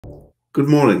Good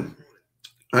morning.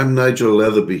 I'm Nigel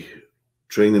Leatherby,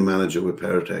 Training Manager with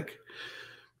Paratech.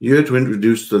 Here to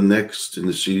introduce the next in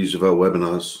the series of our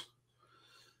webinars.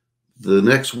 The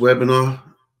next webinar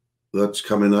that's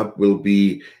coming up will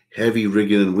be heavy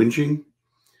rigging and winching.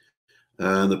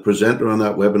 And the presenter on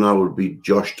that webinar will be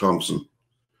Josh Thomson.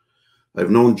 I've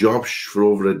known Josh for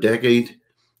over a decade,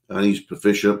 and he's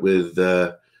proficient with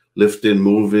lifting,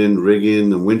 moving,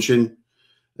 rigging, and winching.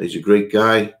 He's a great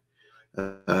guy.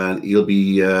 And he'll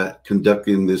be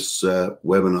conducting this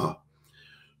webinar.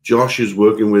 Josh is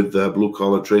working with Blue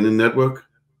Collar Training Network.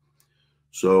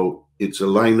 So it's a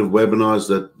line of webinars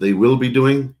that they will be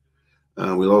doing.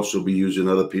 We'll also be using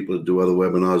other people to do other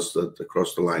webinars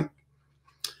across the line.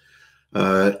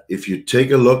 If you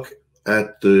take a look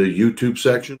at the YouTube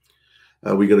section,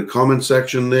 we got a comment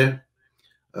section there.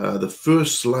 The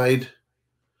first slide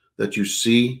that you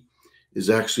see is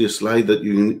actually a slide that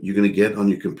you're going to get on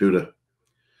your computer.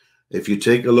 If you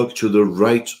take a look to the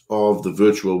right of the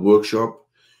virtual workshop,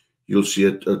 you'll see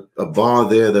a bar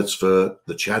there that's for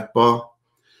the chat bar.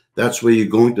 That's where you're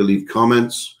going to leave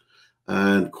comments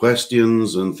and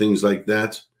questions and things like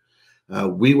that.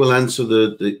 We will answer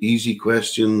the easy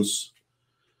questions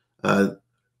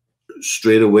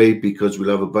straight away because we'll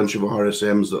have a bunch of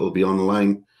RSMs that will be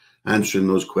online answering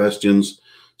those questions.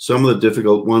 Some of the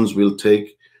difficult ones we'll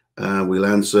take, we'll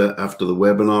answer after the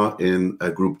webinar in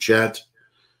a group chat.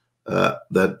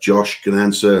 That Josh can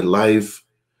answer live.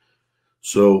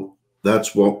 So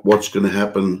that's what's going to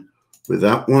happen with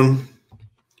that one.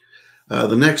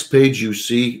 The next page you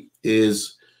see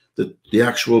is the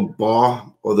actual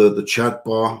bar, or the chat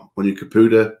bar on your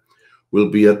computer will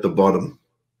be at the bottom.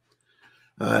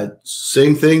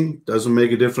 Same thing, doesn't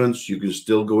make a difference. You can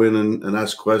still go in and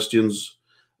ask questions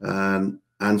and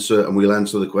answer, and we'll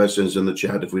answer the questions in the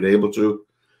chat if we're able to.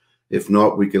 If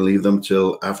not, we can leave them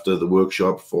till after the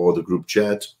workshop for the group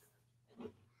chat.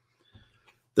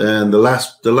 Then the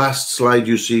last slide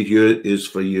you see here is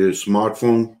for your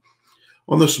smartphone.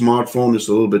 On the smartphone, it's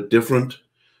a little bit different.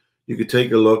 You could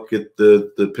take a look at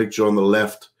the picture on the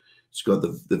left. It's got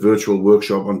the virtual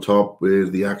workshop on top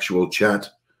with the actual chat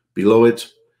below it.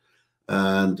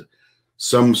 And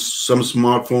some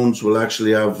smartphones will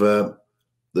actually have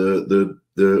the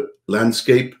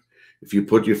landscape. If you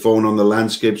put your phone on the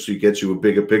landscape so it gets you a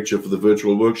bigger picture for the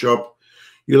virtual workshop,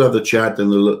 you'll have the chat in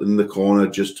the corner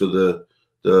just to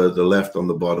the left on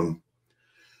the bottom.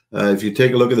 If you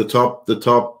take a look at the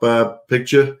top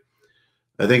picture,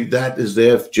 I think that is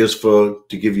there just to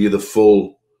give you the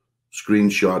full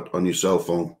screenshot on your cell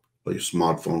phone or your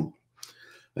smartphone.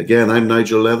 Again, I'm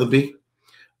Nigel Leatherby.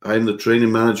 I'm the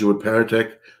training manager with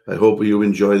Paratech. I hope you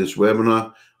enjoy this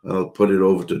webinar. I'll put it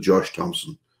over to Josh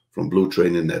Thomson from Blue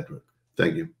Training Network.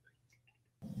 Thank you.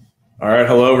 All right.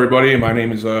 Hello, everybody. My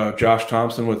name is Josh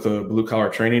Thomson with the Blue Collar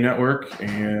Training Network,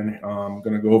 and I'm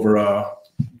going to go over,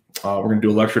 we're going to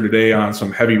do a lecture today on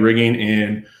some heavy rigging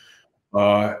and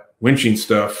winching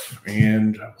stuff.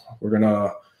 And we're going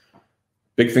to,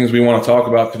 big things we want to talk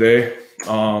about today.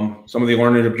 Some of the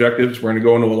learning objectives. We're going to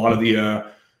go into a lot of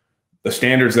the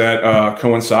standards that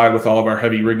coincide with all of our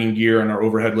heavy rigging gear and our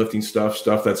overhead lifting stuff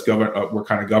that's governed. We're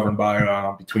kind of governed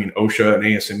by between OSHA and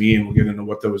ASME, and we'll get into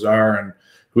what those are and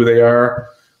who they are.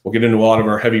 We'll get into a lot of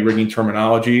our heavy rigging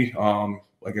terminology.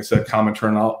 Like I said, common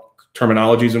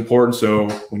terminology is important. So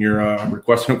when you're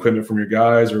requesting equipment from your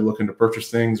guys or looking to purchase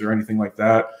things or anything like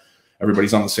that,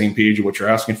 everybody's on the same page of what you're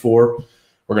asking for.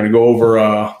 We're going to go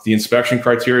over the inspection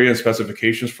criteria and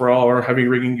specifications for all our heavy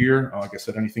rigging gear. Like I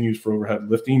said, anything used for overhead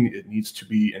lifting, it needs to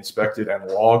be inspected and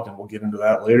logged, and we'll get into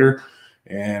that later.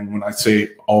 And when I say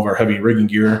all of our heavy rigging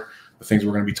gear, the things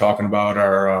we're going to be talking about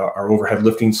are our overhead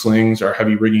lifting slings, our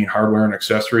heavy rigging hardware and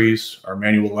accessories, our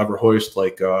manual lever hoist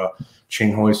like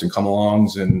chain hoist and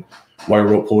come-alongs and wire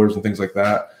rope pullers and things like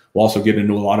that. We'll also get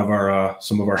into a lot of our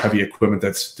some of our heavy equipment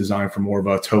that's designed for more of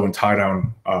a tow and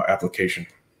tie-down application.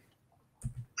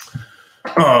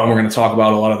 We're going to talk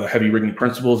about a lot of the heavy rigging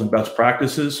principles and best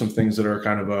practices, some things that are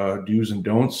kind of do's and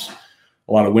don'ts,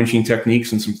 a lot of winching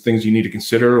techniques and some things you need to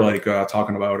consider, like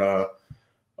talking about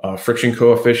friction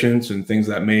coefficients and things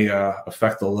that may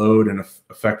affect the load and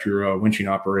affect your winching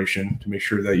operation, to make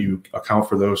sure that you account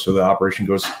for those so the operation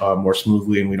goes more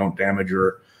smoothly and we don't damage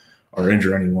or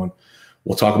injure anyone.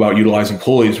 We'll talk about utilizing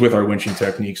pulleys with our winching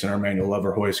techniques and our manual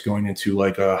lever hoist, going into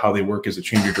like how they work as a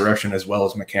change of direction as well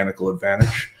as mechanical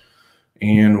advantage.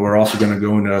 And we're also going to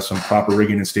go into some proper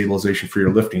rigging and stabilization for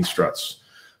your lifting struts.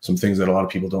 Some things that a lot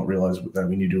of people don't realize that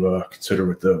we need to consider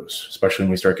with those, especially when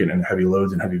we start getting into heavy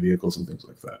loads and heavy vehicles and things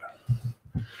like that.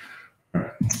 All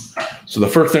right. So the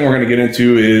first thing we're going to get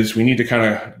into is we need to kind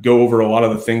of go over a lot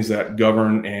of the things that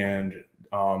govern and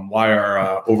why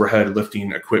our overhead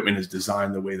lifting equipment is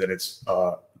designed the way that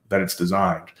it's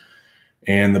designed.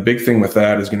 And the big thing with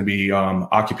that is going to be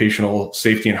Occupational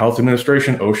Safety and Health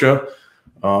Administration, OSHA.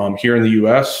 Here in the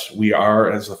U.S., we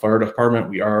are, as the fire department,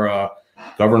 we are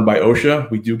governed by OSHA.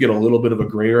 We do get a little bit of a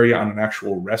gray area on an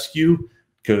actual rescue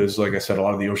because, like I said, a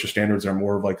lot of the OSHA standards are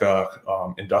more of like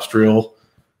industrial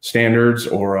standards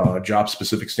or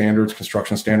job-specific standards,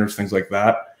 construction standards, things like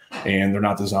that. And they're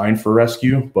not designed for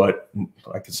rescue. But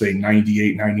I could say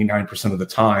 98, 99% of the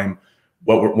time,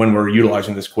 when we're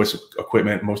utilizing this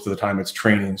equipment, most of the time it's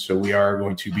training. So we are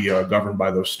going to be governed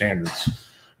by those standards.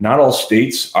 Not all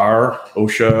states are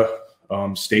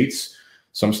OSHA states.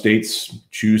 Some states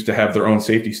choose to have their own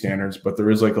safety standards, but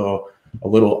there is like a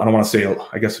little, I don't want to say,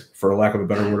 I guess for lack of a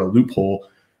better word, a loophole.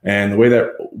 And the way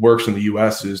that works in the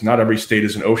US is not every state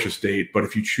is an OSHA state, but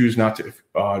if you choose not to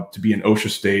be an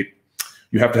OSHA state,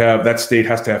 you have to have, that state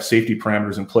has to have safety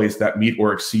parameters in place that meet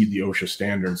or exceed the OSHA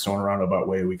standards. So in a roundabout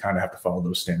way, we kind of have to follow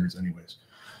those standards anyways.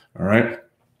 All right.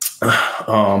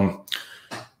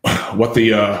 What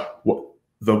the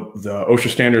OSHA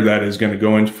standard that is going to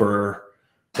go in for,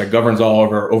 that governs all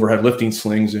of our overhead lifting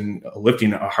slings and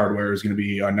lifting hardware is going to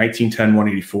be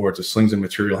 1910-184. It's a slings and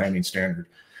material handling standard.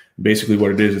 Basically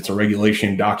what it is, it's a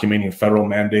regulation documenting federal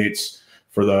mandates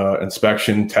for the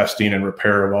inspection, testing, and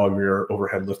repair of all of your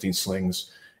overhead lifting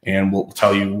slings. And we'll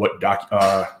tell you what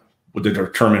will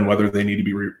determine whether they need to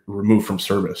be removed from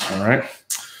service, all right?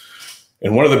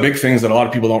 And one of the big things that a lot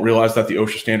of people don't realize that the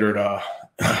OSHA standard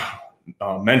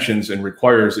mentions and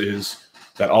requires is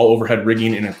that all overhead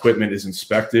rigging and equipment is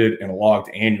inspected and logged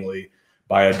annually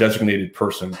by a designated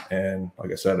person. And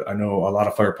like I said, I know a lot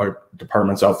of fire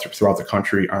departments throughout the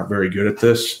country aren't very good at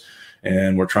this.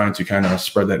 And we're trying to kind of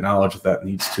spread that knowledge that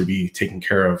needs to be taken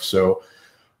care of. So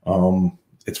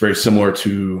it's very similar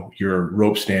to your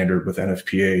rope standard with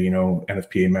NFPA. You know,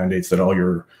 NFPA mandates that all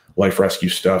your life rescue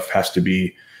stuff has to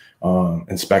be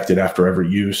inspected after every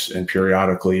use and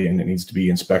periodically, and it needs to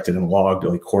be inspected and logged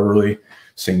like quarterly.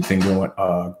 Same thing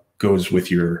goes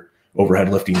with your overhead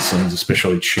lifting slings,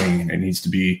 especially chain. It needs to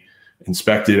be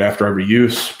inspected after every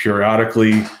use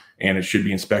periodically, and it should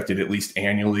be inspected at least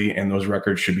annually, and those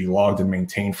records should be logged and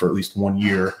maintained for at least 1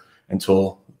 year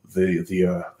until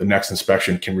the next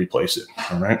inspection can replace it.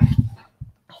 All right.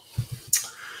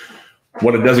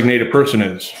 What a designated person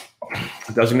is.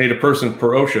 A designated person per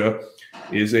OSHA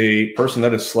is a person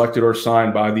that is selected or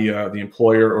assigned by the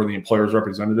employer or the employer's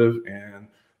representative, and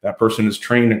that person is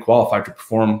trained and qualified to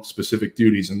perform specific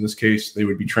duties. In this case, they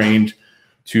would be trained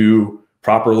to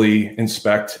properly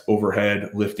inspect overhead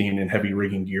lifting and heavy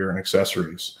rigging gear and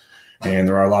accessories. And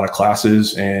there are a lot of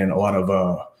classes and a lot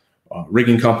of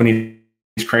rigging companies,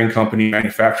 crane company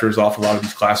manufacturers offer a lot of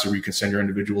these classes where you can send your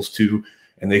individuals to,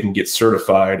 and they can get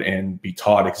certified and be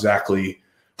taught exactly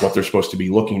what they're supposed to be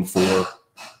looking for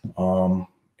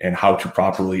and how to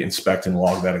properly inspect and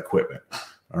log that equipment.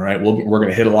 All right, we're going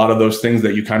to hit a lot of those things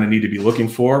that you kind of need to be looking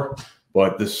for,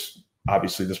 but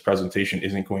obviously this presentation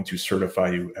isn't going to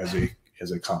certify you as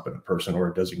a competent person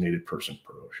or a designated person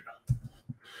per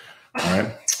OSHA. All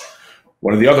right.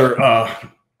 One of the other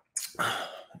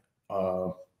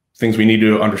things we need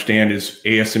to understand is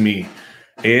ASME.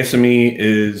 ASME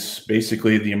is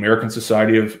basically the American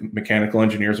Society of Mechanical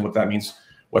Engineers, and what that means,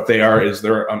 what they are is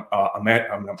they're an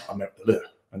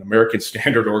American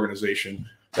standard organization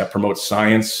that promotes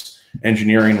science,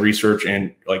 engineering, research,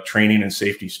 and like training and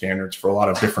safety standards for a lot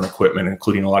of different equipment,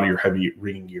 including a lot of your heavy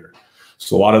rigging gear.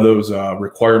 So a lot of those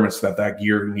requirements that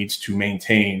gear needs to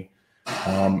maintain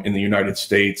in the United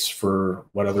States for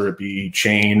whether it be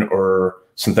chain or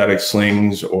synthetic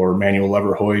slings or manual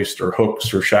lever hoist or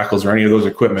hooks or shackles or any of those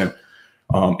equipment,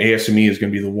 ASME is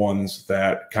going to be the ones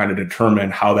that kind of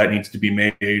determine how that needs to be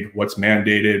made, what's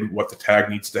mandated, what the tag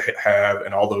needs to have,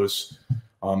 and all those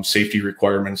safety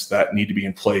requirements that need to be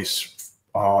in place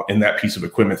in that piece of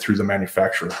equipment through the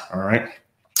manufacturer. All right.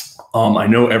 I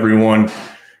know everyone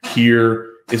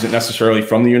here isn't necessarily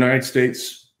from the United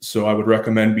States, so I would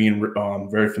recommend being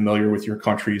very familiar with your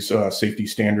country's safety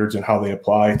standards and how they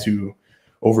apply to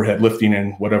overhead lifting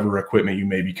and whatever equipment you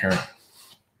may be carrying.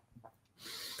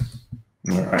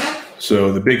 All right.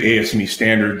 So the big ASME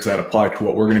standards that apply to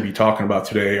what we're going to be talking about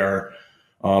today are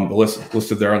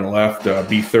listed there on the left,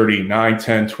 B30, 9,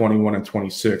 10, 21, and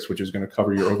 26, which is going to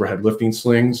cover your overhead lifting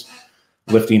slings,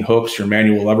 lifting hooks, your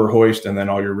manual lever hoist, and then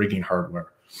all your rigging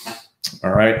hardware.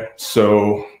 All right.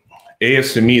 So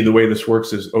ASME, the way this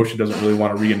works is OSHA doesn't really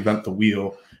want to reinvent the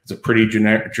wheel. It's a pretty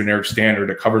generic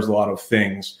standard. It covers a lot of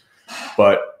things,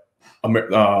 but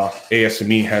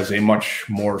ASME has a much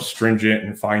more stringent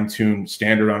and fine-tuned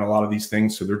standard on a lot of these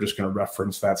things. So they're just going to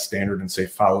reference that standard and say,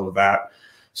 follow that.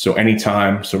 So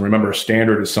anytime, so remember, a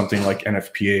standard is something like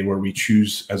NFPA, where we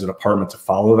choose as a department to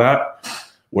follow that,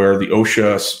 where the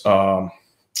OSHA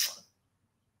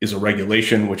is a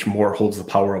regulation which more holds the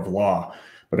power of law.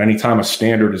 But anytime a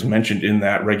standard is mentioned in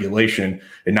that regulation,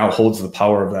 it now holds the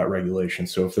power of that regulation.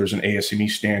 So if there's an ASME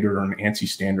standard or an ANSI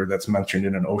standard that's mentioned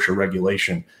in an OSHA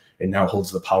regulation, it now holds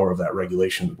the power of that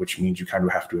regulation, which means you kind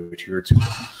of have to adhere to it.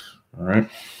 All right.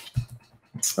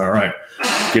 All right.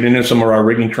 Get into some of our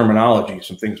rigging terminology,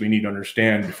 some things we need to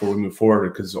understand before we move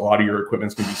forward, because a lot of your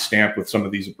equipment's going to be stamped with some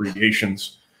of these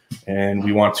abbreviations, and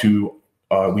we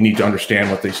need to understand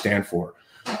what they stand for.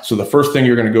 So the first thing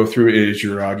you're going to go through is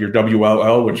your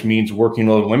WLL, which means working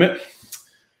load limit.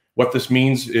 What this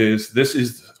means is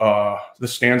this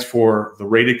stands for the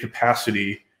rated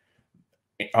capacity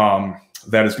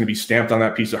that is going to be stamped on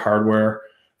that piece of hardware.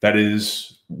 That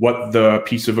is what the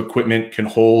piece of equipment can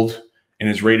hold and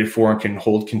is rated for and can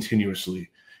hold continuously,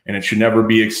 and it should never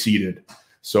be exceeded.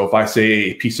 So if I say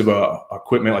a piece of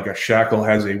equipment like a shackle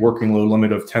has a working load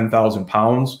limit of 10,000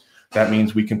 pounds, that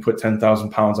means we can put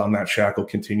 10,000 pounds on that shackle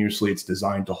continuously. It's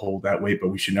designed to hold that weight, but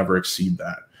we should never exceed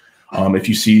that. If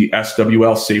you see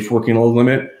SWL, safe working load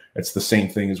limit, it's the same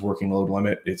thing as working load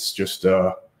limit. It's just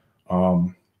a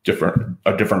different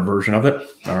version of it.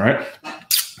 All right.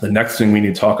 The next thing we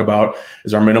need to talk about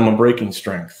is our minimum braking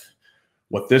strength.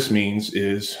 What this means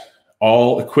is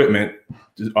all equipment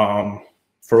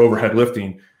for overhead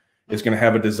lifting is going to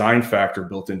have a design factor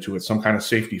built into it, some kind of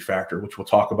safety factor, which we'll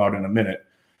talk about in a minute.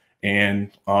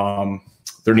 And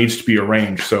there needs to be a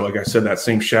range. So like I said, that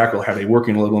same shackle had a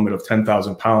working load limit of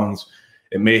 10,000 pounds.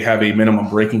 It may have a minimum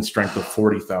braking strength of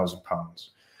 40,000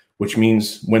 pounds, which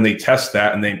means when they test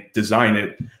that and they design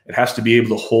it, it has to be able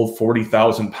to hold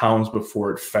 40,000 pounds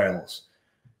before it fails.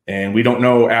 And we don't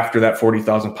know after that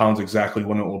 40,000 pounds exactly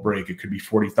when it will break. It could be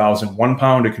 40,001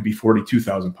 pound. It could be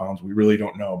 42,000 pounds. We really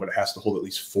don't know, but it has to hold at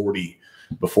least 40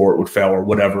 before it would fail, or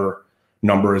whatever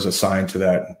number is assigned to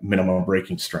that minimum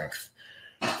braking strength.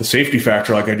 The safety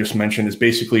factor, like I just mentioned, is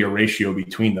basically a ratio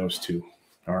between those two.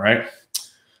 All right.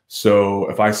 So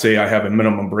if I say I have a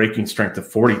minimum braking strength of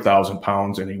 40,000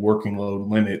 pounds and a working load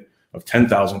limit of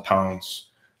 10,000 pounds,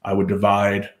 I would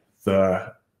divide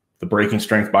the braking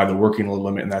strength by the working load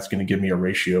limit, and that's going to give me a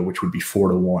ratio, which would be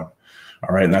 4:1. All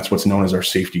right. And that's what's known as our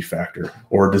safety factor,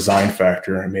 or design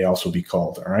factor, it may also be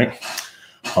called. All right.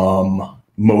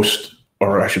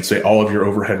 Or I should say all of your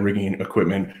overhead rigging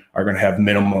equipment are going to have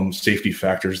minimum safety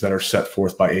factors that are set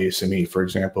forth by ASME. For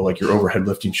example, like your overhead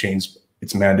lifting chains,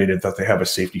 it's mandated that they have a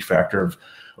safety factor of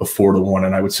 4:1.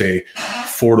 And I would say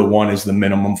 4:1 is the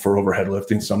minimum for overhead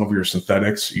lifting. Some of your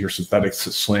synthetics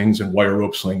slings and wire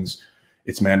rope slings,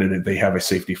 it's mandated they have a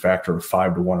safety factor of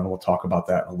 5:1. And we'll talk about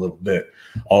that in a little bit.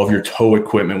 All of your tow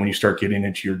equipment, when you start getting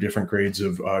into your different grades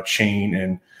of chain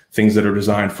and things that are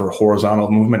designed for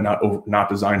horizontal movement, not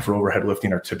designed for overhead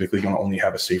lifting, are typically going to only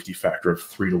have a safety factor of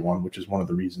 3:1, which is one of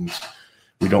the reasons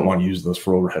we don't want to use those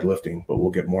for overhead lifting, but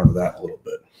we'll get more into that in a little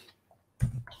bit.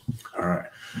 All right.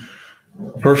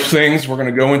 First things we're going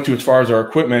to go into as far as our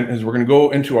equipment is we're going to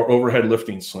go into our overhead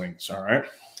lifting slings. All right.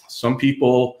 Some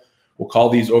people will call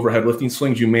these overhead lifting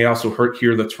slings. You may also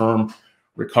hear the term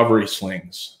recovery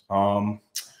slings.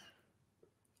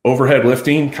 Overhead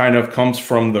lifting kind of comes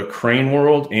from the crane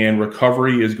world, and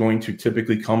recovery is going to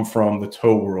typically come from the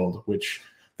tow world, which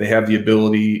they have the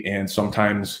ability and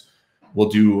sometimes will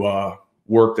do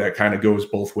work that kind of goes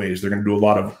both ways. They're going to do a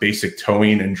lot of basic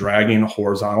towing and dragging,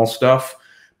 horizontal stuff,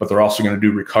 but they're also going to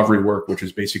do recovery work, which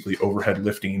is basically overhead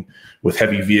lifting with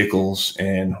heavy vehicles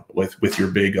and with your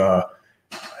big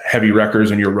heavy wreckers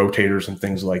and your rotators and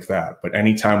things like that. But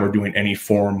anytime we're doing any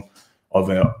form of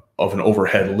an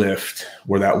overhead lift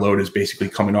where that load is basically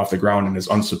coming off the ground and is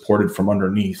unsupported from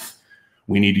underneath,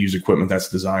 we need to use equipment that's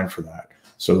designed for that.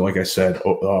 So like I said,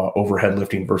 overhead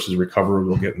lifting versus recovery,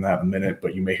 we'll get in that in a minute,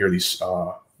 but you may hear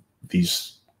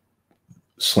these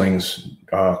slings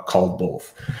called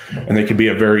both. And they could be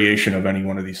a variation of any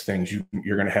one of these things.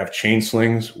 You're going to have chain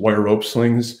slings, wire rope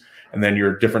slings, and then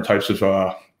your different types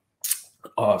of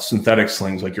synthetic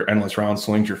slings, like your endless round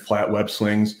slings, your flat web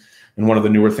slings. And one of the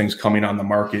newer things coming on the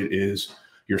market is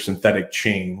your synthetic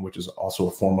chain, which is also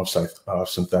a form of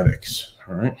synthetics.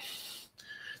 All right.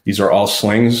 These are all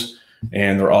slings,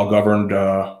 and they're all governed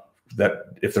that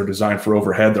if they're designed for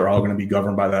overhead, they're all going to be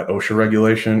governed by that OSHA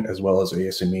regulation, as well as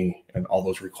ASME, and all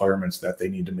those requirements that they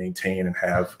need to maintain and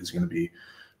have is going to be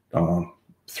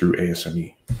through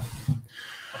ASME.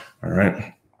 All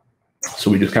right.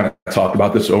 So we just kind of talked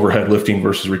about this overhead lifting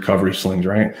versus recovery slings,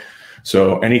 right?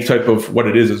 So any type of, what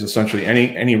it is essentially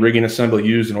any rigging assembly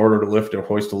used in order to lift or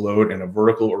hoist a load in a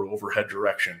vertical or overhead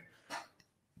direction.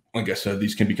 like I said,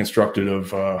 these can be constructed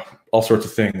of all sorts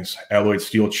of things: alloyed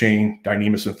steel chain,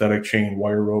 Dyneema synthetic chain,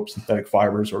 wire rope, synthetic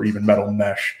fibers, or even metal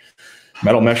mesh.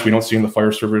 Metal mesh we don't see in the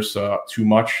fire service too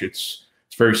much. It's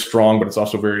very strong, but it's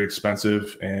also very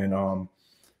expensive, and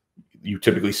you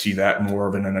typically see that more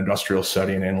of in an industrial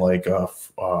setting in like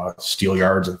steel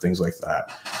yards and things like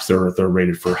that. So they're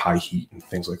rated for high heat and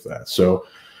things like that. So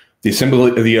the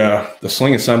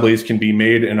sling assemblies can be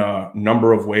made in a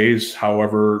number of ways.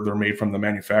 However, they're made from the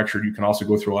manufacturer. You can also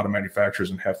go through a lot of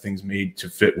manufacturers and have things made to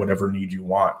fit whatever need you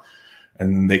want.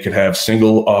 And they could have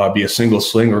be a single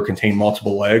sling or contain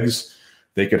multiple legs.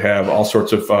 They could have all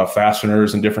sorts of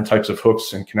fasteners and different types of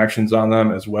hooks and connections on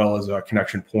them, as well as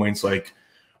connection points like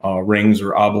rings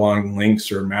or oblong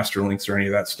links or master links or any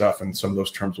of that stuff. And some of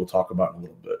those terms we'll talk about in a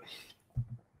little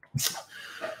bit.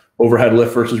 Overhead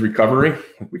lift versus recovery.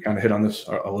 We kind of hit on this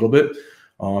a little bit.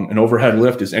 An overhead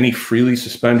lift is any freely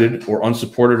suspended or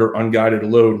unsupported or unguided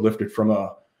load lifted from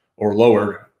or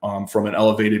lowered from an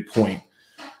elevated point.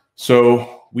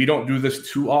 So we don't do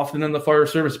this too often in the fire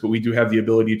service, but we do have the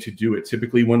ability to do it.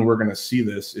 Typically when we're going to see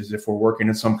this is if we're working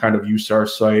in some kind of USAR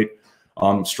site,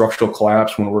 structural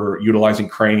collapse, when we're utilizing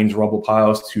cranes, rubble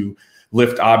piles to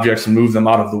lift objects and move them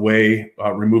out of the way,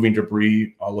 removing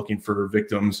debris, looking for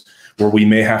victims, where we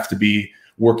may have to be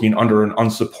working under an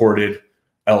unsupported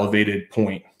elevated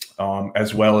point,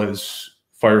 as well as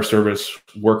fire service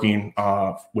working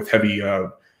with heavy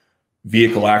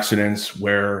vehicle accidents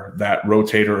where that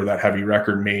rotator or that heavy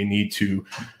record may need to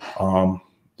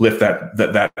lift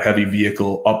that heavy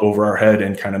vehicle up over our head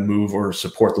and kind of move or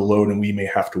support the load, and we may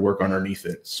have to work underneath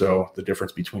it. So the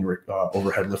difference between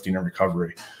overhead lifting and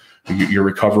recovery. Your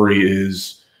recovery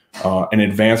is an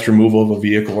advanced removal of a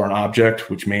vehicle or an object,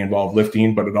 which may involve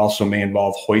lifting, but it also may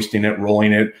involve hoisting it,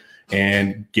 rolling it,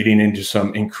 and getting into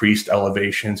some increased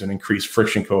elevations and increased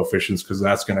friction coefficients, because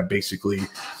that's going to basically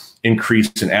increase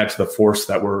and add to the force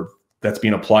that's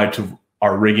being applied to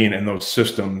our rigging and those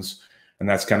systems. And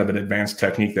that's kind of an advanced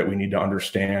technique that we need to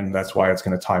understand. That's why it's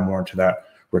going to tie more into that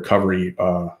recovery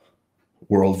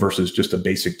world versus just a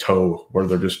basic tow where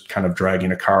they're just kind of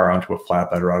dragging a car onto a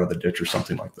flatbed or out of the ditch or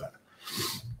something like that.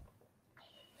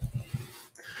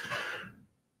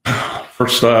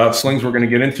 First slings we're going to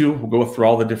get into, we'll go through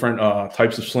all the different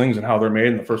types of slings and how they're made.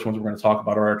 And the first ones we're going to talk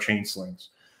about are our chain slings.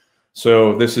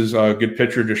 So this is a good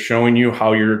picture just showing you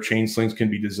how your chain slings can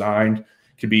be designed.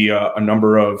 It could be a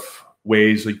number of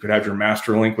ways. You could have your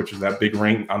master link, which is that big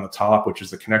ring on the top, which is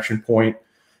the connection point.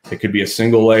 It could be a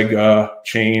single leg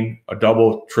chain, a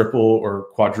double, triple, or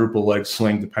quadruple leg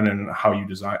sling, depending on how you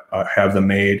design have them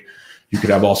made. You could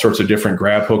have all sorts of different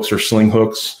grab hooks or sling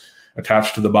hooks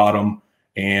attached to the bottom,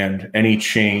 and any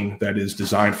chain that is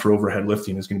designed for overhead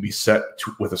lifting is going to be set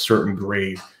with a certain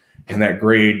grade. And that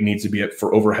grade needs to be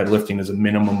for overhead lifting is a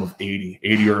minimum of 80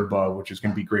 or above, which is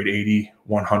going to be grade 80,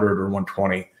 100, or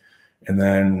 120. And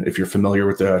then if you're familiar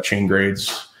with the chain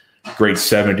grades, grade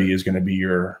 70 is going to be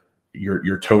your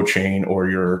tow chain or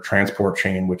your transport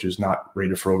chain, which is not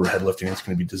rated for overhead lifting. It's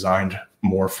going to be designed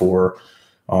more for,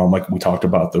 like we talked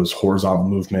about, those horizontal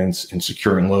movements and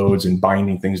securing loads and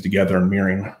binding things together and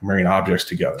mirroring objects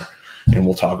together. And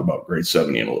we'll talk about grade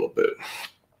 70 in a little bit.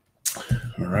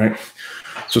 All right.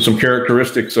 So some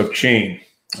characteristics of chain.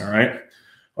 All right.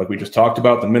 Like we just talked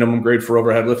about, the minimum grade for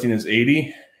overhead lifting is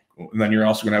 80. And then you're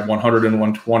also going to have 100 and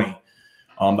 120.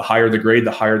 The higher the grade,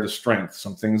 the higher the strength.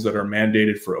 Some things that are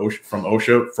mandated from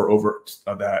OSHA for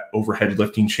that overhead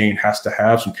lifting chain has to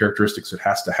have, some characteristics it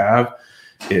has to have.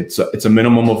 It's a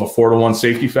minimum of a 4-to-1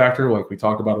 safety factor, like we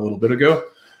talked about a little bit ago.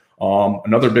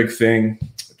 Another big thing,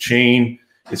 chain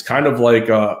is kind of like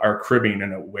our cribbing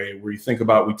in a way, where you think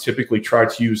about, we typically try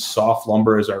to use soft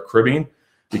lumber as our cribbing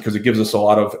because it gives us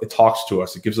it talks to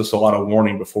us. It gives us a lot of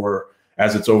warning before,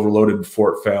 as it's overloaded,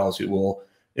 before it fails. It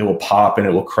will pop and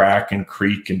it will crack and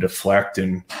creak and deflect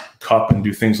and cup and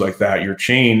do things like that. Your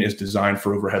chain is designed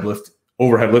for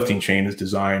overhead lifting chain is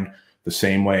designed the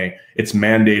same way. It's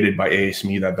mandated by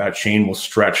ASME that chain will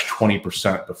stretch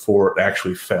 20% before it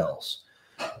actually fails.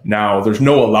 Now, there's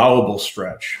no allowable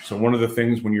stretch. So one of the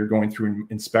things when you're going through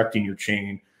and inspecting your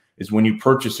chain is when you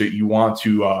purchase it, you want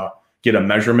to get a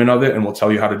measurement of it, and we'll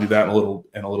tell you how to do that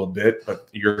in a little bit. But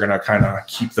you're going to kind of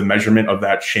keep the measurement of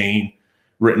that chain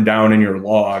written down in your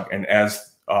log, and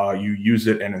as you use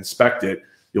it and inspect it,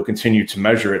 you'll continue to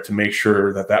measure it to make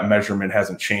sure that measurement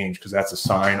hasn't changed, because that's a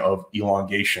sign of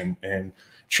elongation, and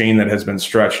chain that has been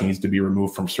stretched needs to be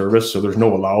removed from service. So there's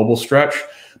no allowable stretch.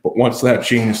 But once that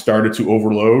chain has started to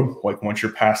overload, like once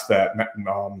you're past that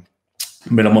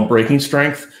minimum braking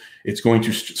strength, it's going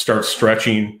to start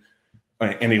stretching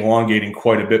and elongating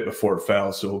quite a bit before it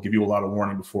fails. So it'll give you a lot of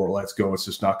warning before it lets go. It's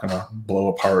just not going to blow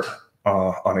apart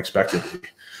unexpectedly.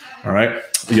 All right.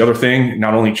 The other thing,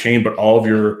 not only chain, but all of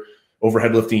your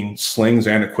overhead lifting slings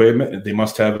and equipment, they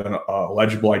must have a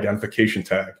legible identification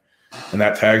tag. And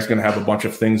that tag is going to have a bunch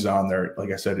of things on there.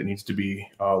 Like I said, it needs to be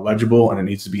legible and it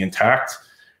needs to be intact.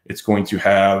 It's going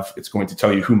to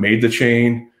tell you who made the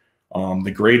chain,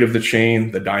 the grade of the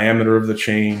chain, the diameter of the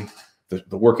chain,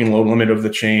 the working load limit of the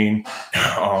chain,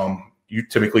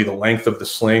 typically the length of the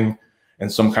sling,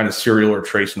 and some kind of serial or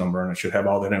trace number. And it should have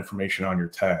all that information on your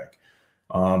tag.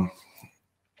 A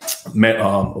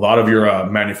lot of your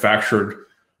manufactured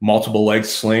multiple leg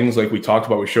slings, like we talked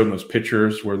about, we showed in those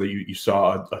pictures where you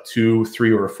saw a 2,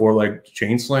 3, or a 4-leg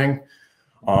chain sling.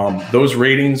 Those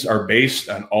ratings are based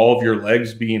on all of your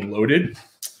legs being loaded.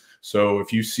 So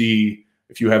if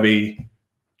you have a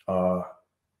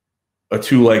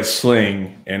 2-leg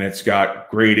sling and it's got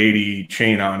grade 80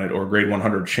 chain on it or grade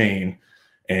 100 chain,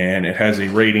 and it has a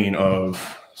rating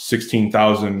of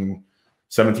 16,000,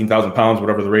 17,000 pounds,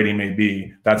 whatever the rating may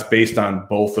be, that's based on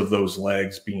both of those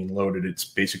legs being loaded. It's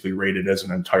basically rated as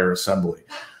an entire assembly.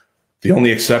 The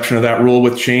only exception to that rule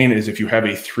with chain is if you have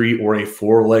a 3 or a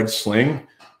 4-leg sling,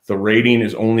 the rating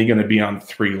is only going to be on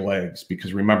 3 legs,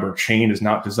 because remember, chain is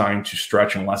not designed to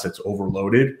stretch unless it's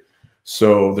overloaded.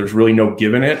 So there's really no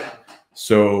give in it.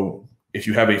 So if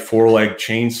you have a 4-leg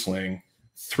chain sling,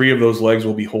 3 of those legs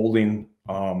will be holding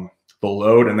the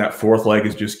load, and that 4th leg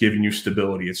is just giving you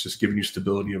stability. It's just giving you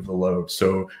stability of the load.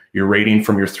 So your rating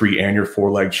from your 3 and your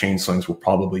 4-leg chain slings will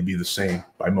probably be the same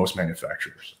by most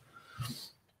manufacturers.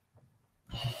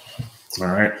 All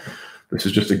right. This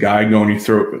is just a guide going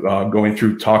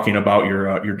through talking about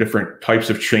your different types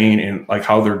of chain and like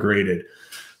how they're graded.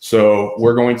 So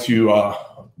we're going to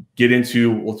get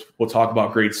into, we'll talk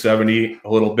about grade 70 a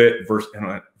little bit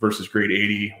versus grade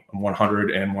 80,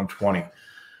 100, and 120.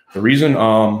 The reason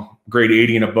grade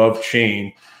 80 and above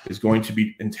chain is going to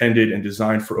be intended and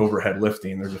designed for overhead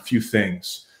lifting, there's a few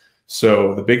things.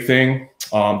 So the big thing,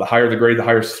 the higher the grade, the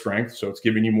higher strength. So it's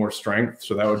giving you more strength.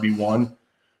 So that would be 1.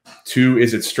 2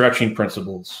 is its stretching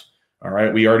principles. All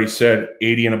right. We already said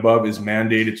 80 and above is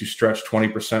mandated to stretch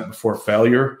 20% before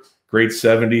failure. Grade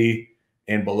 70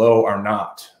 and below are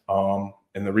not.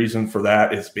 And the reason for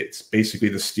that is it's basically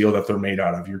the steel that they're made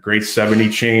out of. Your grade 70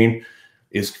 chain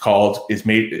is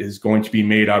going to be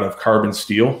made out of carbon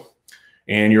steel,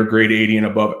 and your grade 80 and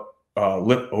above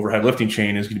overhead lifting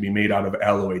chain is going to be made out of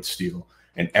alloyed steel.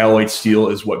 And alloyed steel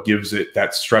is what gives it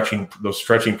that those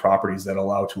stretching properties that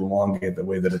allow to elongate the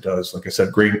way that it does. Like I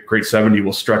said, grade 70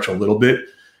 will stretch a little bit,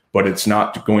 but it's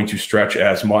not going to stretch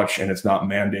as much, and it's not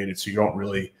mandated, so you don't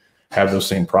really have those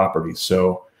same properties.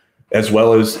 So, as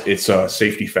well as its a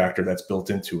safety factor that's built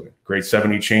into it. Grade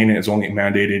 70 chain is only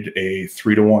mandated a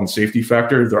 3-to-1 safety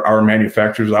factor. There are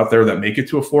manufacturers out there that make it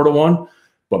to a 4-to-1,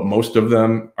 but most of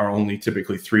them are only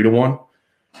typically 3-to-1.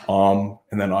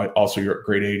 And then also your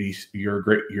grade 80, your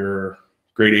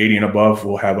grade 80 and above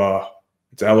will have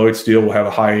it's alloyed steel, will have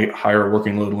a higher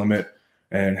working load limit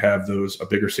and have a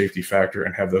bigger safety factor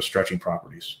and have those stretching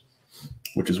properties,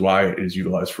 which is why it is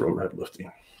utilized for overhead lifting.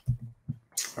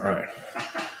 All right.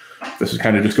 This is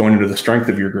kind of just going into the strength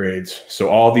of your grades. So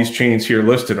all these chains here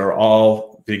listed are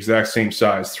all the exact same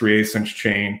size, 3/8 inch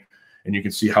chain. And you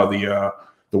can see how the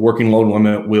working load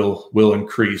limit will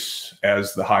increase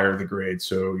as the higher the grade.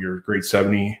 So your grade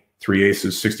 70, 3/8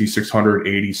 is 6,600,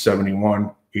 80,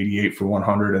 71, 88 for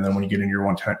 100. And then when you get in your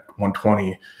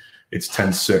 120, it's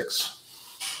 10.6.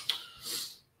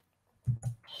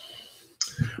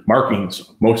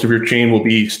 Markings. Most of your chain will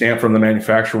be stamped from the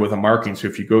manufacturer with a marking. So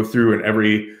if you go through and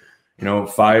every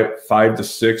 5 to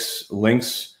 6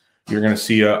 links, you're going to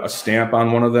see a stamp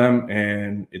on one of them,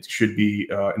 and it should be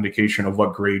indication of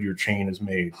what grade your chain is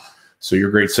made. So your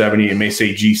grade 70, it may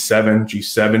say G7,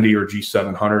 G70, or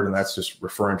G700, and that's just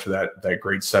referring to that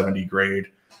grade 70 grade.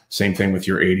 Same thing with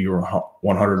your 80 or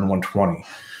 100 and 120.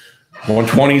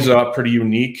 120 is pretty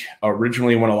unique.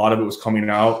 Originally, when a lot of it was coming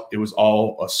out, it was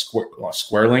all a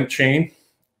square link chain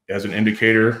as an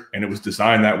indicator, and it was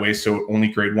designed that way so only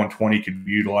grade 120 could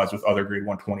be utilized with other grade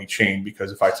 120 chain,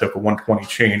 because if I took a 120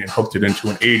 chain and hooked it into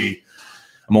an 80,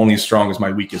 I'm only as strong as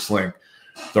my weakest link.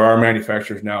 There are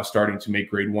manufacturers now starting to make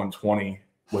grade 120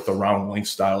 with a round link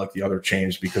style like the other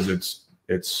chains, because it's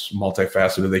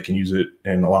multifaceted. They can use it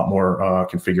in a lot more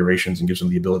configurations, and gives them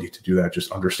the ability to do that.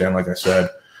 Just understand, like I said,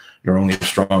 you're only as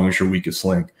strong as your weakest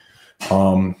link.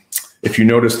 If you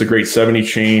notice, the grade 70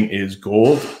 chain is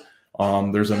gold.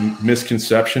 There's a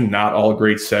misconception. Not all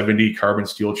grade 70 carbon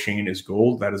steel chain is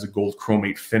gold. That is a gold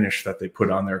chromate finish that they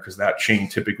put on there, because that chain,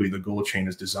 typically the gold chain,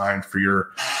 is designed for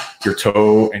your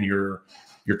tow and your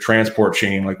transport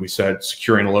chain, like we said,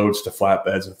 securing loads to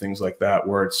flatbeds and things like that,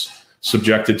 where it's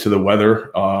subjected to the weather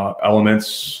elements,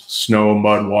 snow,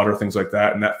 mud, water, things like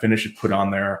that. And that finish is put on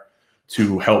there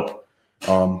to help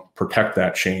protect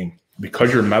that chain.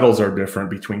 Because your metals are different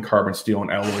between carbon steel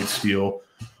and alloyed steel,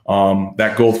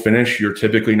 that gold finish, you're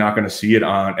typically not going to see it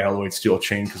on alloyed steel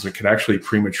chain, because it could actually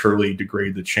prematurely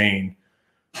degrade the chain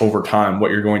over time.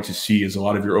 What you're going to see is a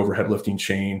lot of your overhead lifting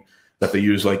chain that they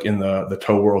use, like in the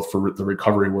tow world for the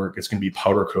recovery work, it's going to be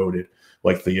powder coated,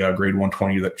 like the grade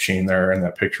 120, that chain there in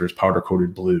that picture is powder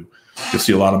coated blue. You'll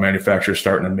see a lot of manufacturers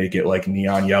starting to make it like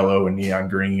neon yellow and neon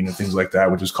green and things like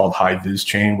that, which is called high vis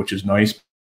chain, which is nice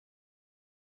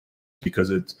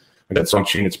because it's that some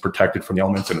chain, it's protected from the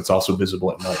elements, and it's also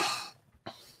visible at night.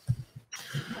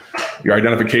 Your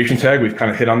identification tag, we've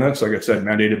kind of hit on this. Like I said,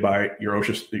 mandated by your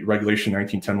OSHA regulation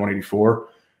 1910-184,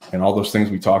 and all those things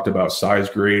we talked about: size,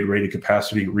 grade, rated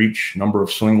capacity, reach, number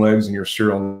of swing legs, and your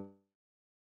serial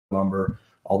number,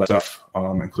 all that stuff,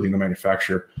 including the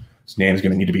manufacturer's name, is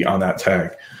going to need to be on that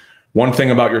tag. One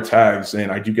thing about your tags, and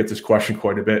I do get this question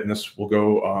quite a bit, and this will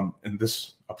go, and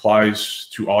this applies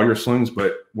to all your slings,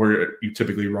 but where you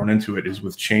typically run into it is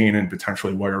with chain and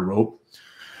potentially wire rope.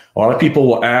 A lot of people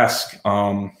will ask,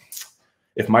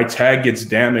 if my tag gets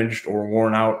damaged or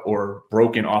worn out or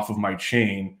broken off of my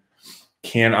chain,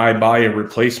 can I buy a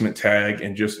replacement tag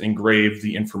and just engrave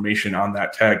the information on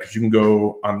that tag? Because you can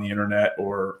go on the internet,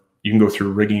 or you can go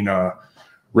through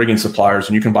rigging suppliers,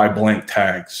 and you can buy blank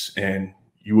tags, and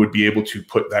you would be able to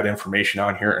put that information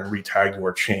on here and retag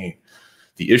your chain.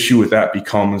 The issue with that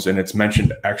becomes, and it's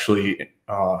mentioned actually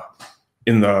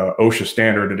in the OSHA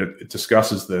standard, it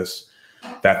discusses this,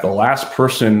 that the last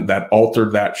person that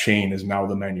altered that chain is now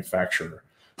the manufacturer.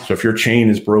 So if your chain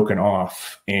is broken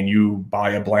off and you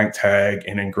buy a blank tag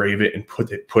and engrave it and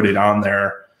put it on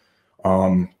there,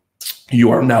 you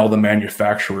are now the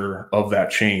manufacturer of that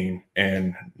chain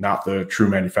and not the true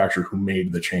manufacturer who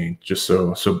made the chain. Just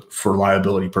so for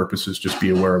liability purposes, just be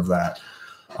aware of that.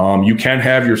 You can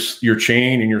have your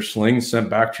chain and your sling sent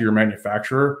back to your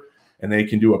manufacturer, and they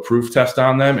can do a proof test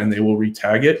on them, and they will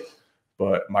retag it.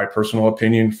 But my personal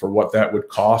opinion, for what that would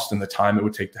cost and the time it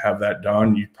would take to have that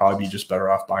done, you'd probably be just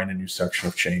better off buying a new section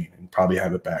of chain and probably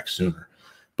have it back sooner.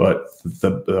 But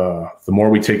the more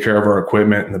we take care of our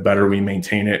equipment and the better we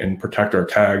maintain it and protect our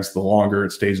tags, the longer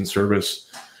it stays in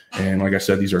service. And like I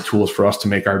said, these are tools for us to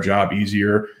make our job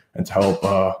easier and to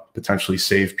help potentially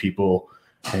save people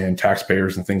and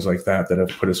taxpayers and things like that have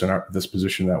put us in this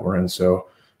position that we're in. So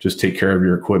just take care of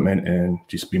your equipment and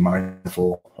just be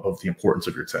mindful of the importance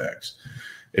of your tags.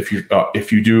 If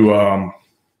you do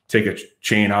take a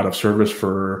chain out of service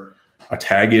for a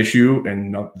tag issue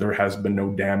and there has been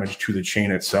no damage to the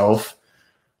chain itself,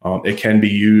 it can be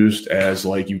used as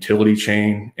like utility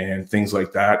chain and things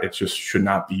like that. It just should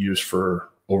not be used for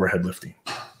overhead lifting.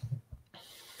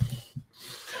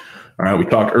 All right, we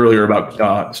talked earlier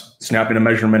about snapping a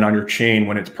measurement on your chain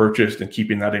when it's purchased and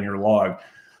keeping that in your log.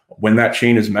 When that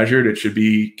chain is measured, it should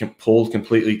be pulled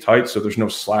completely tight so there's no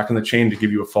slack in the chain to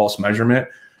give you a false measurement.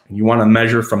 And you want to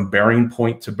measure from bearing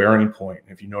point to bearing point.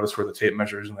 If you notice where the tape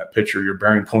measure is in that picture, your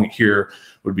bearing point here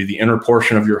would be the inner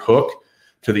portion of your hook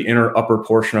to the inner upper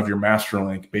portion of your master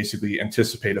link. Basically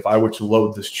anticipate, if I were to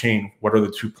load this chain, what are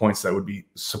the 2 points that would be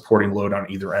supporting load on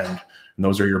either end? And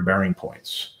those are your bearing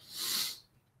points.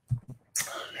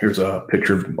 Here's a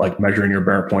picture of like measuring your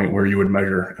bearing point, where you would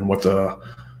measure and what the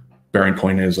bearing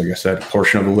point is. Like I said, a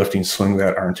portion of the lifting sling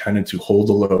that are intended to hold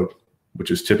the load,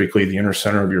 which is typically the inner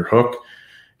center of your hook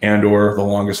and or the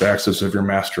longest axis of your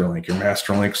master link. Your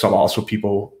master link, some also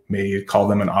people may call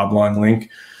them an oblong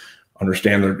link.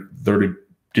 Understand they're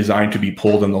designed to be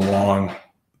pulled in the long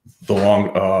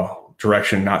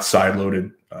direction, not side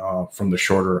loaded from the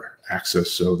shorter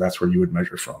axis. So that's where you would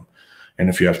measure from. And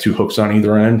if you have 2 hooks on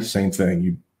either end, same thing.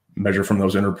 You measure from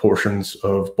those inner portions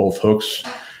of both hooks,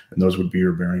 and those would be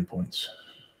your bearing points.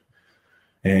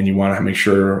 And you want to make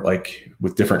sure, like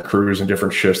with different crews and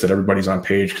different shifts, that everybody's on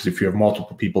page, because if you have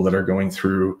multiple people that are going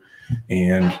through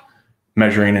and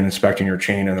measuring and inspecting your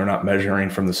chain and they're not measuring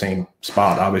from the same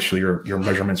spot, obviously your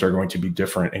measurements are going to be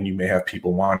different, and you may have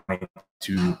people wanting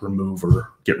to remove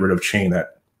or get rid of chain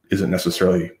that isn't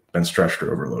necessarily been stretched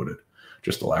or overloaded.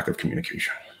 Just a lack of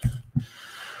communication.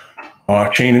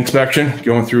 Chain inspection,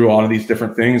 going through all of these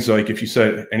different things. Like if you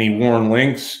said any worn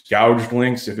links, gouged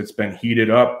links, if it's been heated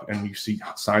up and you see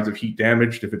signs of heat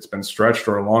damage, if it's been stretched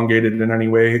or elongated in any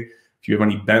way, if you have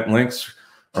any bent links,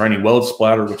 or any weld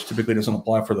splatter, which typically doesn't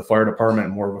apply for the fire department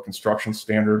and more of a construction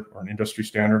standard or an industry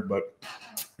standard. But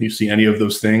if you see any of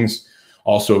those things,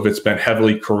 also if it's been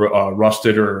heavily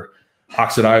rusted or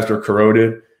oxidized or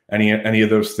corroded, any of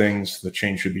those things, the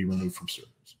chain should be removed from service.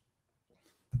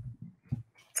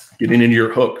 Getting into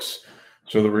your hooks.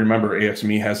 So that remember,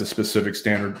 ASME has a specific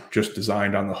standard just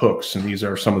designed on the hooks. And these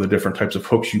are some of the different types of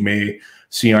hooks you may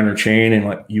see on your chain.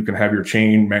 And you can have your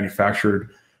chain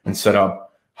manufactured and set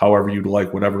up however you'd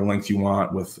like, whatever length you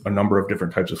want, with a number of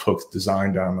different types of hooks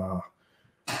designed on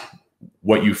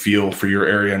what you feel for your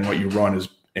area and what you run is,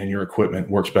 and your equipment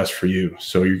works best for you.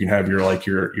 So you can have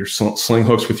your sling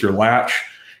hooks with your latch,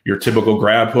 your typical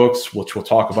grab hooks, which we'll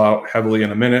talk about heavily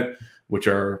in a minute, which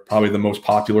are probably the most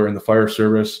popular in the fire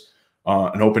service.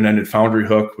 An open-ended foundry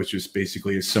hook, which is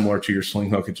basically similar to your sling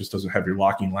hook. It just doesn't have your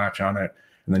locking latch on it.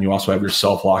 And then you also have your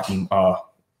self-locking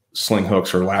sling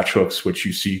hooks or latch hooks, which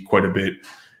you see quite a bit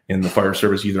in the fire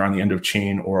service, either on the end of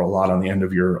chain or a lot on the end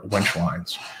of your winch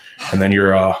lines. And then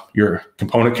your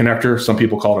component connector, some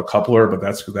people call it a coupler, but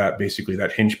that's basically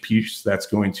that hinge piece that's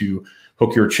going to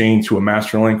hook your chain to a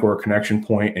master link or a connection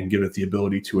point and give it the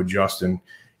ability to adjust and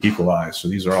equalize. So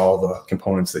these are all the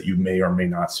components that you may or may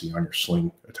not see on your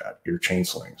sling, your chain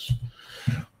slings.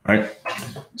 Right.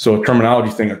 So a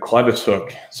terminology thing, a clevis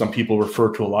hook. Some people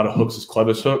refer to a lot of hooks as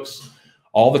clevis hooks.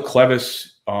 All the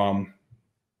clevis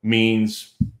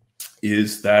means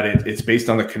is that it's based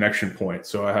on the connection point.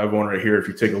 So I have one right here. If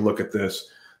you take a look at this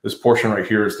portion right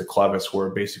here is the clevis, where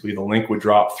basically the link would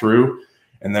drop through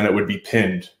and then it would be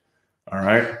pinned. All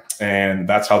right. And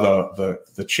that's how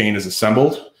the chain is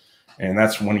assembled. And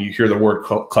that's when you hear the word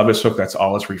clevis hook, that's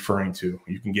all it's referring to.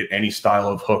 You can get any style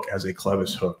of hook as a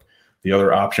clevis hook. The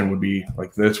other option would be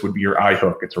like this, would be your eye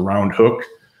hook. It's a round hook,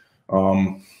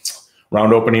 round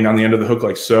opening on the end of the hook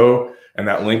like so. And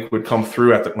that link would come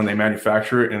through when they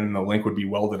manufacture it, and the link would be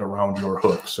welded around your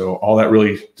hook. So all that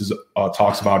really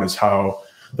talks about is how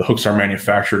the hooks are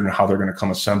manufactured and how they're going to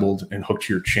come assembled and hooked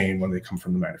to your chain when they come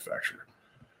from the manufacturer.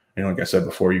 And like I said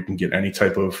before, you can get any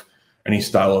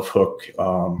style of hook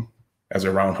as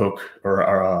a round hook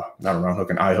or not a round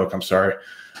hook, an eye hook, I'm sorry,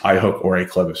 eye hook or a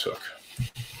clevis hook.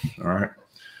 All right.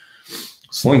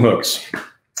 Sling hooks.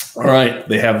 All right.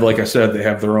 They have, like I said, they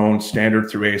have their own standard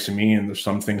through ASME, and there's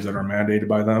some things that are mandated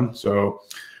by them. So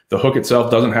the hook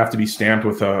itself doesn't have to be stamped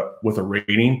with a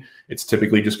rating. It's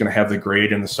typically just going to have the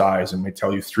grade and the size, and they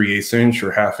tell you 3/8 inch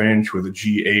or 1/2 inch with a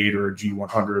G8 or a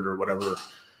G100 or whatever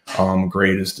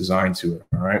grade is designed to it.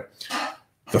 All right.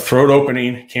 The throat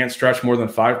opening can't stretch more than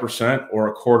 5%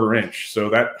 or 1/4 inch. So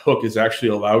that hook is actually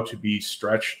allowed to be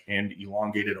stretched and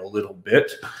elongated a little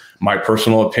bit. My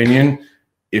personal opinion,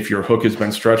 if your hook has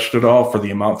been stretched at all for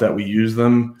the amount that we use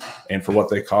them and for what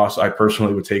they cost, I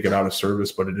personally would take it out of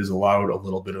service, but it is allowed a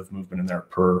little bit of movement in there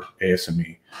per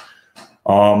ASME.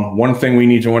 One thing we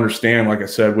need to understand, like I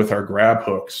said, with our grab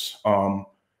hooks,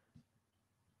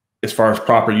 as far as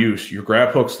proper use, your grab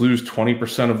hooks lose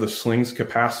 20% of the sling's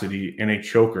capacity in a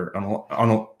choker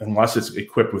unless it's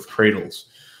equipped with cradles.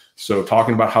 So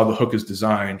talking about how the hook is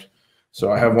designed.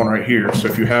 So I have one right here. So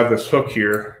if you have this hook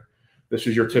here, this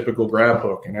is your typical grab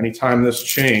hook. And anytime this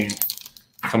chain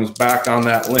comes back on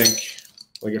that link,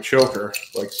 like a choker,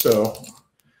 like so,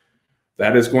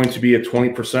 that is going to be a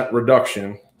 20%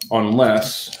 reduction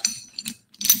unless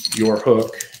your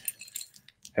hook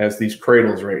has these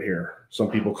cradles right here. Some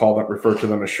people refer to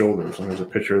them as shoulders, and there's a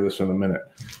picture of this in a minute.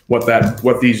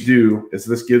 What these do is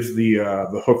this gives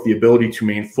the hook the ability to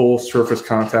maintain full surface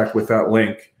contact with that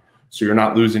link, so you're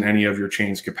not losing any of your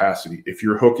chain's capacity. If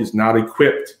your hook is not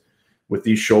equipped with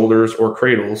these shoulders or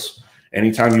cradles,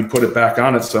 anytime you put it back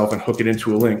on itself and hook it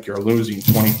into a link, you're losing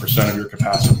 20% of your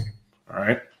capacity. All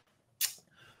right.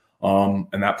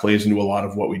 And that plays into a lot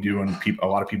of what we do, and a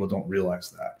lot of people don't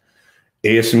realize that.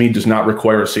 ASME does not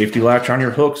require a safety latch on your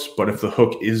hooks, but if the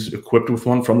hook is equipped with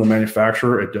one from the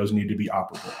manufacturer, it does need to be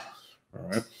operable. All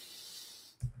right.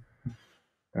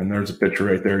 And there's a picture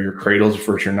right there, your cradles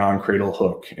versus your non-cradle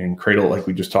hook. And cradle, like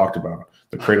we just talked about,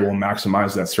 the cradle will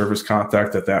maximize that surface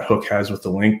contact that hook has with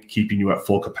the link, keeping you at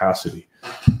full capacity.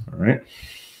 All right.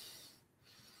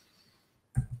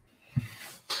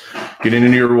 Getting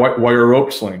into your wire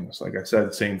rope slings, like I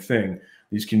said, same thing.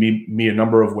 These can be a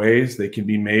number of ways. They can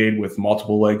be made with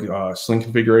multiple leg sling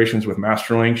configurations with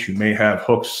master links. You may have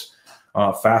hooks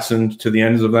fastened to the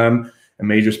ends of them. It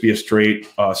may just be a straight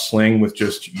sling with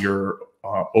just your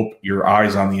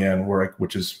eyes on the end,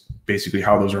 which is basically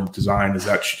how those are designed. Is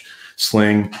that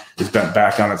sling is bent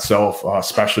back on itself,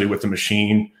 especially with the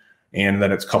machine, and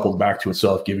then it's coupled back to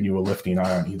itself, giving you a lifting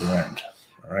eye on either end.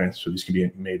 All right, so these can be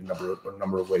made a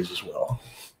number of ways as well.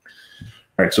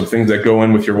 right, so things that go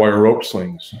in with your wire rope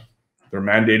slings. They're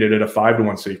mandated at a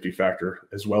 5-to-1 safety factor,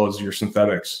 as well as your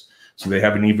synthetics. So they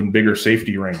have an even bigger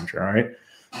safety range, all right?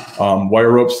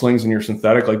 Wire rope slings in your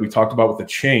synthetic, like we talked about with the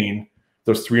chain,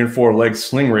 those 3 and 4 leg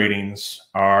sling ratings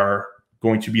are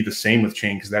going to be the same with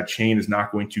chain, because that chain is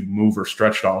not going to move or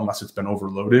stretch at all unless it's been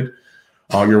overloaded.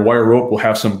 Your wire rope will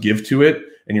have some give to it,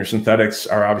 and your synthetics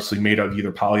are obviously made of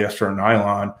either polyester or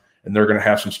nylon, and they're going to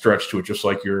have some stretch to it, just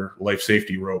like your life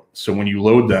safety rope. So when you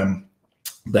load them,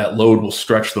 that load will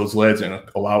stretch those legs and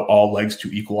allow all legs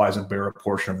to equalize and bear a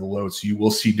portion of the load. So you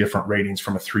will see different ratings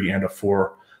from a 3 and a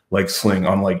 4 leg sling,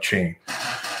 unlike chain.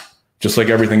 Just like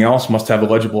everything else, must have a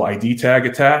legible ID tag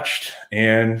attached,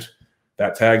 and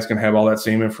that tag is going to have all that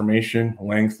same information: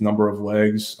 length, number of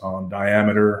legs,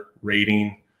 diameter,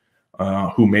 rating,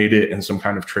 who made it, and some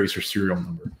kind of trace or serial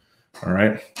number. All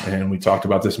right. And we talked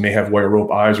about this, may have wire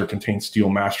rope eyes or contain steel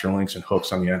master links and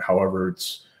hooks on the end. However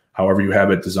you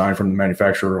have it designed from the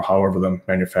manufacturer, or however the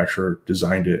manufacturer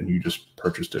designed it and you just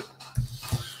purchased it.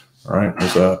 All right.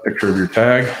 There's a picture of your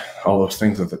tag, all those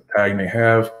things that the tag may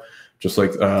have. Just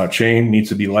like chain needs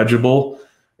to be legible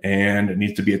and it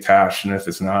needs to be attached. And if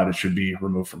it's not, it should be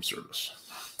removed from service.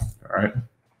 All right.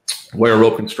 Wire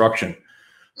rope construction.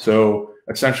 So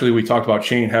essentially, we talked about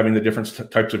chain having the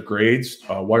different types of grades.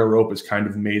 Wire rope is kind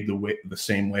of made the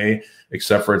same way,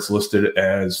 except for it's listed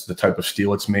as the type of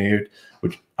steel it's made,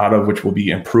 out of which will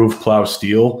be improved plow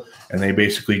steel. And they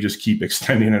basically just keep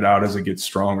extending it out as it gets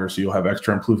stronger. So you'll have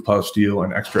extra improved plow steel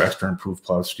and extra improved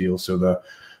plow steel. So the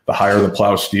higher the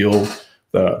plow steel,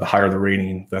 the higher the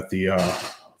rating that the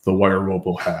wire rope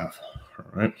will have. All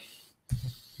right.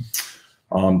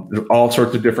 There's all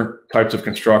sorts of different types of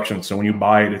construction. So when you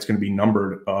buy it, it's going to be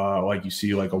numbered like you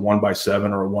see, like a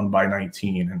 1x7 or a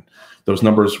 1x19. And those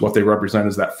numbers, what they represent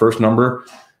is that first number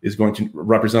is going to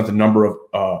represent the number of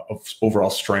overall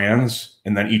strands.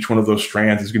 And then each one of those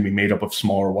strands is going to be made up of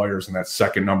smaller wires. And that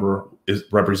second number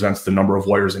represents the number of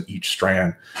wires in each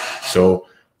strand. So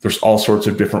there's all sorts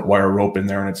of different wire rope in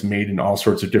there, and it's made in all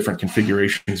sorts of different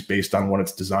configurations based on what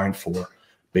it's designed for,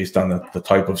 based on the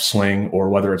type of sling, or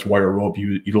whether it's wire rope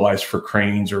utilized for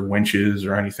cranes or winches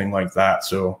or anything like that.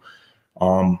 So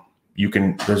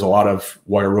there's a lot of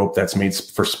wire rope that's made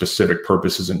for specific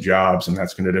purposes and jobs, and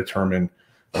that's going to determine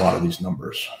a lot of these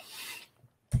numbers.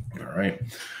 All right.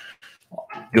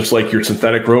 Just like your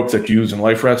synthetic rope that you use in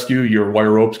life rescue, your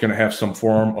wire rope is going to have some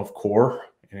form of core,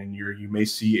 and you may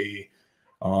see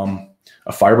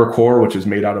a fiber core, which is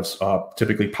made out of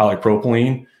typically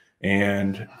polypropylene.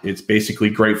 And it's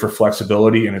basically great for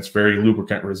flexibility, and it's very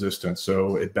lubricant resistant.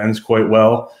 So it bends quite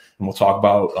well. And we'll talk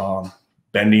about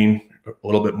bending a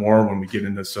little bit more when we get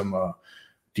into some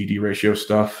DD ratio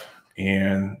stuff.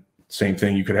 And same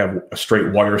thing, you could have a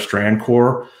straight wire strand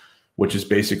core, which is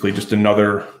basically just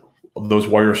another of those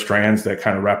wire strands that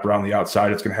kind of wrap around the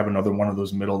outside. It's going to have another one of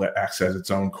those middle that acts as its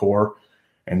own core.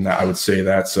 And I would say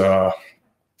that's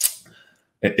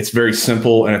it's very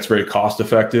simple, and it's very cost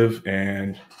effective,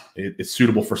 and it's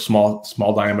suitable for small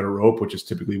diameter rope, which is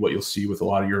typically what you'll see with a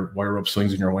lot of your wire rope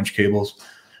slings and your winch cables.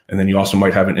 And then you also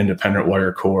might have an independent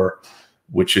wire core,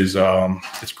 which is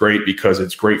it's great because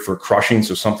it's great for crushing.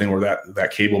 So something where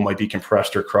that cable might be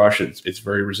compressed or crushed, it's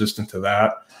very resistant to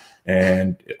that,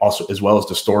 and also as well as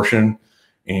distortion.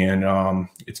 And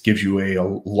it gives you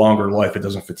a longer life. It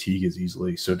doesn't fatigue as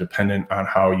easily. So dependent on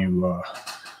how you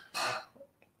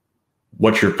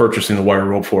what you're purchasing the wire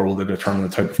rope for will determine the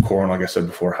type of core, and like I said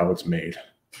before, how it's made.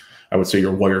 I would say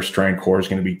your wire strand core is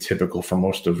going to be typical for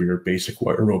most of your basic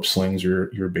wire rope slings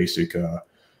or your basic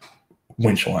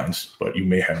winch lines, but you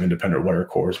may have independent wire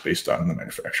cores based on the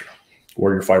manufacturer,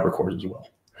 or your fiber cores as well.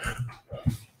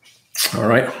 All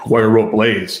right, wire rope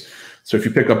lays. So if you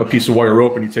pick up a piece of wire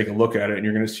rope and you take a look at it, and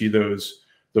you're going to see those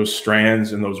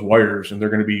strands and those wires, and they're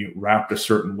going to be wrapped a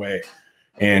certain way.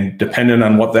 And depending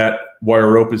on what that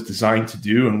wire rope is designed to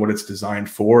do and what it's designed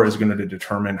for is going to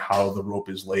determine how the rope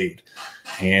is laid.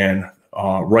 And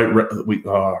right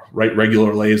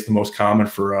regular lay is the most common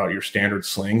for your standard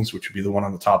slings, which would be the one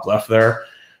on the top left there.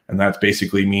 And that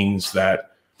basically means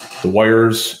that the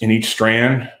wires in each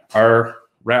strand are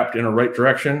wrapped in a right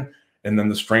direction, and then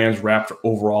the strands wrapped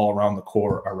overall around the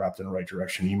core are wrapped in the right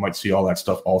direction. You might see all that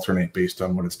stuff alternate based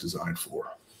on what it's designed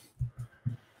for.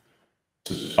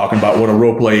 Talking about what a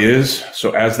rope lay is.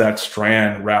 So as that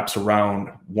strand wraps around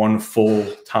one full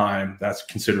time, that's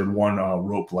considered one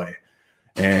rope lay.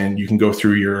 And you can go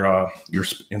through your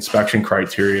inspection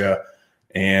criteria.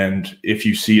 And if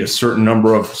you see a certain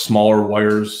number of smaller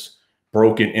wires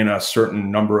broken in a certain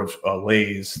number of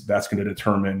lays, that's going to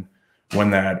determine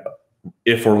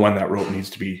if or when that rope needs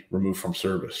to be removed from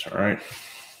service. All right.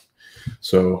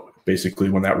 So basically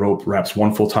when that rope wraps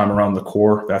one full time around the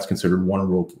core, that's considered one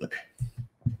rope lay.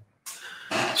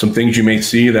 Some things you may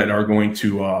see that are going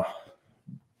to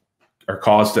are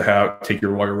caused to take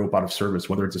your wire rope out of service,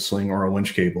 whether it's a sling or a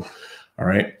winch cable. All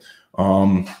right.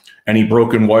 Any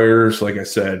broken wires, like I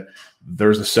said,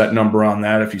 there's a set number on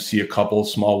that. If you see a couple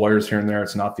small wires here and there,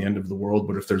 it's not the end of the world.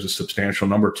 But if there's a substantial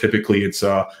number, typically it's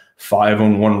a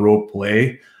 5-on-1 rope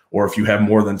lay, or if you have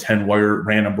more than 10 wire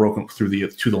random broken through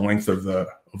to the length of the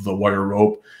wire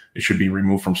rope, it should be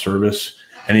removed from service.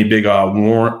 Any big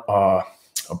worn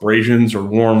abrasions or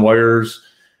worn wires,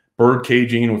 bird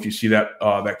caging, if you see that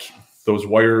those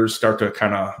wires start to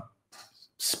kind of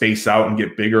space out and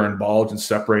get bigger and bulge and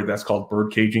separate, that's called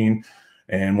bird caging.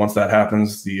 And once that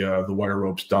happens, the wire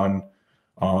rope's done.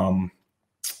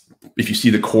 If you see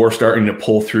the core starting to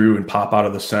pull through and pop out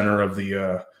of the center of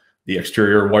the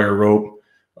exterior wire rope,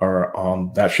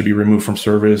 or that should be removed from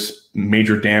service.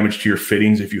 Major damage to your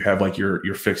fittings, if you have like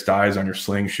your fixed eyes on your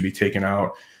sling, should be taken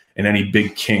out. And any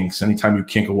big kinks, anytime you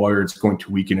kink a wire, it's going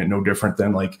to weaken it. No different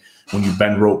than like when you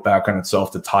bend rope back on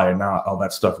itself to tie a knot, all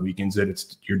that stuff weakens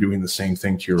it. You're doing the same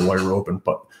thing to your wire rope,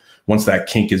 but once that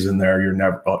kink is in there, you're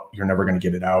never going to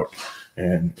get it out,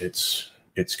 and it's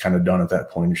kind of done at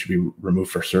that point. It should be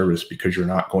removed for service because you're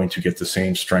not going to get the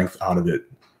same strength out of it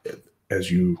as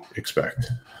you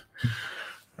expect.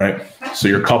 Right. So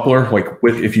your coupler,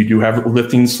 if you do have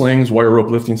lifting slings, wire rope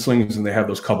lifting slings, and they have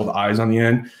those coupled eyes on the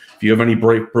end, if you have any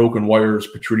broken wires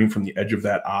protruding from the edge of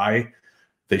that eye,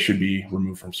 they should be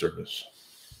removed from service.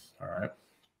 All right.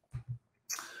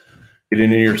 Get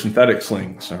into your synthetic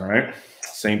slings. All right.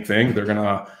 Same thing. They're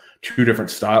gonna three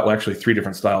different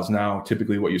styles now.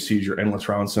 Typically, what you see is your endless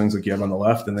round slings like you have on the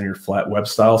left, and then your flat web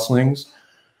style slings.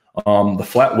 The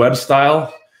flat web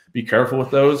style, be careful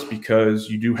with those because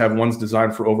you do have ones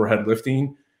designed for overhead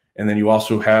lifting, and then you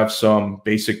also have some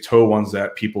basic toe ones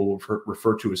that people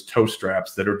refer to as toe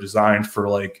straps that are designed for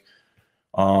like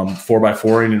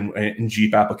 4x4 and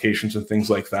Jeep applications and things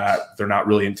like that. They're not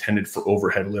really intended for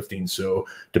overhead lifting. So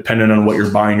depending on what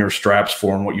you're buying your straps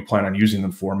for and what you plan on using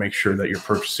them for, make sure that you're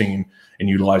purchasing and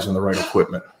utilizing the right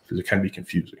equipment because it can be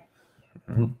confusing.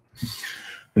 Mm-hmm.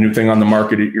 The new thing on the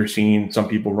market, you're seeing some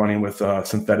people running with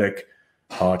synthetic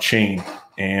chain,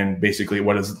 and basically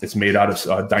it's made out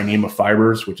of Dyneema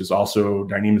fibers, which is also,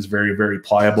 Dyneema is very, very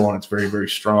pliable and it's very, very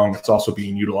strong. It's also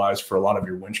being utilized for a lot of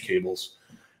your winch cables.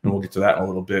 And we'll get to that in a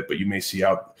little bit, but you may see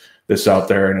this out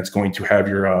there, and it's going to have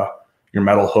your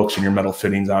metal hooks and your metal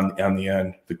fittings on the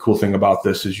end. The cool thing about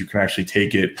this is you can actually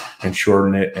take it and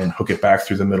shorten it and hook it back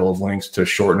through the middle of links to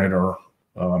shorten it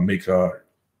or make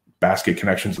basket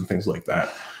connections and things like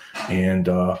that. And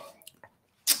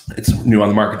it's new on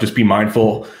the market. Just be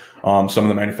mindful. Some of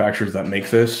the manufacturers that make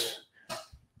this,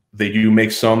 they do make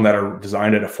some that are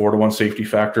designed at a 4-to-1 safety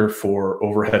factor for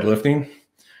overhead lifting.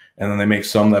 And then they make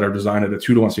some that are designed at a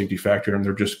 2-to-1 safety factor, and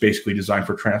they're just basically designed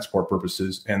for transport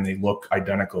purposes, and they look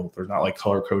identical. They're not like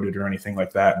color coded or anything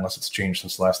like that, unless it's changed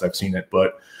since last I've seen it.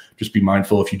 But just be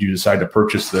mindful if you do decide to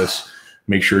purchase this,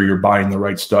 make sure you're buying the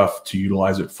right stuff to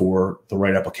utilize it for the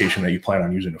right application that you plan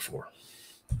on using it for.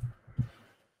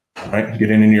 All right,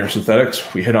 get into your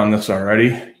synthetics. We hit on this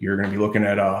already. You're going to be looking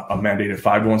at a mandated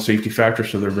 5-to-1 safety factor,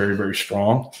 so they're very, very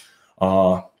strong.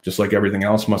 Just like everything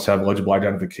else, must have a legible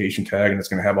identification tag, and it's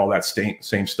going to have all that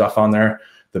same stuff on there.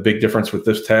 The big difference with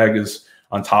this tag is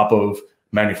on top of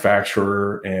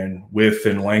manufacturer and width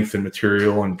and length and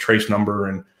material and trace number,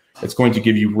 and it's going to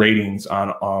give you ratings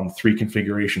on 3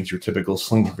 configurations. Your typical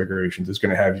sling configurations is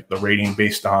going to have the rating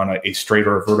based on a straight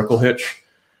or a vertical hitch,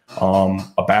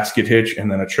 a basket hitch,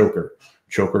 and then a choker.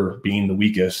 Choker being the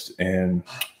weakest, and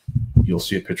you'll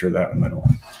see a picture of that in the middle.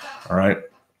 All right.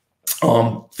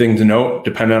 Thing to note,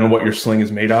 depending on what your sling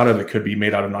is made out of, it could be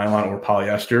made out of nylon or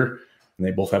polyester, and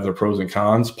they both have their pros and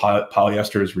cons.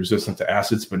 Polyester is resistant to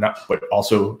acids, but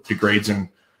also degrades in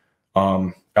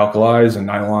alkalis, and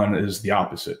nylon is the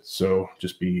opposite. So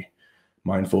just be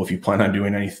mindful if you plan on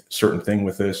doing any certain thing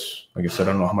with this. Like I said,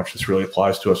 I don't know how much this really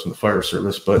applies to us in the fire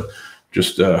service, but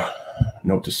just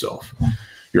note to self.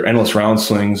 Your endless round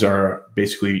slings are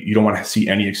basically, you don't want to see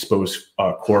any exposed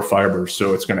core fibers.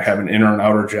 So it's going to have an inner and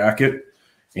outer jacket.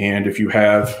 And if you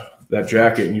have that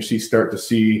jacket and you start to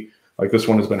see, like this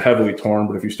one has been heavily torn,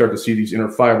 but if you start to see these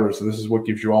inner fibers, this is what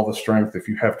gives you all the strength. If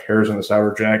you have tears in this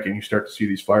outer jacket and you start to see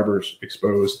these fibers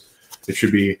exposed, it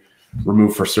should be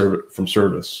removed from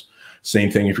service. Same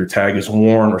thing if your tag is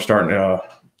worn or starting to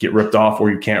get ripped off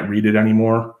or you can't read it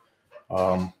anymore.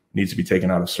 Needs to be taken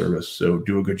out of service. So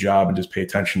do a good job and just pay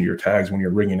attention to your tags when you're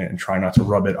rigging it, and try not to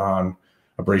rub it on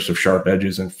abrasive sharp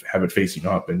edges and have it facing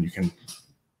up, and you can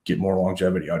get more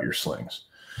longevity out of your slings.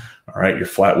 All right, your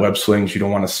flat web slings, you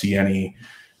don't want to see any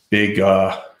big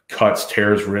cuts,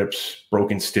 tears, rips,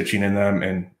 broken stitching in them,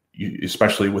 and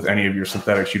especially with any of your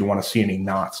synthetics, you don't want to see any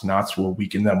knots. Knots will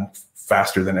weaken them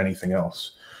faster than anything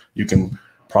else. You can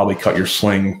probably cut your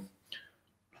sling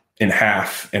in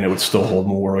half and it would still hold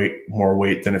more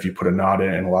weight than if you put a knot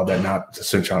in and allow that knot to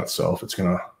cinch on itself. It's going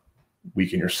to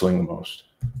weaken your sling the most.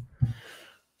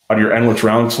 Your endless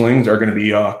round slings are going to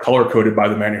be color coded by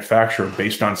the manufacturer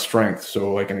based on strength.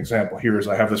 So like an example here is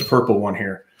I have this purple one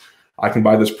here. I can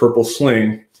buy this purple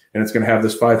sling and it's going to have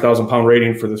this 5,000 pound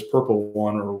rating for this purple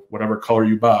one or whatever color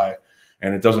you buy.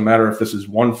 And it doesn't matter if this is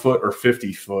 1 foot or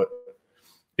 50 foot.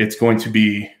 It's going to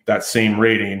be that same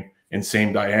rating and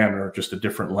same diameter, just a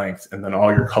different length. And then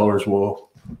all your colors will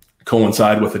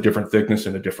coincide with a different thickness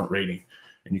and a different rating.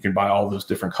 And you can buy all those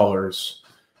different colors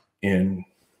in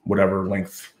whatever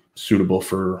length suitable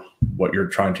for what you're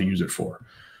trying to use it for.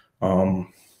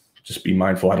 Just be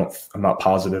mindful. I'm not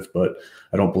positive, but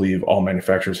I don't believe all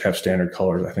manufacturers have standard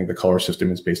colors. I think the color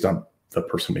system is based on the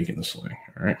person making the sling.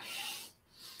 All right.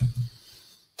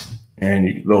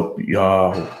 And a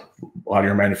lot of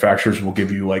your manufacturers will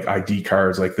give you like ID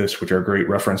cards like this, which are great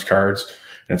reference cards.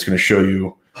 And it's going to show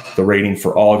you the rating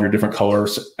for all of your different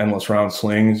colors, endless round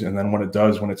slings. And then when it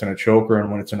does, when it's in a choker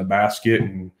and when it's in a basket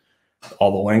and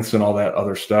all the lengths and all that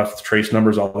other stuff, the trace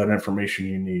numbers, all that information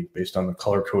you need based on the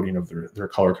color coding of their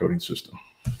color coding system.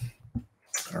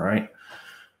 All right.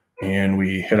 And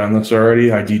we hit on this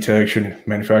already. ID tag should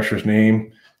manufacturer's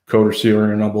name, code or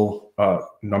serial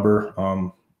number.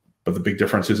 But the big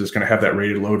difference is it's going to have that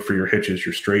rated load for your hitches,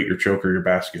 your straight, your choker, your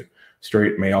basket.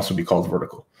 Straight may also be called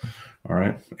vertical. All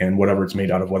right. And whatever it's made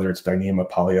out of, whether it's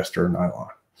Dyneema, polyester, or nylon.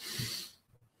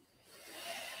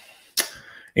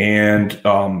 And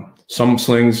some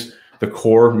slings, the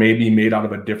core may be made out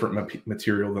of a different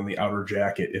material than the outer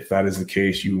jacket. If that is the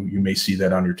case, you may see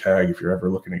that on your tag if you're ever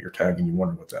looking at your tag and you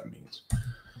wonder what that means.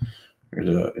 Here's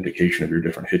an indication of your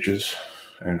different hitches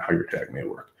and how your tag may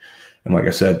work. And like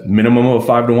I said, minimum of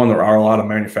 5 to 1. There are a lot of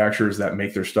manufacturers that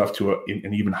make their stuff to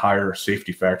an even higher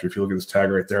safety factor. If you look at this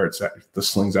tag right there, the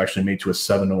sling's actually made to a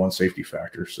 7 to 1 safety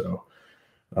factor. So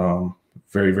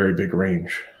very, very big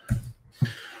range.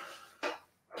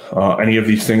 Any of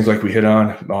these things like we hit on,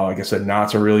 like I said,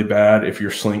 knots are really bad. If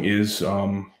your sling is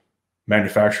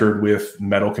manufactured with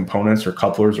metal components or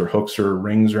couplers or hooks or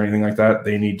rings or anything like that,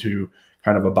 they need to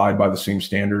kind of abide by the same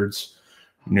standards.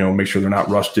 Make sure they're not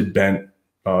rusted, bent,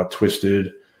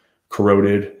 twisted,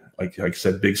 corroded, like I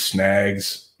said, big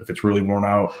snags. If it's really worn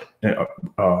out,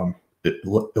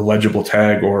 illegible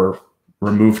tag or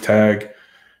remove tag,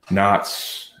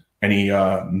 knots, any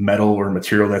metal or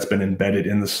material that's been embedded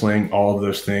in the sling, all of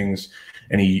those things,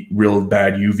 any real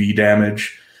bad UV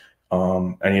damage,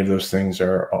 any of those things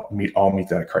all meet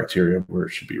that criteria where it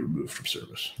should be removed from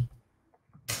service.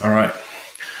 All right.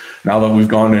 Now that we've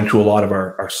gone into a lot of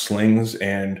our slings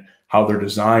and how they're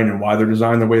designed and why they're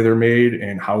designed the way they're made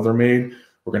and how they're made,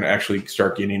 we're going to actually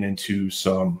start getting into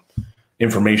some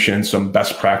information, some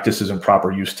best practices and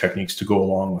proper use techniques to go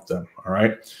along with them. All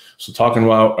right. So talking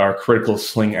about our critical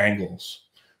sling angles.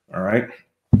 All right.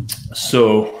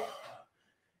 So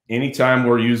anytime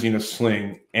we're using a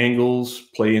sling, angles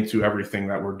play into everything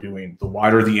that we're doing. The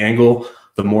wider the angle,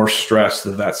 the more stress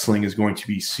that sling is going to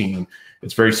be seen.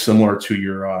 It's very similar to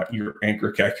your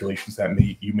anchor calculations that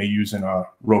you may use in a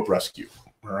rope rescue.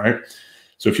 All right.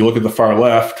 So if you look at the far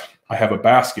left, I have a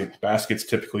basket. Baskets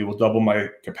typically will double my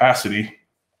capacity.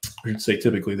 I should say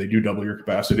typically they do double your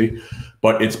capacity,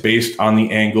 but it's based on the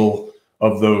angle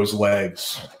of those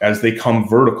legs. As they come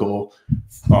vertical,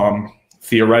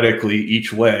 theoretically,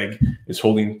 each leg is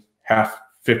holding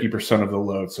 50% of the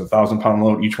load. So 1,000-pound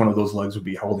load, each one of those legs would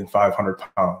be holding 500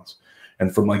 pounds.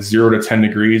 And from like 0 to 10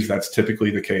 degrees, that's typically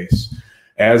the case.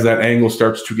 As that angle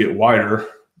starts to get wider,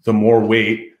 the more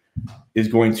weight is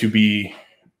going to be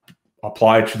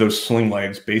applied to those sling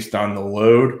legs based on the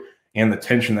load and the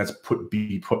tension that's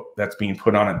being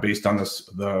put on it based on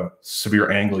the severe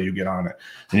angle you get on it.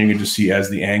 And you can just see as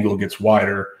the angle gets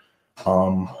wider,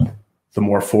 the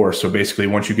more force. So basically,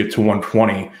 once you get to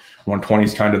 120, 120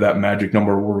 is kind of that magic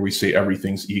number where we say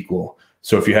everything's equal.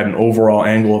 So if you had an overall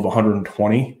angle of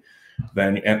 120,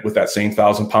 then with that same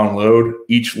 1,000-pound load,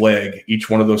 each leg, each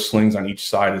one of those slings on each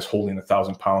side is holding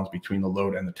 1,000 pounds between the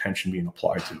load and the tension being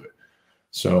applied to it.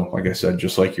 So like I said,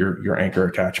 just like your anchor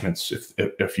attachments,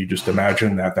 if you just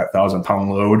imagine that 1,000-pound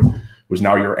load was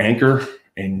now your anchor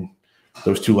and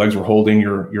those two legs were holding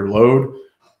your load,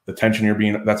 the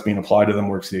tension that's being applied to them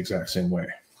works the exact same way.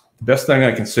 The best thing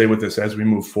I can say with this as we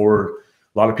move forward,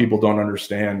 a lot of people don't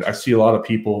understand. I see a lot of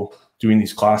people doing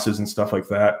these classes and stuff like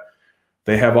that.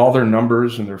 They have all their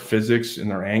numbers and their physics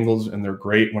and their angles, and they're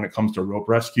great when it comes to rope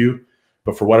rescue.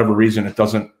 But for whatever reason, it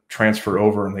doesn't transfer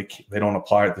over, and they don't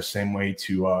apply it the same way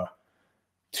to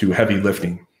heavy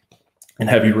lifting and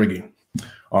heavy rigging.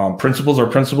 Principles are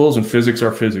principles and physics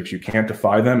are physics. You can't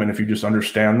defy them. And if you just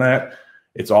understand that,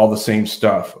 it's all the same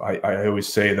stuff. I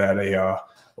always say that a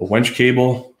winch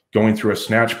cable going through a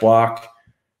snatch block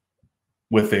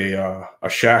with a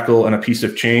shackle and a piece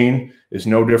of chain is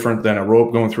no different than a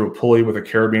rope going through a pulley with a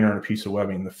carabiner and a piece of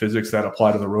webbing. The physics that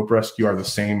apply to the rope rescue are the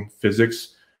same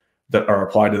physics that are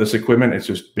applied to this equipment. It's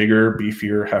just bigger,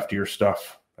 beefier, heftier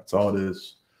stuff. That's all it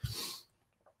is.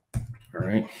 All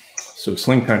right. So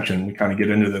sling tension, we kind of get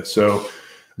into this. So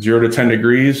 0 to 10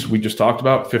 degrees, we just talked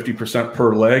about 50%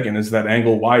 per leg. And as that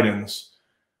angle widens,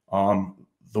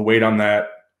 the weight on that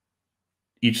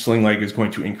each sling leg is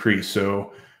going to increase.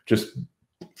 So just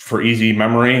for easy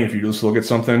memory, if you just look at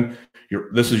something,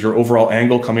 this is your overall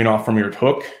angle coming off from your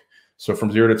hook. So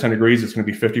from 0 to 10 degrees, it's going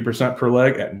to be 50% per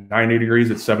leg. At 90 degrees,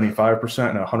 it's 75%.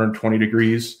 And at 120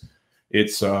 degrees,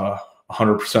 it's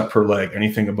 100% per leg.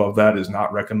 Anything above that is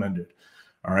not recommended.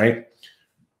 All right.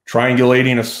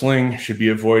 Triangulating a sling should be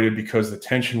avoided because the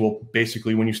tension will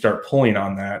basically, when you start pulling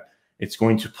on that, it's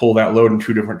going to pull that load in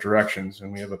 2 different directions.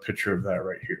 And we have a picture of that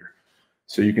right here.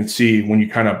 So you can see when you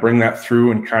kind of bring that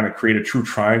through and kind of create a true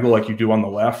triangle like you do on the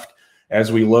left, as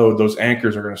we load, those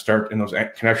anchors are going to start, and those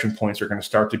connection points are going to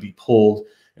start to be pulled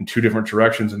in 2 different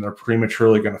directions, and they're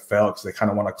prematurely going to fail because they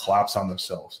kind of want to collapse on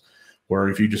themselves. Where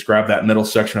if you just grab that middle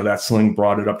section of that sling,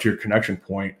 brought it up to your connection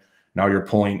point, now you're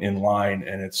pulling in line,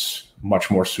 and it's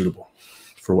much more suitable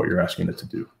for what you're asking it to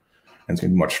do. And it's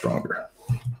going to be much stronger.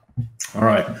 All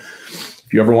right. If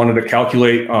you ever wanted to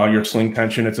calculate your sling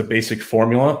tension, it's a basic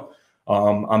formula.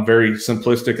 I'm very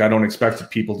simplistic. I don't expect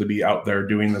people to be out there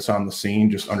doing this on the scene.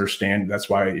 Just understand. That's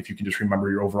why if you can just remember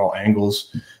your overall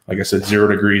angles, like I said, 0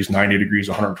 degrees, 90 degrees,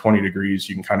 120 degrees,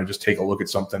 you can kind of just take a look at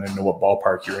something and know what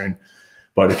ballpark you're in.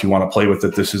 But if you want to play with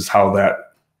it, this is how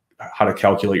to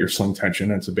calculate your sling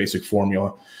tension. It's a basic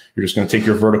formula. You're just going to take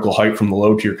your vertical height from the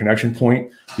load to your connection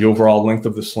point, the overall length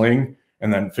of the sling,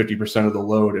 and then 50% of the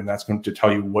load. And that's going to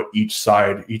tell you what each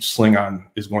sling on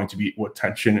is going to be, what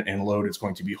tension and load it's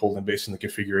going to be holding based on the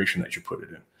configuration that you put it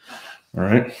in. All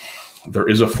right. There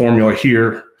is a formula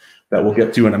here that we'll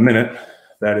get to in a minute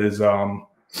that is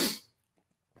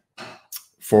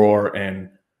for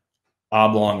an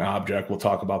oblong object. We'll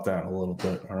talk about that in a little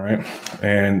bit. All right.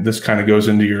 And this kind of goes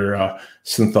into your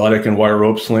synthetic and wire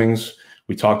rope slings.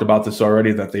 We talked about this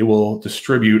already, that they will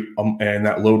distribute and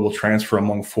that load will transfer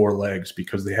among 4 legs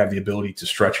because they have the ability to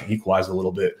stretch and equalize a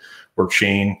little bit, where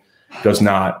chain does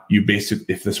not.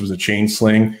 If this was a chain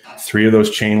sling, 3 of those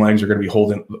chain legs are going to be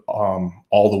holding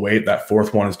all the weight. That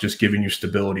 4th one is just giving you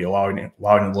stability, allowing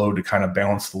the load to kind of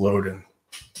balance the load and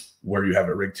where you have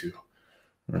it rigged to.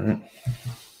 All right.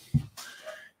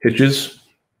 Hitches.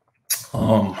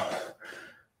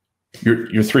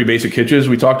 Your 3 basic hitches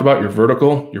we talked about: your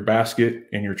vertical, your basket,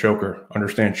 and your choker.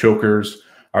 Understand chokers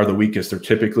are the weakest. They're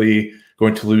typically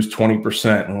going to lose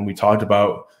 20%. And when we talked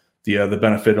about the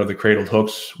benefit of the cradled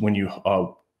hooks, when you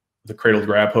the cradled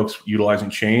grab hooks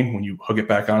utilizing chain, when you hook it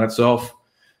back on itself,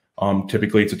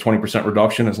 typically it's a 20%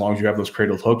 reduction. As long as you have those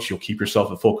cradled hooks, you'll keep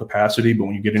yourself at full capacity. But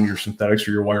when you get into your synthetics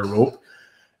or your wire rope,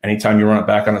 anytime you run it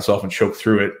back on itself and choke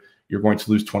through it, you're going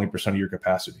to lose 20% of your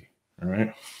capacity. All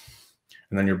right.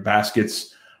 And then your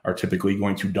baskets are typically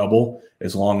going to double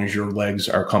as long as your legs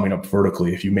are coming up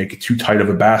vertically. If you make it too tight of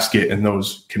a basket and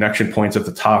those connection points at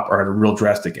the top are at a real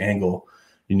drastic angle,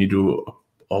 you need to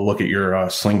look at your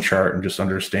sling chart and just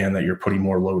understand that you're putting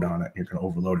more load on it. You're going to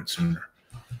overload it sooner.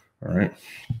 All right.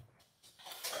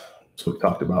 So we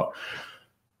talked about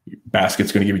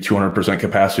basket's going to give you 200%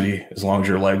 capacity as long as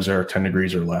your legs are 10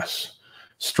 degrees or less.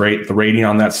 Straight, the rating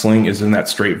on that sling is in that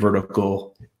straight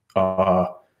vertical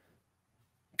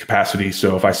capacity.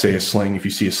 So if I say a sling, if you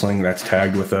see a sling that's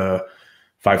tagged with a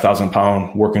 5,000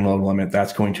 pound working load limit,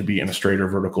 that's going to be in a straighter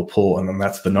vertical pull. And then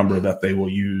that's the number that they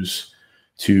will use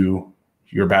to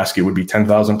your basket would be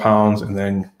 10,000 pounds. And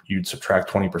then you'd subtract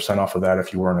 20% off of that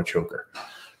if you were on a choker.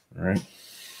 All right.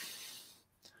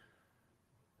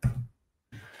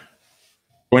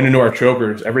 Going into our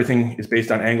chokers, everything is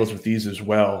based on angles with these as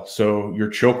well. So your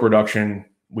choke reduction,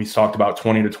 we talked about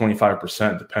 20 to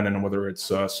 25%, depending on whether it's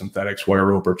synthetics, wire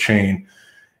rope, or chain,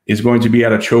 is going to be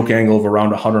at a choke angle of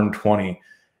around 120.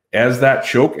 As that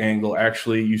choke angle,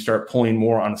 actually, you start pulling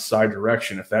more on a side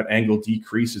direction. If that angle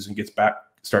decreases and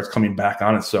starts coming back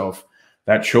on itself,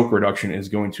 that choke reduction is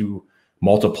going to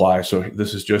multiply. So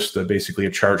this is just basically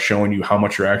a chart showing you how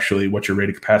much what your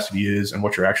rated capacity is and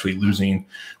what you're actually losing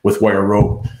with wire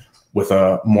rope. with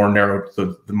a more narrow,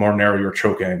 the more narrow your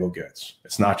choke angle gets.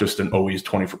 It's not just an always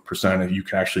 20%. You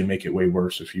can actually make it way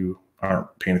worse if you aren't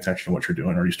paying attention to what you're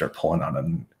doing, or you start pulling on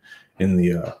it in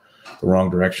the wrong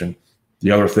direction.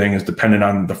 The other thing is dependent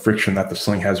on the friction that the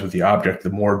sling has with the object.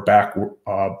 The more back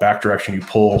direction you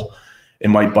pull, it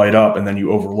might bite up, and then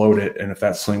you overload it. And if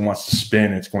that sling wants to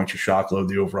spin, it's going to shock load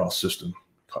the overall system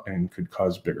and could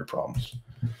cause bigger problems.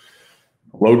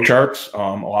 Load charts. A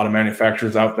lot of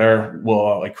manufacturers out there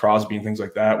will, like Crosby and things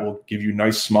like that, will give you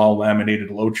nice small laminated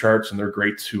load charts, and they're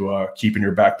great to keep in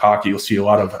your back pocket. You'll see a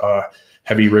lot of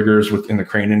heavy riggers within the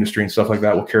crane industry and stuff like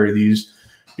that will carry these,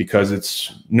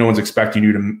 because no one's expecting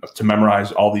you to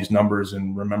memorize all these numbers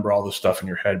and remember all this stuff in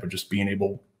your head, but just being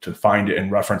able to find it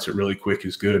and reference it really quick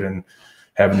is good. And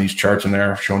having these charts in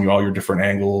there showing you all your different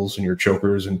angles and your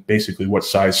chokers and basically what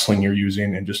size sling you're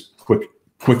using, and just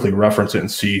quickly reference it and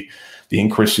see the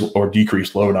increase or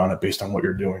decreased load on it based on what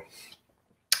you're doing.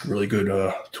 Really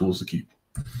good tools to keep.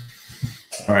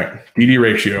 All right, DD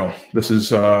ratio. This is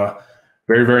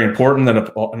very, very important.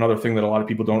 Another thing that a lot of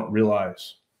people don't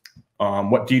realize.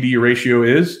 What DD ratio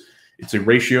is, it's a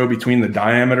ratio between the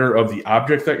diameter of the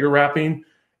object that you're wrapping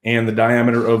and the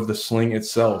diameter of the sling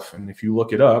itself. And if you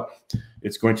look it up,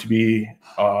 it's going to be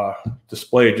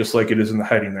displayed just like it is in the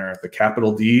heading there. The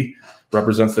capital D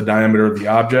represents the diameter of the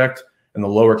object, and the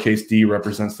lowercase d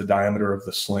represents the diameter of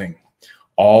the sling.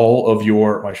 All of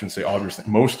your, I shouldn't say all of your,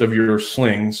 most of your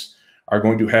slings are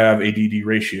going to have a DD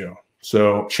ratio.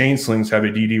 So chain slings have a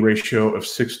DD ratio of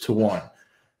 6:1.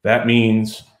 That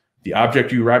means the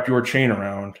object you wrap your chain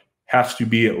around has to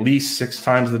be at least 6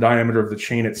 times the diameter of the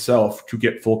chain itself to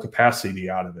get full capacity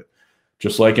out of it.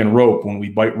 Just like in rope, when we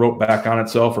bite rope back on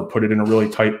itself or put it in a really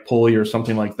tight pulley or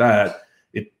something like that,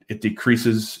 it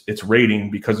decreases its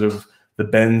rating because of the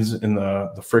bends and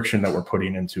the friction that we're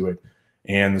putting into it,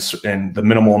 and the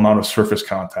minimal amount of surface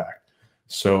contact.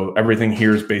 So everything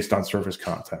here is based on surface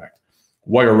contact.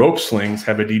 Wire rope slings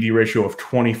have a DD ratio of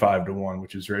 25:1,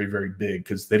 which is very, very big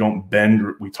because they don't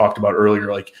bend. We talked about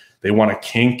earlier, like they want to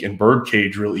kink and bird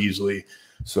cage real easily.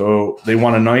 So they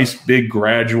want a nice, big,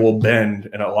 gradual bend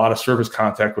and a lot of surface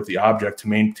contact with the object to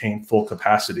maintain full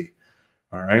capacity.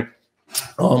 All right.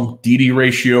 DD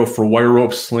ratio for wire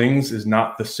rope slings is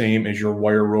not the same as your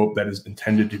wire rope that is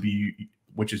intended to be,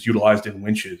 which is utilized in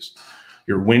winches.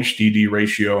 Your winch DD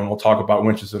ratio, and we'll talk about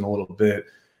winches in a little bit,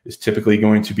 is typically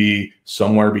going to be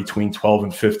somewhere between 12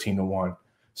 and 15:1.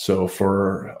 So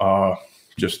for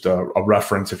just a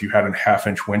reference, if you had a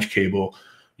 1/2-inch winch cable,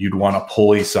 you'd want a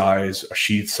pulley size, a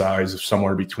sheath size of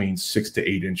somewhere between 6 to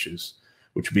 8 inches,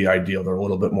 which would be ideal. They're a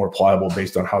little bit more pliable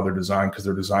based on how they're designed, because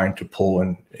they're designed to pull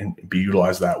and be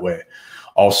utilized that way.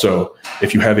 Also,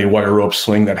 if you have a wire rope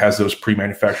sling that has those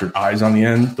pre-manufactured eyes on the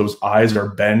end, those eyes are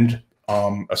bent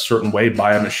a certain way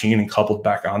by a machine and coupled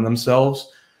back on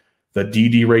themselves. The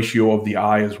DD ratio of the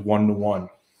eye is 1:1.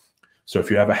 So if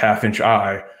you have a 1/2-inch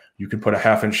eye, you can put a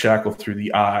 1/2-inch shackle through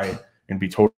the eye and be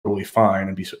totally fine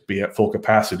and be at full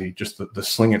capacity. Just the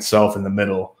sling itself in the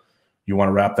middle, you want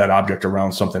to wrap that object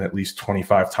around something at least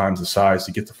 25 times the size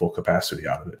to get the full capacity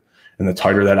out of it. And the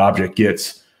tighter that object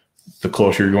gets, the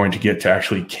closer you're going to get to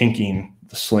actually kinking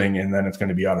the sling, and then it's going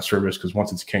to be out of service, because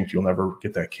once it's kinked, you'll never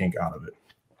get that kink out of it.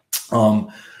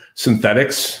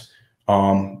 Synthetics,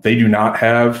 they do not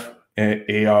have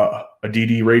a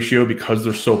DD ratio because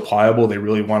they're so pliable. They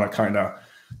really want to kind of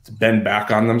bend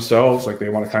back on themselves. Like they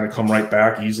want to kind of come right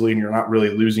back easily, and you're not really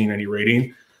losing any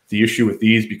rating. The issue with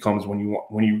these becomes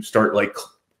when you start like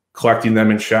collecting them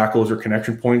in shackles or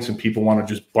connection points, and people want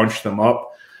to just bunch them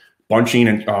up. Bunching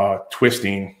and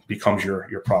twisting becomes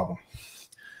your problem.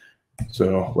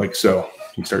 So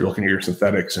you start looking at your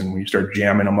synthetics, and when you start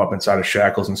jamming them up inside of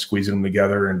shackles and squeezing them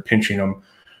together and pinching them,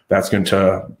 that's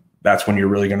when you're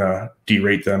really going to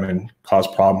derate them and cause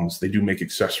problems. They do make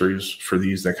accessories for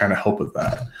these that kind of help with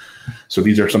that. So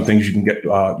these are some things you can get,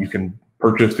 you can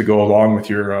purchase to go along with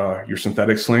your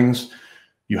synthetic slings.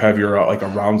 You have your like a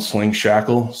round sling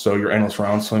shackle. So your endless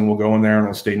round sling will go in there and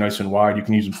it'll stay nice and wide. You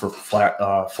can use them for flat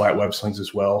web slings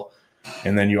as well.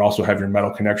 And then you also have your metal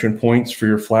connection points for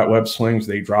your flat web slings.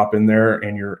 They drop in there,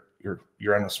 and your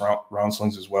endless round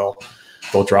slings as well.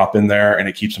 They'll drop in there, and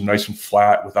it keeps them nice and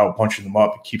flat without bunching them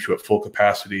up. It keeps you at full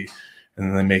capacity. And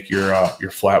then they make your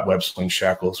flat web sling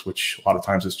shackles, which a lot of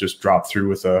times it's just dropped through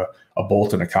with a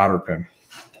bolt and a cotter pin.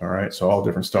 All right, so all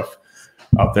different stuff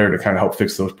out there to kind of help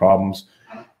fix those problems.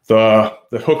 The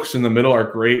hooks in the middle are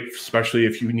great, especially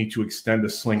if you need to extend a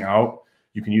sling out.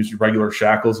 You can use regular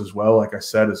shackles as well, like I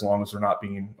said, as long as they're not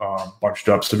being bunched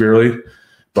up severely.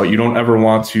 But you don't ever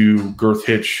want to girth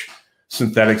hitch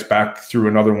synthetics back through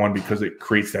another one because it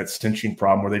creates that cinching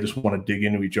problem where they just want to dig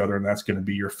into each other, and that's going to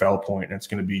be your fail point, and it's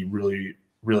going to be really,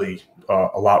 really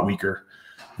a lot weaker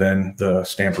than the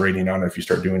stamp rating on it if you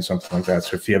start doing something like that.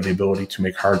 So if you have the ability to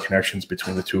make hard connections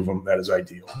between the two of them, that is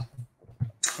ideal.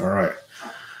 All right.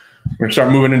 We're going to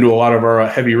start moving into a lot of our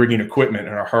heavy rigging equipment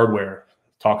and our hardware,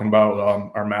 talking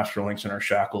about our master links and our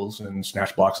shackles and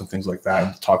snatch blocks and things like that,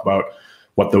 and talk about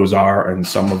what those are and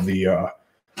some of the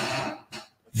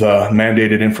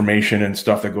mandated information and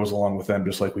stuff that goes along with them,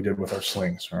 just like we did with our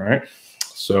slings. All right.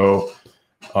 So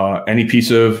any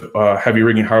piece of heavy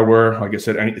rigging hardware, like I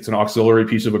said, it's an auxiliary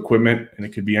piece of equipment, and it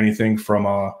could be anything from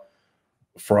a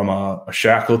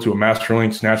shackle to a master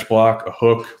link, snatch block, a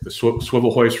hook, the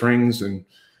swivel hoist rings, and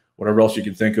whatever else you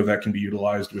can think of that can be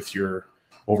utilized with your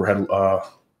overhead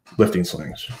lifting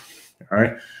slings. All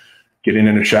right. Getting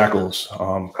into shackles, a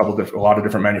lot of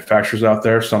different manufacturers out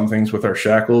there. Some things with our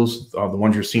shackles, the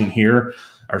ones you're seeing here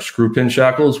are screw pin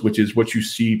shackles, which is what you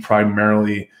see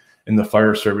primarily in the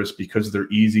fire service because they're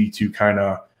easy to kind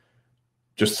of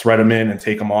just thread them in and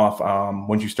take them off.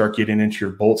 Once you start getting into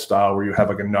your bolt style where you have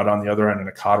like a nut on the other end and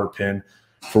a cotter pin,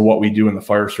 for what we do in the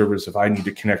fire service, if I need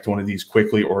to connect one of these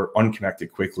quickly or unconnect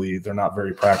it quickly, they're not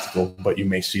very practical, but you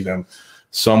may see them.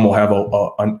 Some will have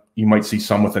you might see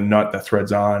some with a nut that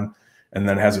threads on and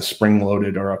then has a spring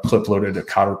loaded or a clip loaded a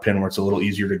cotter pin where it's a little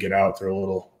easier to get out. They're a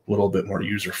little bit more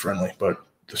user friendly, but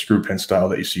the screw pin style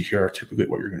that you see here are typically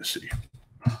what you're going to see.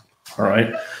 All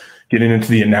right. Getting into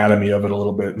the anatomy of it a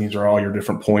little bit. These are all your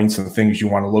different points and things you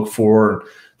want to look for,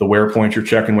 the wear points you're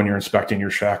checking when you're inspecting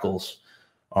your shackles.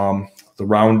 The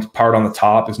round part on the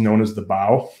top is known as the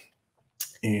bow,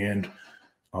 and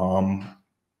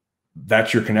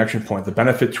that's your connection point. The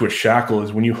benefit to a shackle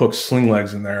is when you hook sling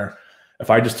legs in there, if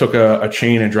I just took a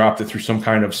chain and dropped it through some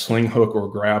kind of sling hook or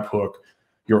grab hook,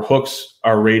 your hooks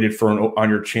are rated on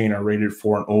your chain are rated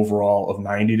for an overall of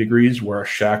 90 degrees, where a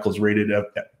shackle is rated at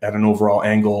an overall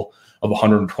angle of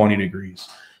 120 degrees.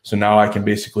 So now I can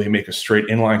basically make a straight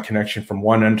inline connection from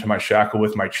one end to my shackle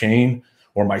with my chain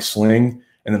or my sling,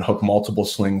 and then hook multiple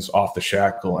slings off the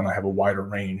shackle, and I have a wider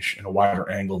range and a wider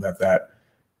angle that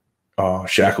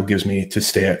shackle gives me to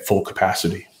stay at full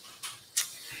capacity.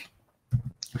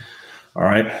 All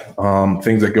right,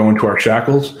 things that go into our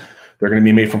shackles, they're going to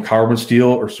be made from carbon steel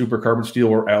or super carbon steel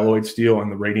or alloyed steel,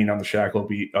 and the rating on the shackle will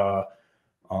be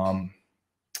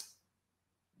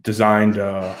designed.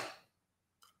 The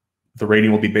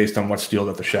rating will be based on what steel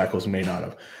that the shackle is made out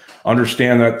of.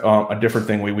 Understand that a different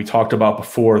thing we talked about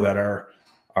before, that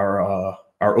our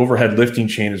overhead lifting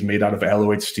chain is made out of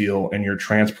alloyed steel, and your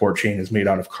transport chain is made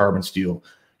out of carbon steel.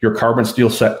 Your carbon steel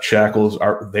set shackles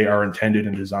are intended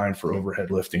and designed for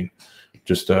overhead lifting.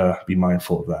 Just be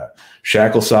mindful of that.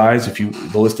 Shackle size,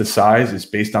 the listed size is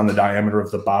based on the diameter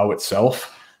of the bow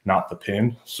itself, not the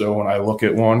pin. So when I look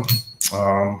at one,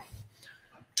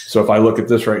 so if I look at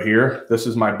this right here, this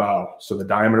is my bow. So the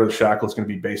diameter of the shackle is going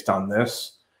to be based on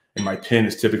this, and my pin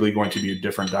is typically going to be a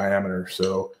different diameter.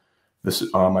 So this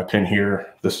is my pin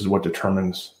here. This is what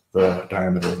determines the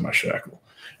diameter of my shackle.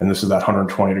 And this is that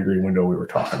 120 degree window we were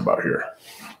talking about here.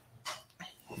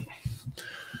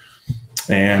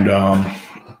 And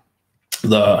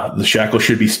the shackle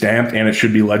should be stamped, and it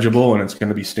should be legible, and it's going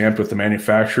to be stamped with the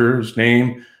manufacturer's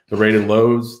name, the rated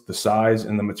loads, the size,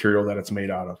 and the material that it's made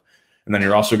out of. And then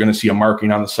you're also going to see a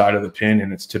marking on the side of the pin,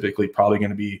 and it's typically probably going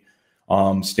to be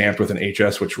stamped with an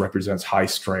HS, which represents high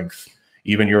strength.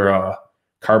 Even your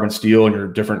carbon steel and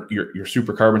your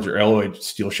super carbons, your alloyed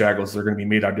steel shackles, they're going to be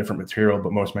made out of different material,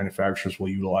 but most manufacturers will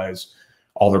utilize,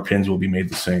 all their pins will be made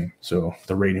the same. So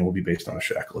the rating will be based on the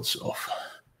shackle itself.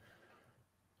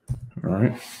 All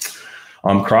right.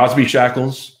 Crosby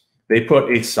shackles, they put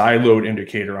a side load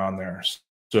indicator on there.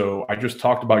 So I just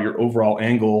talked about your overall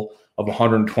angle of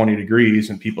 120 degrees,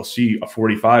 and people see a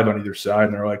 45 on either side,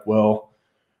 and they're like, well,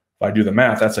 if I do the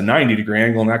math, that's a 90 degree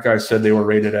angle, and that guy said they were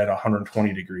rated at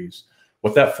 120 degrees.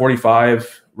 What that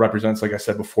 45 represents, like I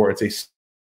said before, it's a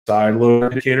side load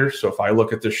indicator. So if I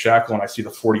look at this shackle and I see the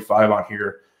 45 on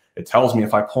here, it tells me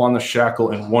if I pull on the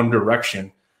shackle in one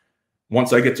direction,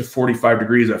 once I get to 45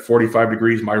 degrees, at 45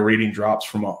 degrees, my rating drops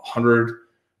from 100%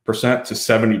 to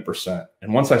 70%.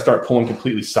 And once I start pulling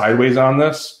completely sideways on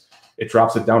this, it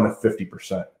drops it down to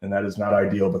 50%. And that is not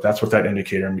ideal, but that's what that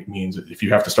indicator means. If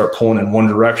you have to start pulling in one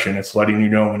direction, it's letting you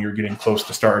know when you're getting close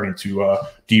to starting to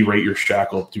derate your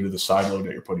shackle due to the side load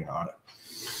that you're putting on it.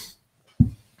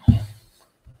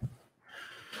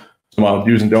 Some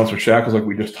do's and don'ts with shackles, like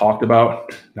we just talked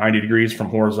about: 90 degrees from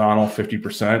horizontal,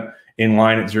 50%. In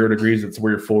line at 0 degrees, that's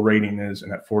where your full rating is.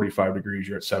 And at 45 degrees,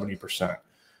 you're at 70%.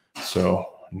 So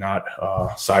not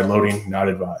side loading, not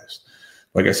advised.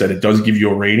 Like I said, it does give you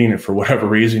a rating. If for whatever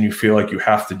reason you feel like you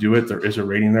have to do it, there is a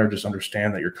rating there. Just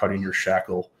understand that you're cutting your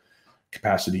shackle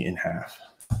capacity in half.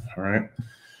 All right.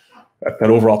 At that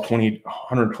overall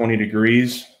 120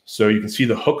 degrees. So you can see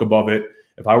the hook above it.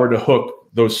 If I were to hook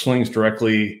those slings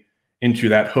directly into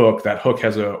that hook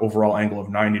has an overall angle of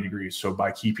 90 degrees. So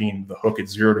by keeping the hook at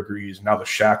 0 degrees, now the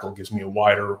shackle gives me a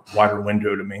wider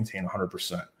window to maintain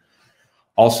 100%.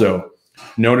 Also,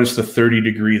 notice the 30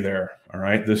 degree there. All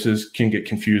right. Can get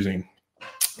confusing.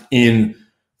 In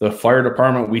the fire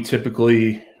department, we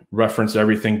typically reference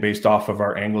everything based off of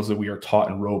our angles that we are taught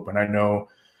in rope. And I know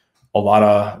a lot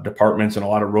of departments and a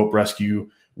lot of rope rescue,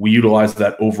 we utilize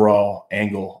that overall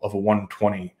angle of a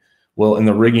 120. Well, in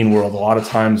the rigging world, a lot of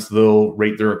times they'll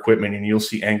rate their equipment and you'll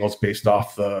see angles based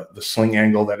off the sling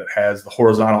angle that it has, the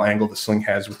horizontal angle the sling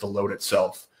has with the load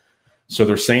itself. So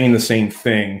they're saying the same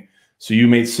thing. So you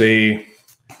may say,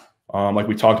 like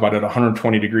we talked about, at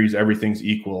 120 degrees, everything's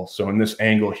equal. So in this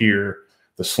angle here,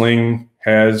 the sling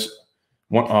has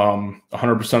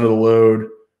 100% of the load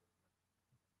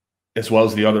as well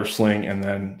as the other sling. And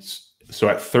then, so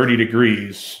at 30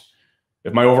 degrees,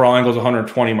 if my overall angle is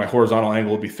 120, my horizontal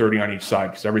angle would be 30 on each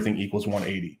side because everything equals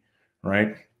 180,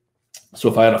 right? So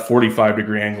if I had a 45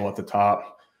 degree angle at the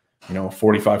top,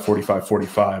 45, 45,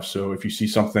 45. So if you see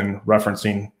something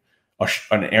referencing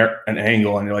an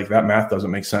angle and you're like, that math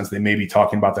doesn't make sense, they may be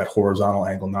talking about that horizontal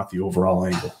angle, not the overall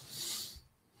angle.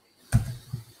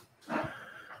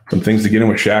 Some things to get in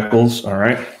with shackles, all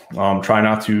right? Try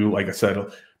not to, like I said,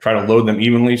 try to load them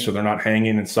evenly so they're not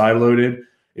hanging and side loaded.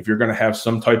 If you're going to have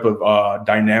some type of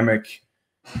dynamic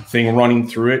thing running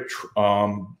through it,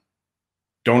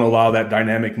 don't allow that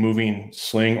dynamic moving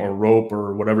sling or rope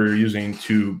or whatever you're using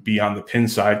to be on the pin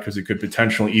side, because it could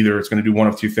potentially either it's going to do one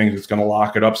of two things. It's going to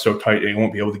lock it up so tight you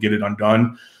won't be able to get it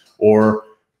undone, or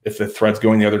if the thread's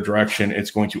going the other direction,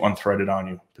 it's going to unthread it on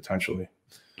you potentially.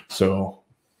 So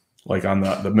like on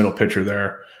the middle picture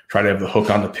there, try to have the hook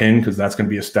on the pin because that's going to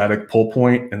be a static pull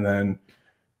point. And then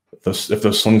if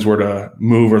those slings were to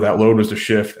move or that load was to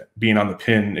shift, being on the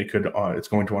pin, it's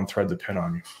going to unthread the pin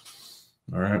on you.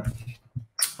 All right.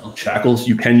 Shackles,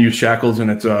 you can use shackles,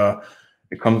 and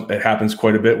it happens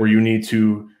quite a bit where you need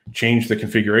to change the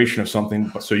configuration of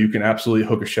something. So you can absolutely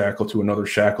hook a shackle to another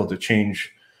shackle to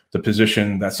change the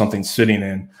position that something's sitting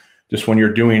in. Just when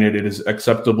you're doing it, it is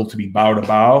acceptable to be bow to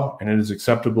bow, and it is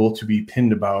acceptable to be pin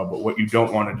to bow. But what you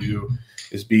don't want to do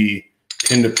is be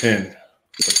pin to pin, like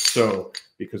so,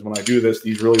 because when I do this,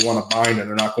 these really want to bind and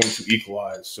they're not going to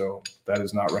equalize. So that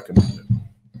is not recommended.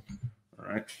 All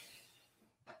right.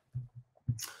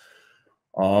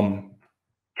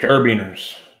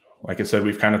 Carabiners. Like I said,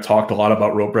 we've kind of talked a lot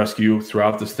about rope rescue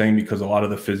throughout this thing because a lot of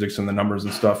the physics and the numbers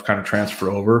and stuff kind of transfer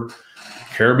over.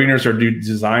 Carabiners are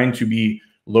designed to be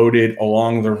loaded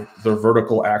along the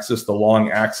vertical axis, the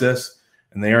long axis,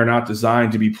 and they are not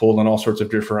designed to be pulled in all sorts of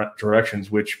different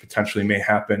directions, which potentially may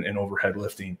happen in overhead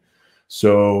lifting.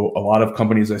 So a lot of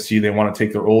companies I see, they want to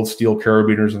take their old steel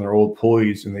carabiners and their old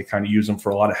pulleys and they kind of use them for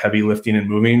a lot of heavy lifting and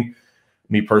moving.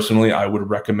 Me personally, I would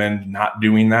recommend not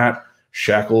doing that.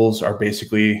 Shackles are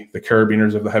basically the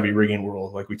carabiners of the heavy rigging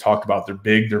world. Like we talked about, they're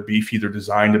big, they're beefy, they're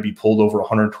designed to be pulled over a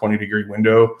 120 degree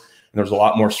window. And there's a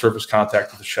lot more surface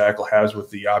contact that the shackle has with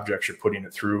the objects you're putting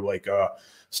it through, like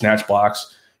snatch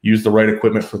blocks. Use the right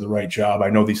equipment for the right job. I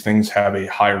know these things have a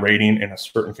high rating in a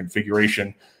certain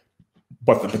configuration,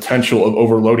 but the potential of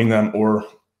overloading them or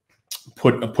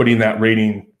putting that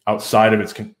rating outside of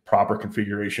its proper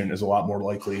configuration is a lot more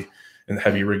likely in the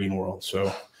heavy rigging world.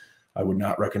 So I would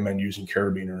not recommend using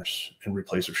carabiners in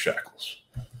replace of shackles.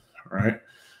 All right.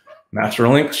 Master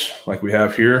links, like we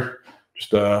have here,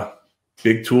 just a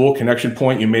big tool, connection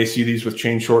point. You may see these with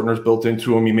chain shorteners built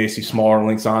into them. You may see smaller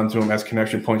links onto them as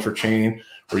connection points for chain,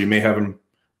 or you may have them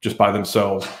just by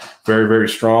themselves. Very, very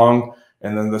strong.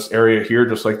 And then this area here,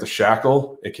 just like the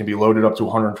shackle, it can be loaded up to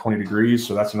 120 degrees.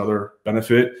 So that's another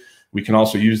benefit. We can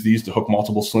also use these to hook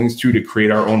multiple slings to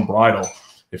create our own bridle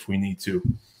if we need to.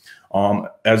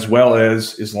 As well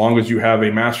as long as you have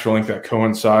a master link that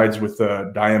coincides with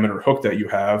the diameter hook that you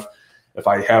have. If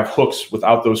I have hooks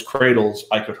without those cradles,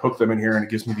 I could hook them in here and it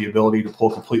gives me the ability to pull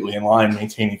completely in line,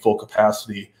 maintaining full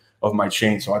capacity of my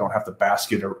chain so I don't have to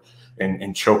basket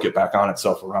and choke it back on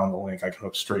itself around the link. I can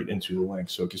hook straight into the link.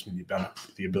 So it gives me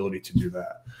the ability to do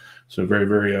that. So very,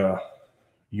 very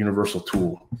universal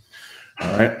tool.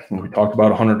 All right. We talked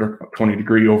about 120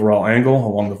 degree overall angle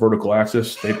along the vertical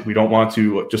axis. We don't want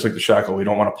to, just like the shackle, we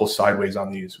don't want to pull sideways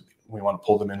on these. We want to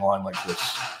pull them in line like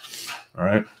this. All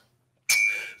right.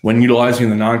 When utilizing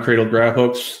the non-cradle grab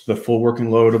hooks, the full working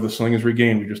load of the sling is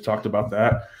regained. We just talked about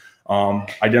that.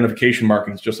 Identification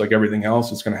markings, just like everything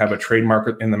else. It's going to have a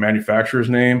trademark in the manufacturer's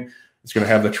name. It's going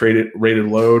to have the rated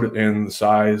load and the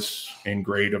size and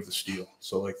grade of the steel.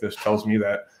 So like this tells me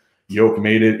that yoke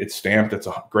made it. It's stamped. It's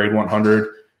a grade 100.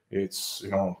 It's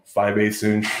 5/8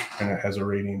 inch, and it has a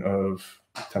rating of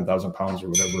 10,000 pounds or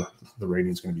whatever the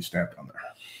rating is going to be stamped on there.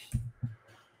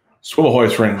 Swivel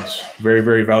hoist rings, very,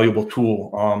 very valuable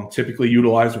tool. Typically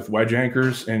utilized with wedge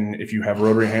anchors, and if you have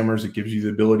rotary hammers, it gives you the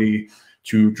ability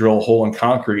to drill a hole in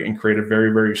concrete and create a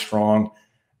very, very strong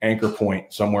anchor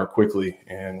point somewhere quickly.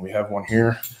 And we have one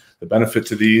here. The benefit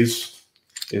to these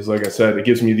is, like I said, it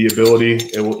gives me the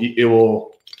ability. It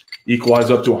will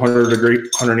equalize up to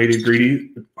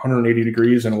 180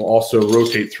 degrees, and it will also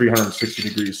rotate 360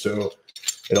 degrees. So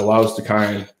it allows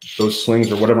those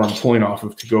slings or whatever I'm pulling off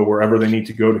of to go wherever they need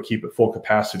to go to keep it full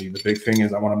capacity. The big thing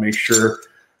is I want to make sure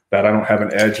that I don't have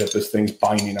an edge that this thing's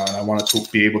binding on. I want it to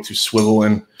be able to swivel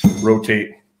and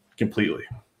rotate completely.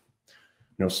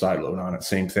 No side load on it.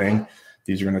 Same thing.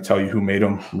 These are going to tell you who made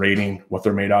them, rating, what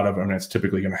they're made out of, and it's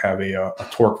typically going to have a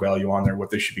torque value on there, what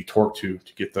they should be torqued to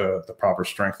get the proper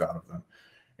strength out of them.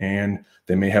 And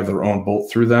they may have their own bolt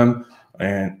through them,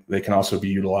 and they can also be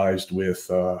utilized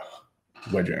with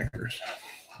wedge anchors.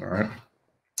 All right.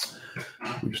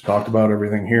 We just talked about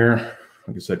everything here.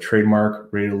 Like I said, trademark,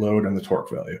 rated load, and the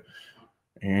torque value.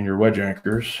 And your wedge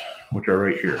anchors, which are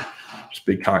right here, just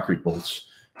big concrete bolts.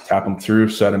 Tap them through,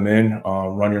 set them in,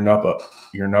 run your nut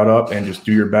up, and just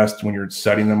do your best when you're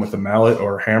setting them with a mallet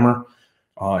or a hammer.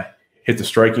 Hit the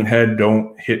striking head.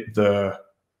 Don't hit the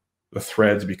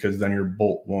threads, because then your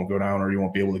bolt won't go down, or you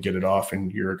won't be able to get it off,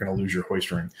 and you're going to lose your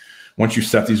hoist ring. Once you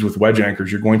set these with wedge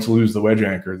anchors, you're going to lose the wedge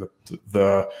anchor.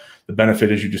 The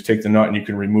benefit is you just take the nut and you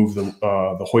can remove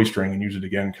the hoist ring and use it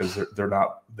again, because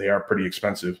they are pretty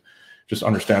expensive. Just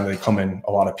understand they come in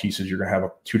a lot of pieces. You're going to have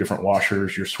 2 different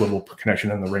washers, your swivel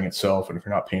connection, and the ring itself. And if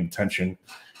you're not paying attention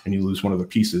and you lose one of the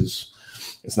pieces,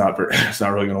 it's not really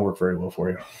going to work very well for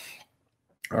you.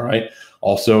 All right.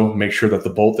 Also, make sure that the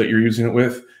bolt that you're using it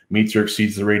with meets or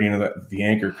exceeds the rating of the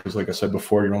anchor, because like I said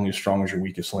before, you're only as strong as your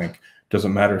weakest link.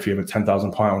 Doesn't matter if you have a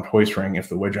 10,000 pound hoist ring if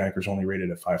the wedge anchor is only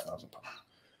rated at 5,000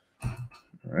 pounds.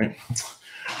 All right.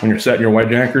 When you're setting your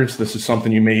wedge anchors, this is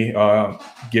something you may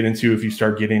get into if you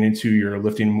start getting into your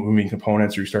lifting and moving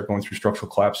components, or you start going through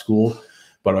structural collapse school.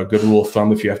 But a good rule of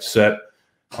thumb, if you have to set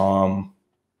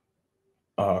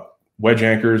wedge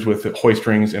anchors with hoist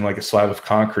rings in like a slab of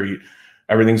concrete,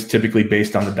 everything's typically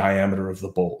based on the diameter of the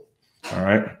bolt. All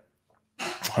right.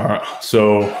 All right.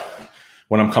 So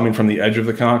when I'm coming from the edge of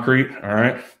the concrete, all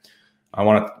right, I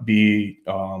want it to be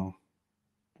 9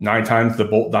 times the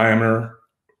bolt diameter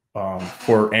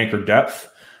for anchor depth.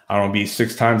 I want to be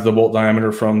 6 times the bolt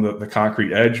diameter from the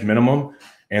concrete edge minimum.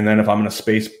 And then if I'm going to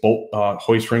space bolt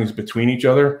hoist rings between each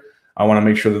other, I want to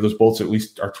make sure that those bolts at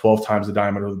least are 12 times the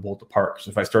diameter of the bolt apart. Because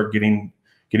if I start getting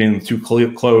too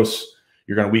close,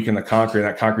 you're going to weaken the concrete, and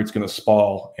that concrete's going to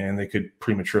spall, and they could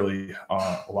prematurely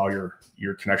allow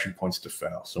your connection points to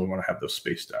fail. So we want to have those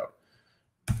spaced out.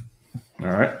 All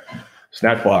right.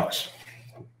 Snatch blocks.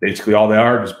 Basically all they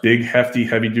are just big, hefty,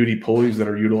 heavy-duty pulleys that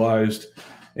are utilized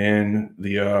in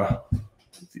the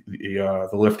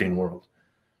lifting world.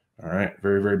 All right,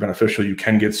 very, very beneficial. You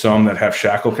can get some that have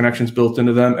shackle connections built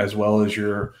into them, as well as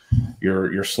your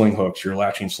sling hooks, your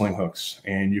latching sling hooks.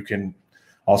 And you can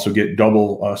also get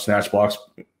double snatch blocks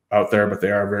out there, but they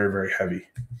are very, very heavy.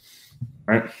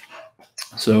 All right,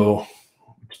 so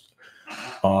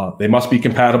they must be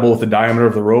compatible with the diameter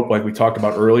of the rope, like we talked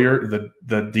about earlier. The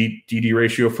DD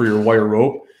ratio for your wire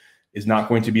rope is not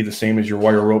going to be the same as your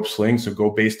wire rope sling. So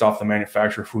go based off the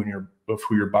manufacturer of who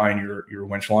you're buying your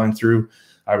winch line through.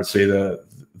 I would say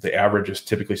the average is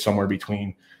typically somewhere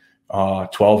between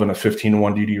 12 and a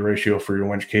 15-to-1 DD ratio for your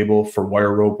winch cable. For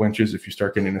wire rope winches, if you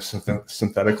start getting into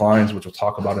synthetic lines, which we'll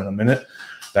talk about in a minute,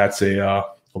 that's a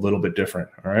little bit different.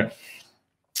 All right.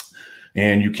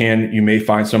 And you may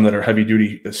find some that are heavy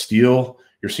duty steel.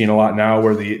 You're seeing a lot now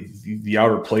where the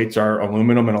outer plates are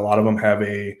aluminum, and a lot of them have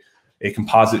a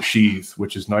composite sheath,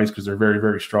 which is nice because they're very,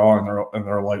 very strong and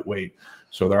they're lightweight.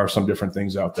 So there are some different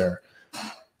things out there.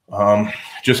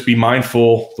 Just be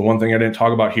mindful. The one thing I didn't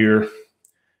talk about here,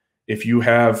 if you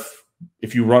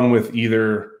run with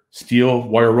either steel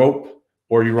wire rope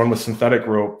or you run with synthetic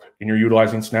rope and you're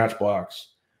utilizing snatch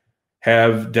blocks,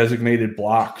 have designated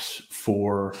blocks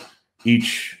for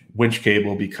each winch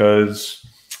cable, because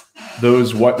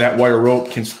that wire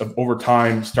rope can over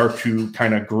time start to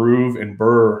kind of groove and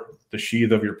burr the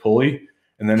sheath of your pulley.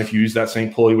 And then if you use that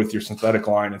same pulley with your synthetic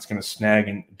line, it's going to snag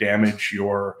and damage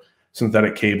your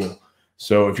synthetic cable.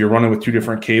 So if you're running with two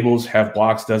different cables, have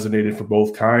blocks designated for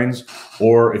both kinds.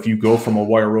 Or if you go from a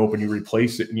wire rope and you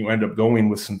replace it and you end up going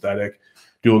with synthetic,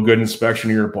 do a good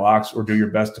inspection of your blocks, or do your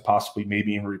best to possibly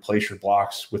maybe even replace your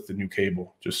blocks with the new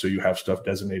cable, just so you have stuff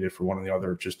designated for one or the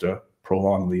other, just to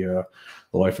prolong the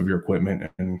life of your equipment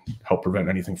and help prevent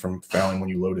anything from failing when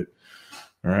you load it.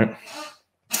 All right.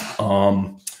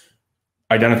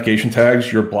 Identification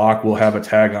tags, your block will have a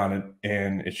tag on it,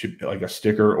 and it should be like a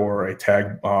sticker or a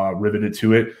tag riveted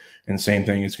to it. And same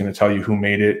thing, it's going to tell you who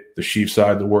made it, the sheave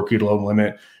side, the working load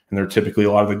limit. And they're typically,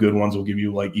 a lot of the good ones will give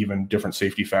you like even different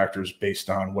safety factors based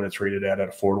on what it's rated at a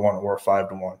 4-to-1 or a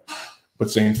 5-to-1. But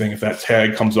same thing, if that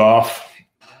tag comes off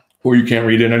or you can't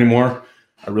read it anymore,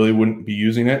 I really wouldn't be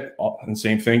using it. And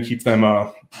same thing, keep them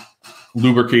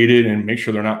lubricated and make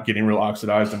sure they're not getting real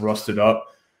oxidized and rusted up.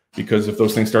 Because if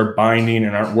those things start binding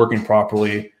and aren't working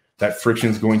properly, that friction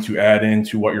is going to add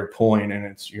into what you're pulling,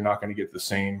 and you're not going to get the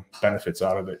same benefits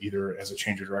out of it, either as a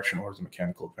change of direction or as a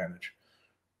mechanical advantage.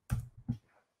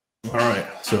 All right,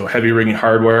 so heavy rigging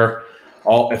hardware.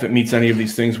 If it meets any of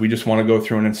these things, we just want to go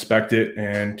through and inspect it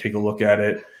and take a look at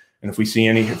it. And if we see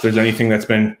if there's anything that's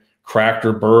been cracked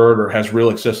or burred or has real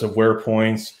excessive wear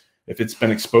points, if it's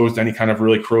been exposed to any kind of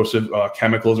really corrosive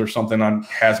chemicals or something on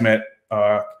hazmat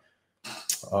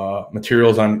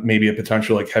materials on maybe a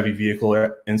potential like heavy vehicle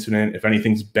incident, if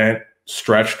anything's bent,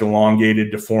 stretched, elongated,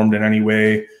 deformed in any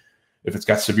way, if it's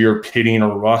got severe pitting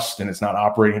or rust and it's not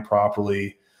operating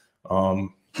properly,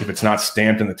 if it's not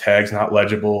stamped and the tag's not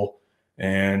legible,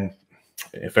 and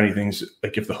if anything's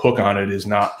like, if the hook on it is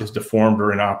deformed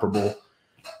or inoperable,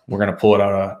 we're going to pull it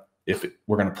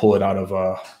out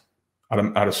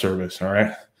of service. All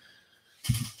right.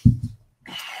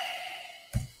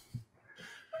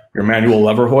 Your manual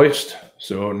lever hoist.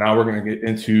 So now we're going to get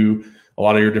into a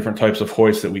lot of your different types of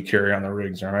hoists that we carry on the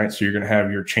rigs. All right. So you're going to have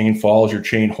your chain falls, your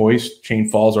chain hoist. Chain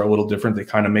falls are a little different. They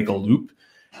kind of make a loop,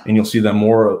 and you'll see them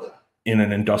more in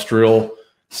an industrial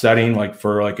setting, like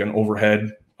for like an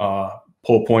overhead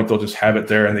pull point. They'll just have it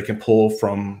there and they can pull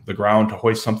from the ground to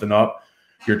hoist something up.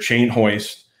 Your chain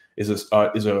hoist is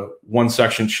a one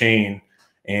section chain.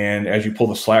 And as you pull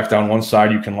the slack down one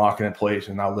side, you can lock it in place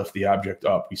and now lift the object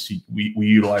up. We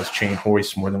utilize chain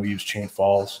hoists more than we use chain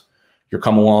falls. Your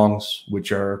come-alongs,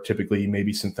 which are typically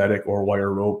maybe synthetic or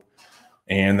wire rope,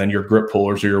 and then your grip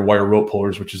pullers or your wire rope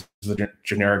pullers, which is the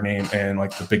generic name. And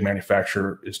like the big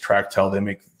manufacturer is Tractel. They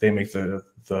make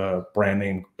the brand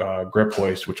name grip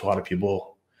hoist, which a lot of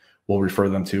people will refer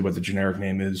them to, but the generic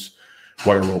name is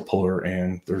wire rope puller.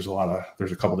 And there's a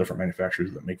couple different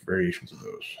manufacturers that make variations of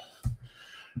those.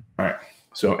 All right.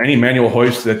 So any manual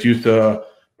hoist that's used to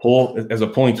pull as a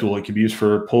pulling tool, it can be used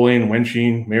for pulling,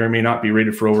 winching, may or may not be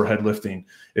rated for overhead lifting.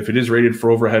 If it is rated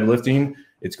for overhead lifting,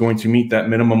 it's going to meet that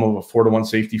minimum of a 4-to-1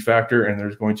 safety factor, and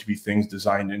there's going to be things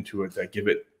designed into it that give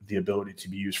it the ability to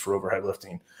be used for overhead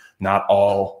lifting. Not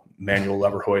all manual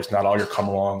lever hoists, not all your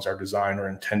come-alongs are designed or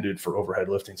intended for overhead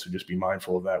lifting, so just be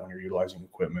mindful of that when you're utilizing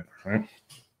equipment. All right.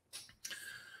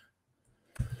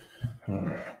 All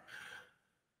right.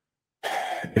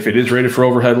 If it is rated for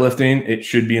overhead lifting, it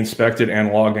should be inspected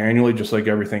and logged annually, just like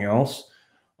everything else.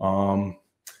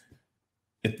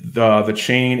 The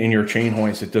chain in your chain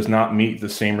hoist, it does not meet the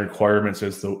same requirements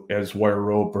as wire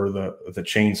rope or the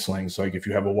chain slings. Like if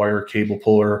you have a wire cable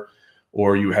puller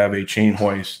or you have a chain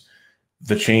hoist,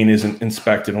 the chain isn't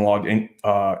inspected and logged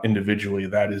individually.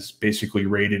 That is basically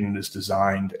rated and is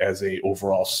designed as a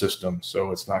overall system,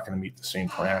 so it's not going to meet the same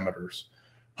parameters.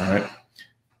 All right.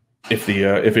 If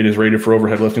it is rated for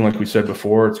overhead lifting, like we said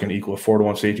before, it's going to equal a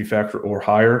 4-to-1 safety factor or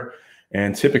higher.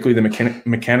 And typically the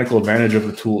mechanical advantage of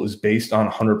the tool is based on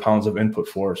 100 pounds of input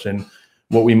force. And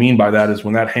what we mean by that is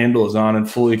when that handle is on and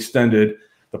fully extended,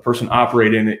 the person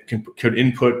operating it could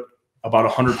input about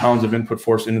 100 pounds of input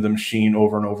force into the machine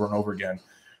over and over and over again.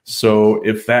 So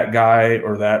if that guy,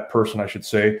 or that person, I should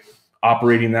say,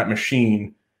 operating that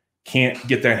machine can't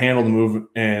get that handle to move,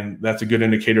 and that's a good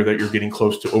indicator that you're getting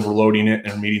close to overloading it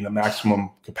and meeting the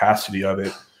maximum capacity of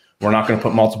it. We're not going to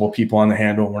put multiple people on the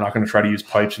handle. We're not going to try to use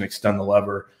pipes and extend the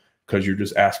lever because you're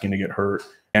just asking to get hurt.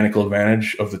 Mechanical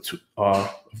advantage of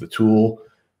the tool,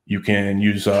 you can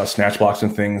use snatch blocks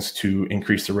and things to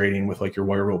increase the rating with like your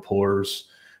wire rope pullers.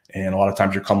 And a lot of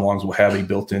times your come-alongs will have a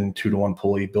built-in 2-to-1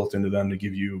 pulley built into them to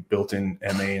give you built-in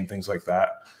MA and things like that.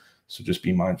 So just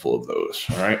be mindful of those.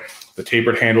 All right. The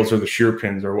tapered handles or the shear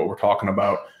pins are what we're talking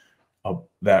about,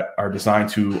 that are designed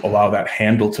to allow that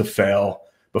handle to fail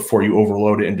before you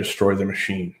overload it and destroy the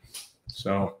machine.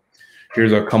 So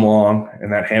here's a come along,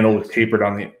 and that handle was tapered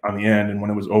on the end. And when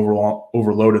it was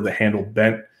overloaded, the handle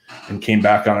bent and came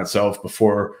back on itself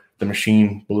before the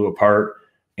machine blew apart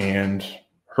and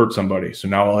hurt somebody. So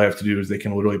now all I have to do is they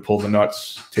can literally pull the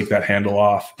nuts, take that handle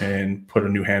off, and put a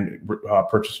new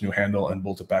purchase a new handle and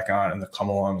bolt it back on, and the come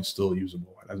along is still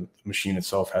usable. The machine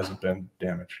itself hasn't been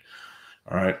damaged.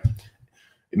 All right.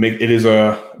 It is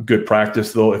a good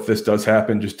practice though. If this does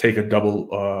happen, just take a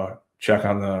double check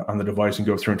on the device and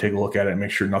go through and take a look at it and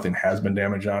make sure nothing has been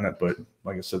damaged on it. But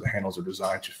like I said, the handles are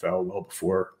designed to fail well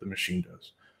before the machine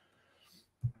does.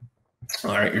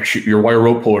 All right, your wire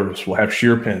rope pullers will have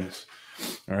shear pins.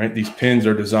 All right, these pins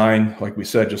are designed, like we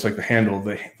said, just like the handle,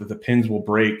 the pins will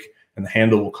break and the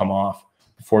handle will come off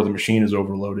before the machine is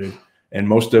overloaded. And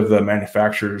most of the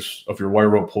manufacturers of your wire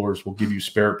rope pullers will give you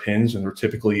spare pins, and they're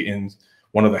typically in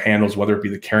one of the handles, whether it be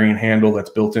the carrying handle that's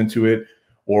built into it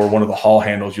or one of the haul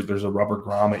handles. There's a rubber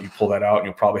grommet, you pull that out and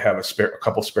you'll probably have a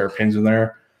couple spare pins in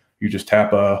there. You just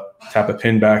tap a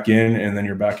pin back in, and then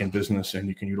you're back in business and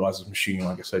you can utilize the machine.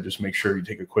 Like I said, just make sure you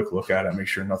take a quick look at it, make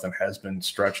sure nothing has been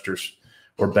stretched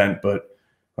or bent. But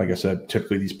like I said,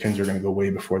 typically these pins are going to go way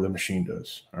before the machine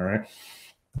does. All right.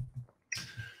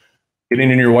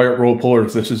 Getting in your wire rope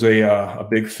pullers, this is a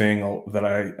big thing that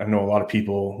I know a lot of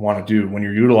people want to do. When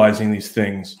you're utilizing these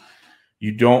things,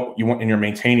 and you're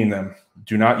maintaining them,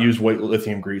 do not use white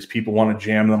lithium grease. People want to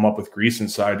jam them up with grease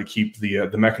inside to keep the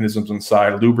mechanisms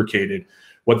inside lubricated.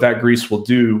 What that grease will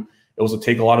do, it will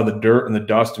take a lot of the dirt and the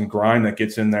dust and grime that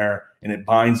gets in there, and it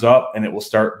binds up, and it will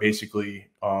start basically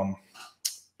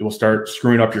it will start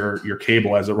screwing up your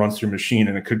cable as it runs through the machine,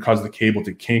 and it could cause the cable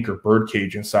to kink or bird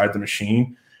cage inside the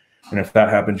machine. And if that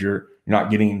happens, you're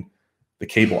not getting the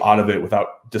cable out of it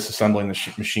without disassembling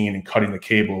the machine and cutting the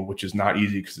cable, which is not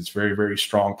easy because it's very, very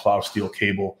strong plow steel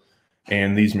cable.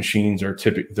 And these machines are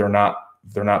they're not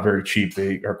very cheap.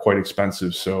 They are quite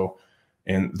expensive. So,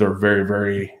 and they're very,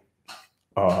 very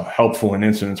helpful in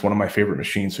incidents. One of my favorite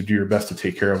machines. So do your best to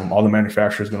take care of them. All the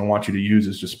manufacturer is going to want you to use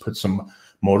is just put some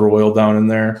motor oil down in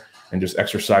there and just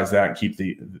exercise that and keep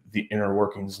the inner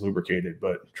workings lubricated.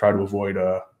 But try to avoid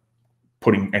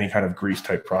putting any kind of grease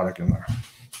type product in there.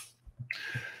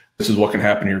 This is what can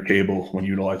happen to your cable when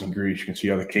utilizing grease. You can see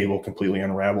how the cable completely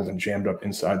unraveled and jammed up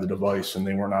inside the device, and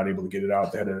they were not able to get it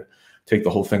out. They had to take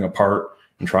the whole thing apart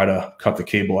and try to cut the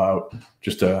cable out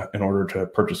just in order to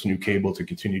purchase a new cable to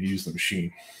continue to use the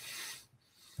machine.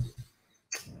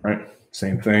 All right,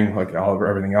 same thing like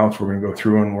everything else. We're going to go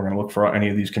through and we're going to look for any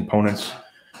of these components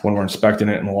when we're inspecting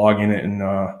it and logging it, and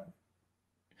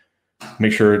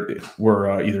make sure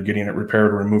we're either getting it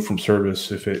repaired or removed from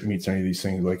service if it meets any of these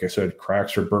things. Like I said,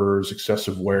 cracks or burrs,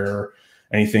 excessive wear,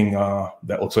 anything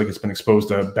that looks like it's been exposed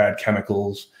to bad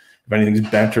chemicals, if anything's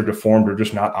bent or deformed or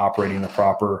just not operating the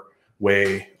proper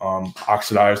way,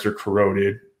 oxidized or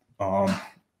corroded.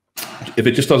 If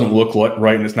it just doesn't look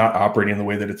right and it's not operating the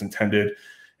way that it's intended,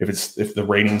 if the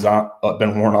rating's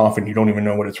been worn off and you don't even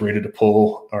know what it's rated to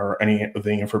pull, or any of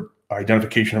the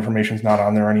identification information is not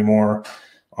on there anymore.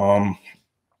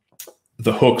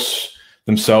 The hooks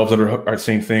themselves that are the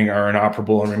same thing are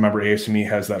inoperable. And remember, ASME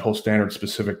has that whole standard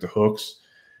specific to hooks.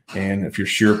 And if your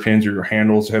shear pins or your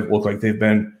handles look like they've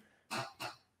been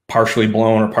partially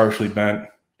blown or partially bent,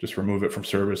 just remove it from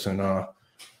service and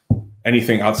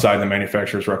anything outside the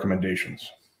manufacturer's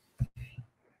recommendations.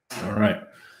 All right,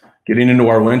 getting into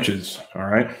our winches. All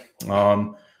right.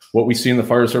 What we see in the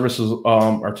fire services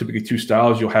are typically two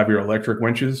styles. You'll have your electric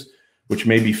winches, which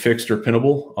may be fixed or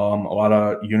pinnable. A lot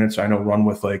of units I know run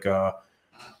with like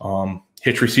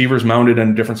hitch receivers mounted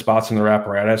in different spots in their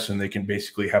apparatus, and they can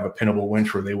basically have a pinnable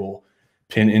winch where they will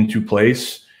pin into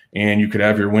place. And you could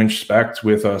have your winch spec'd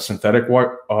with a synthetic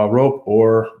rope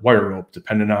or wire rope,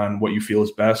 depending on what you feel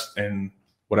is best and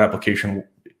what application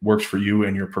works for you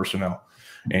and your personnel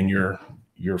and your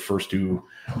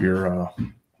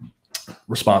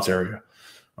response area.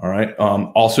 All right.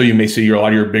 Also, you may see a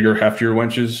lot of your bigger, heftier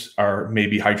winches are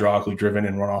maybe hydraulically driven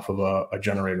and run off of a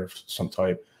generator of some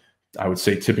type. I would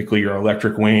say typically your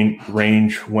electric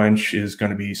range winch is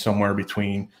going to be somewhere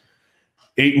between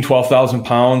 8,000 and 12,000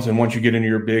 pounds. And once you get into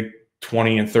your big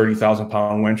 20 and 30,000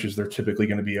 pound winches, they're typically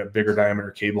going to be a bigger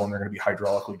diameter cable, and they're going to be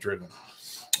hydraulically driven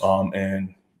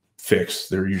and fixed.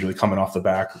 They're usually coming off the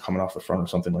back or coming off the front or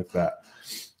something like that.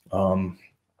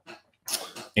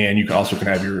 And you also can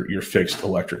have your fixed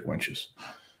electric winches.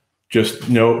 Just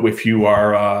note, if you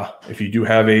do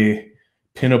have a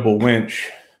pinnable winch,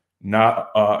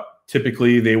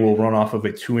 typically they will run off of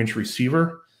a 2-inch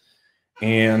receiver,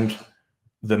 and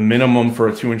the minimum for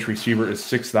a 2-inch receiver is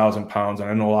 6,000 pounds. And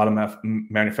I know a lot of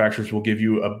manufacturers will give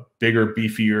you a bigger,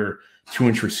 beefier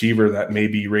 2-inch receiver that may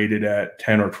be rated at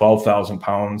 10 or 12,000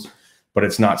 pounds, but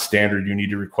it's not standard. You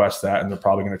need to request that, and they're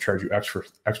probably going to charge you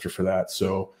extra for that.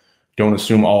 So don't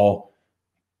assume all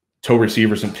tow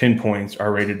receivers and pin points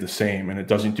are rated the same, and it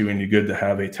doesn't do any good to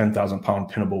have a 10,000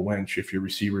 pound pinnable winch if your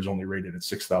receiver is only rated at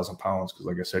 6,000 pounds, because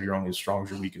like I said, you're only as strong as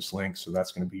your weakest link, so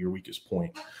that's going to be your weakest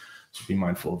point. So be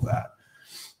mindful of that.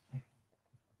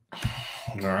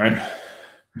 All right.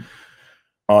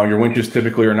 Your winches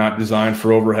typically are not designed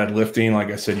for overhead lifting. Like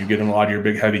I said, you get in a lot of your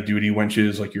big heavy duty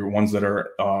winches, like your ones that are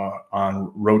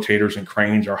on rotators and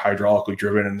cranes, are hydraulically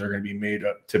driven, and they're going to be made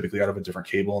typically out of a different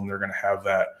cable, and they're going to have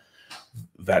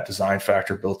that design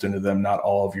factor built into them. Not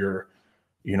all of your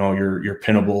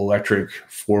pinnable electric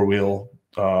 4-wheel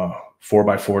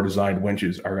 4x4 designed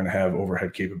winches are going to have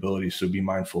overhead capabilities. So be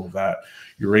mindful of that.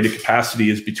 Your rated capacity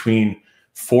is between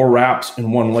 4 wraps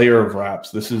and 1 layer of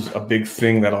wraps. This is a big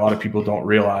thing that a lot of people don't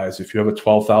realize. If you have a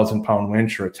 12,000 pound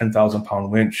winch or a 10,000 pound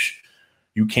winch,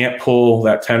 you can't pull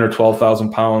that 10 or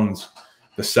 12,000 pounds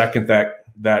the second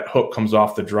that hook comes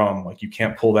off the drum. Like, you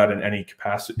can't pull that in any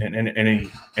capacity, in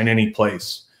any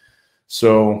place.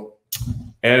 So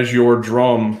as your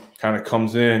drum kind of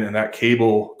comes in and that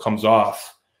cable comes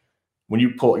off, when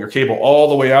you pull your cable all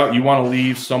the way out, you want to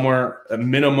leave somewhere a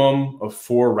minimum of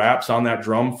 4 wraps on that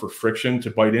drum for friction to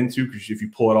bite into, because if you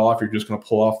pull it off, you're just going to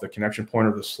pull off the connection point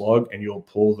of the slug and you'll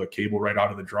pull the cable right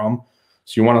out of the drum.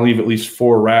 So you want to leave at least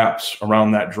 4 wraps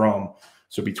around that drum.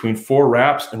 So between 4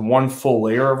 wraps and 1 full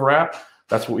layer of wrap,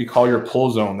 that's what we call your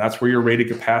pull zone. That's where your rated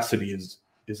capacity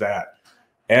is at.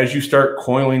 As you start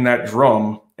coiling that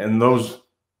drum and those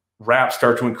wraps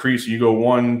start to increase, you go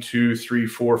 1, 2, 3,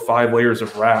 4, 5 layers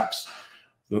of wraps.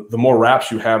 The more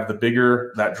wraps you have, the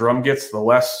bigger that drum gets, the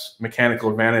less mechanical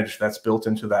advantage that's built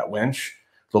into that winch,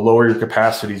 the lower your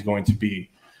capacity is going to be.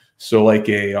 So like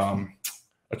a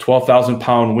 12,000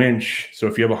 pound winch, so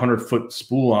if you have a 100-foot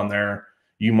spool on there,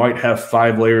 you might have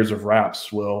 5 layers of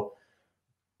wraps. Well,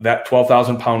 that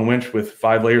 12,000 pound winch with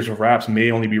 5 layers of wraps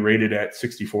may only be rated at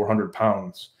 6,400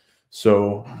 pounds.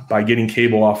 So by getting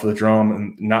cable off of the drum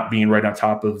and not being right on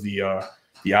top of the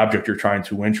object you're trying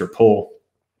to winch or pull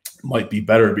might be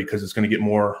better, because it's going to get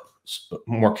more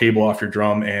cable off your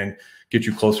drum and get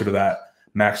you closer to that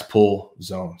max pull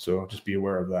zone. So just be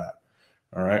aware of that.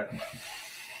 All right.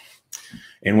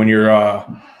 And when you're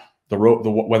the rope,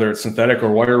 whether it's synthetic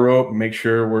or wire rope, make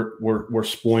sure we're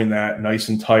spooling that nice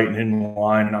and tight and in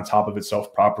line and on top of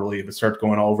itself properly. If it starts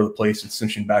going all over the place, it's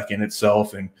cinching back in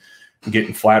itself and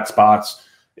getting flat spots,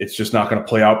 it's just not going to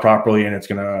play out properly, and it's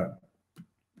going to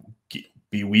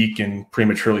be weak and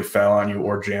prematurely fail on you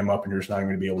or jam up, and you're just not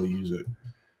going to be able to use it.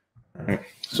 All right.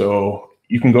 So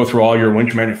you can go through all your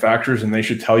winch manufacturers, and they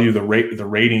should tell you the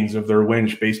ratings of their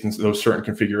winch based on those certain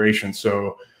configurations.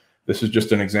 So this is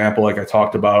just an example, like I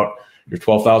talked about, your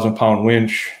 12,000 pound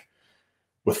winch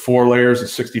with 4 layers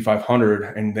is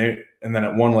 6,500, and then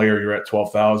at 1 layer you're at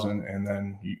 12,000, and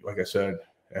then like I said,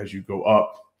 as you go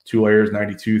up 2 layers,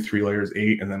 92, 3 layers,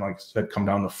 8, and then like I said, come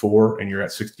down to 4, and you're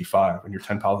at 65, and your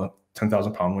 10,000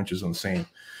 pound winch is on the same.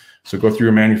 So go through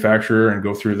your manufacturer and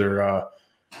go through their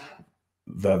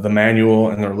the manual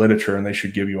and their literature, and they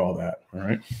should give you all that. All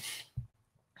right.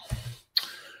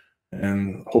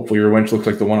 And hopefully your winch looks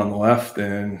like the one on the left,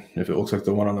 and if it looks like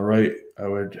the one on the right, I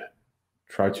would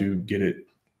try to get it,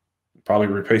 probably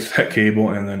replace that cable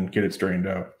and then get it straightened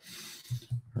out.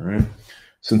 All right.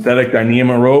 Synthetic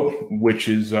Dyneema rope, which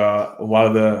is a lot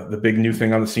of the big new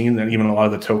thing on the scene, and even a lot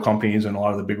of the tow companies and a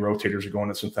lot of the big rotators are going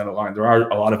to synthetic line. There are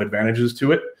a lot of advantages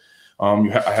to it.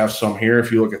 I have some here.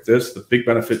 If you look at this, the big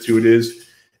benefit to it is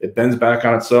it bends back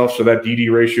on itself, so that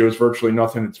DD ratio is virtually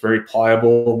nothing. It's very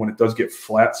pliable. When it does get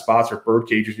flat spots or bird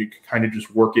cages, you can kind of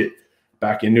just work it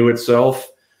back into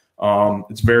itself.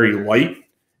 It's very light.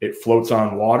 It floats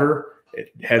on water.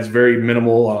 It has very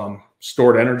minimal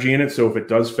stored energy in it, so if it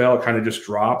does fail, it kind of just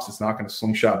drops. It's not going to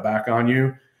slingshot back on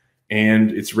you, and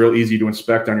it's real easy to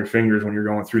inspect on your fingers when you're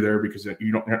going through there, because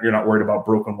you're not worried about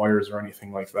broken wires or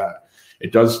anything like that.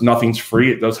 Nothing's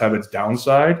free. It does have its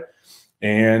downside,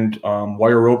 and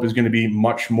wire rope is going to be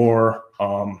much more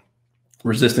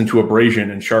resistant to abrasion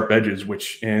and sharp edges,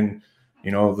 which in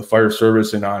the fire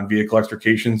service and on vehicle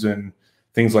extrications and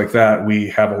things like that, we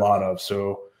have a lot of.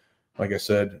 So like I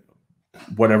said,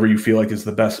 whatever you feel like is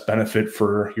the best benefit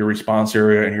for your response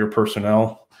area and your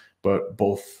personnel, but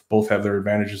both have their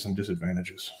advantages and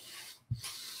disadvantages.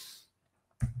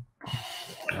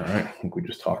 All right, I think we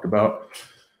just talked about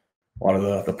a lot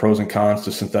of the pros and cons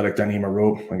to synthetic Dyneema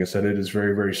rope. Like I said, it is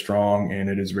very, very strong, and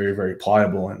it is very, very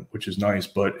pliable, and which is nice.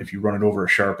 But if you run it over a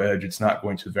sharp edge, it's not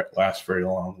going to last very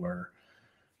long. Where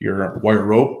your wire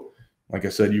rope, like I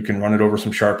said, you can run it over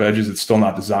some sharp edges. It's still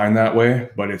not designed that way,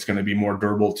 but it's going to be more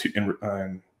durable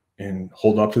and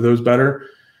hold up to those better.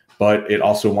 but it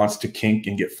also wants to kink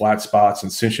and get flat spots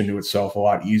and cinch into itself a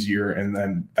lot easier. And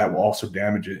then that will also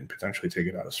damage it and potentially take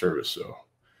it out of service. So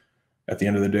at the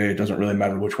end of the day, it doesn't really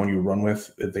matter which one you run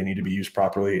with. They need to be used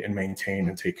properly and maintained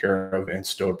and taken care of and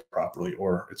stowed properly,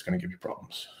 or it's going to give you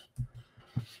problems.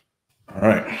 All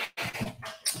right.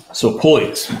 So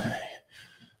pulleys.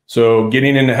 So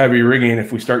getting into heavy rigging,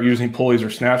 if we start using pulleys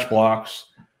or snatch blocks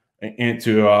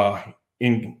into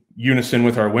in unison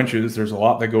with our winches, there's a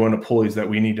lot that go into pulleys that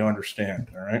we need to understand.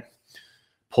 All right.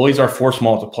 Pulleys are force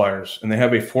multipliers, and they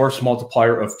have a force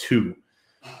multiplier of 2.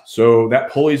 So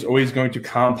that pulley is always going to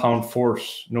compound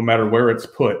force no matter where it's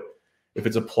put. If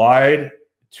it's applied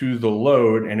to the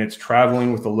load and it's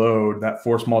traveling with the load, that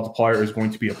force multiplier is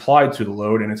going to be applied to the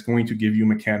load, and it's going to give you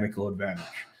mechanical advantage.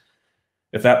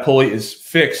 If that pulley is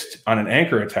fixed on an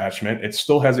anchor attachment, it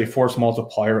still has a force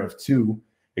multiplier of 2,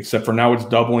 except for now it's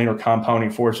doubling or compounding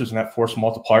forces, and that force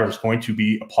multiplier is going to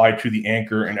be applied to the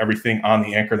anchor and everything on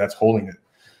the anchor that's holding it.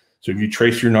 So if you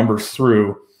trace your numbers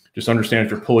through, just understand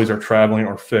if your pulleys are traveling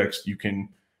or fixed, you can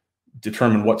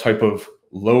determine what type of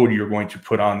load you're going to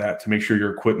put on that to make sure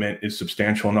your equipment is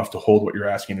substantial enough to hold what you're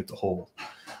asking it to hold.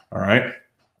 All right.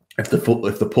 If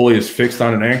the pulley is fixed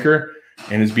on an anchor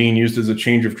and is being used as a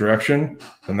change of direction,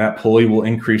 then that pulley will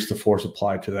increase the force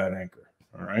applied to that anchor.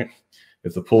 All right.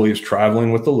 If the pulley is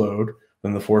traveling with the load,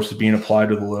 then the force is being applied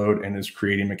to the load and is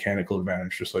creating mechanical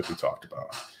advantage, just like we talked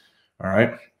about. All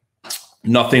right.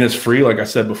 Nothing is free. Like I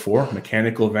said before,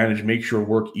 mechanical advantage makes your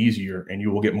work easier and you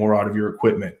will get more out of your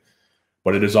equipment,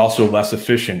 but it is also less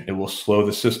efficient. It will slow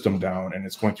the system down and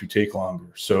it's going to take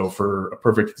longer. So for a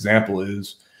perfect example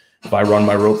is if I run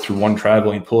my rope through one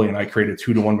traveling pulley and I create a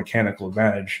 2-to-1 mechanical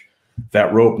advantage,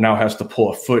 that rope now has to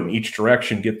pull a foot in each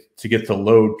direction to get the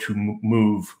load to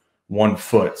move 1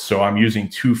 foot. So I'm using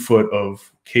 2 foot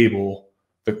of cable.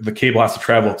 The cable has to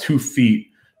travel 2 feet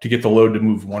to get the load to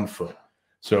move 1 foot.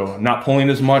 So not pulling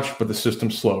as much, but the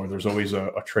system's slower. There's always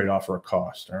a trade-off or a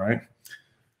cost, all right?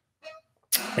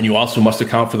 And you also must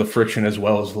account for the friction as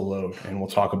well as the load. And we'll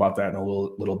talk about that in a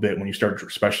little bit when you start,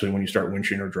 especially when you start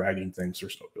winching or dragging things.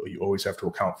 You always have to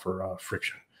account for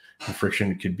friction. And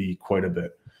friction could be quite a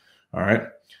bit, all right?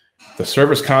 The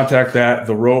surface contact that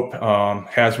the rope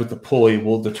has with the pulley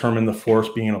will determine the force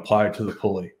being applied to the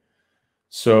pulley.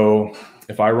 So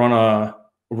if I run a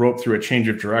rope through a change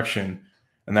of direction,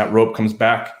 and that rope comes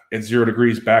back at 0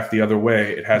 degrees back the other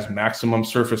way, it has maximum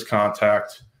surface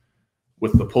contact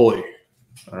with the pulley.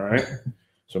 All right.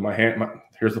 So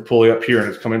here's the pulley up here, and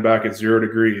it's coming back at 0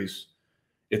 degrees.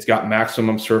 It's got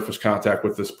maximum surface contact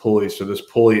with this pulley. So this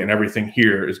pulley and everything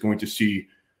here is going to see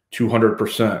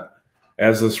 200%.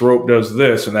 As this rope does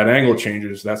this and that angle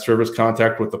changes, that surface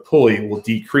contact with the pulley will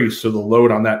decrease. So the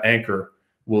load on that anchor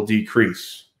will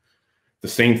decrease. The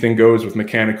same thing goes with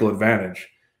mechanical advantage.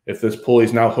 If this pulley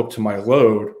is now hooked to my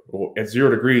load, at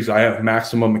 0 degrees, I have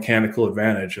maximum mechanical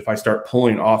advantage. If I start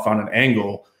pulling off on an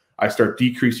angle, I start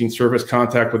decreasing surface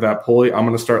contact with that pulley, I'm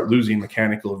going to start losing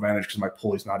mechanical advantage because my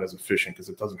pulley is not as efficient because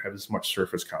it doesn't have as much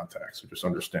surface contact. So just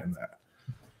understand that.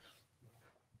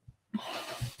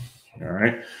 All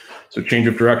right. So change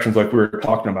of directions like we were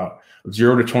talking about.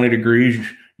 0 to 20 degrees,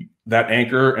 that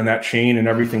anchor and that chain and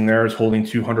everything there is holding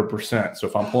 200%. So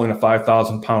if I'm pulling a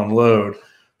 5,000-pound load,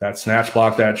 that snatch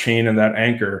block, that chain, and that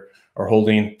anchor are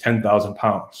holding 10,000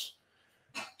 pounds.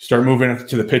 Start moving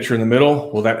to the picture in the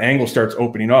middle. Well, that angle starts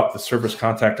opening up. The surface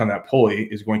contact on that pulley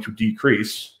is going to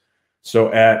decrease.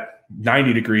 So at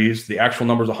 90 degrees, the actual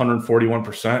number is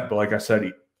 141%. But like I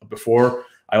said before,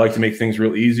 I like to make things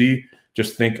real easy.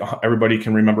 Just think everybody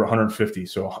can remember 150.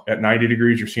 So at 90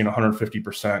 degrees, you're seeing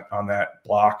 150% on that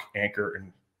block, anchor,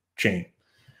 and chain.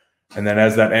 And then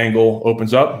as that angle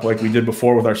opens up, like we did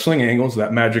before with our sling angles,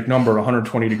 that magic number,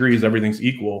 120 degrees, everything's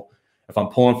equal. If I'm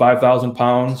pulling 5,000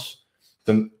 pounds,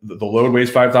 then the load weighs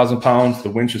 5,000 pounds, the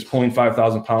winch is pulling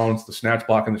 5,000 pounds, the snatch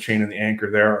block and the chain and the anchor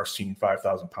there are seeing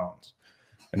 5,000 pounds.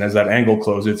 And as that angle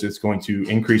closes, it's going to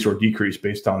increase or decrease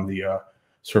based on the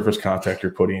surface contact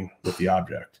you're putting with the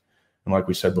object. And like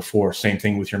we said before, same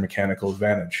thing with your mechanical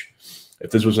advantage.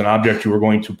 If this was an object you were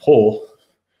going to pull,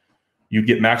 you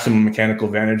get maximum mechanical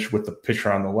advantage with the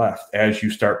picture on the left. As you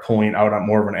start pulling out on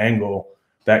more of an angle,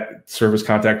 that surface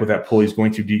contact with that pulley is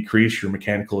going to decrease. Your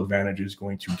mechanical advantage is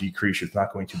going to decrease. It's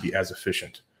not going to be as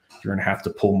efficient. You're going to have to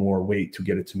pull more weight to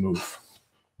get it to move.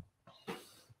 All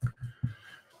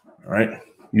right.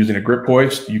 Using a grip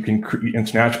hoist, you can, in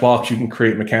snatch blocks, you can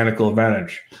create mechanical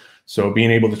advantage. So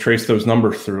being able to trace those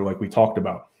numbers through, like we talked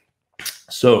about.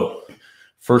 So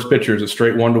first picture is a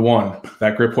straight 1-to-1.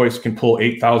 That grip hoist can pull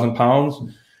 8,000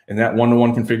 pounds. In that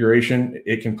 1-to-1 configuration,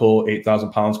 it can pull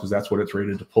 8,000 pounds because that's what it's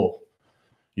rated to pull.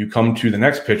 You come to the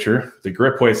next picture, the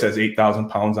grip hoist has 8,000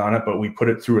 pounds on it, but we put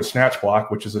it through a snatch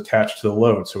block, which is attached to the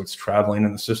load. So it's traveling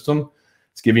in the system.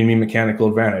 It's giving me mechanical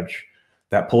advantage.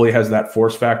 That pulley has that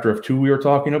force factor of 2 we were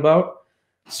talking about.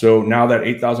 So now that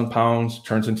 8,000 pounds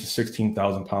turns into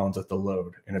 16,000 pounds at the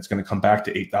load, and it's going to come back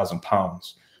to 8,000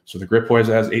 pounds. So the grip hoist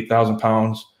has 8,000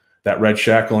 pounds. That red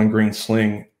shackle and green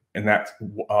sling and that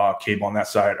cable on that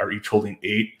side are each holding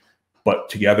 8, but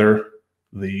together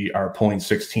they are pulling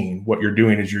 16. What you're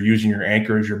doing is you're using your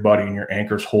anchor as your buddy, and your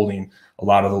anchor's holding a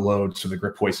lot of the load, so the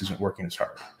grip hoist isn't working as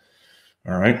hard.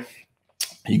 All right.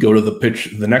 You go to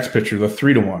the next picture, the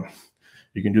 3-to-1.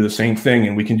 You can do the same thing,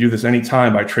 and we can do this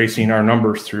anytime by tracing our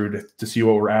numbers through to see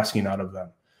what we're asking out of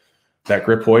them. That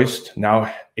grip hoist,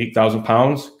 now 8,000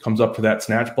 pounds, comes up to that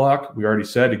snatch block. We already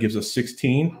said it gives us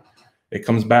 16. It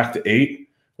comes back to 8.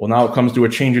 Well, now it comes to a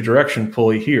change of direction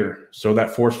pulley here. So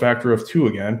that force factor of 2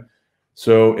 again.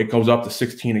 So it goes up to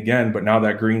 16 again, but now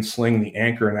that green sling, the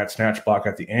anchor, and that snatch block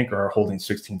at the anchor are holding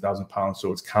 16,000 pounds.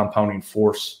 So it's compounding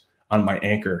force on my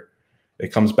anchor.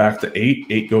 It comes back to 8.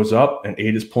 8 goes up, and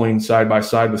 8 is pulling side by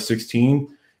side with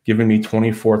 16, giving me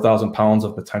 24,000 pounds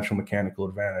of potential mechanical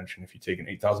advantage. And if you take an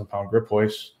 8,000 pound grip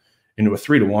hoist into a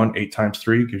 3-to-1, 8 times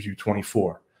 3 gives you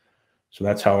 24. So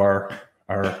that's how our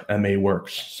MA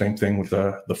works. Same thing with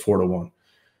the 4-to-1.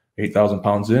 8,000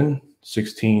 pounds in,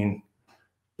 16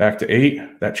 back to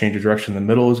 8. That change of direction in the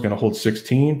middle is going to hold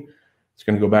 16. It's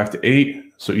going to go back to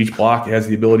 8. So each block has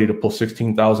the ability to pull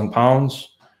 16,000 pounds.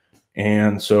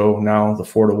 And so now the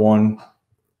 4-to-1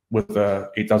 with the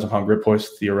 8,000 pound grip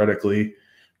hoist theoretically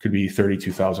could be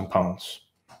 32,000 pounds.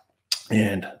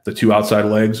 And the 2 outside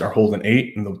legs are holding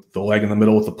 8, and the leg in the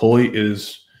middle with the pulley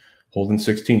is holding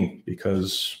 16,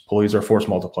 because pulleys are force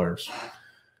multipliers.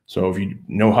 So if you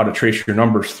know how to trace your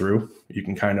numbers through, you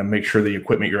can kind of make sure the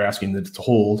equipment you're asking it to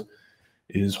hold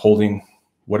is holding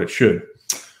what it should.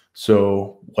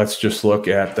 So let's just look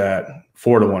at that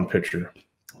 4-to-1 picture.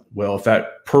 Well, if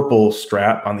that purple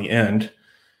strap on the end,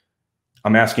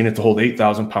 I'm asking it to hold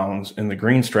 8,000 pounds, and the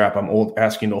green strap I'm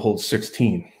asking to hold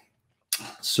 16.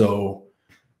 So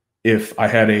if I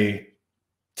had a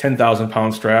 10,000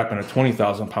 pound strap and a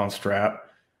 20,000 pound strap,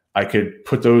 I could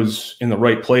put those in the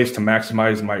right place to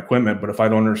maximize my equipment. But if I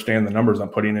don't understand the numbers I'm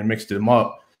putting in, mixed them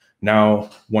up, now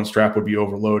one strap would be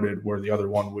overloaded where the other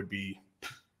one would be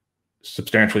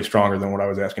substantially stronger than what I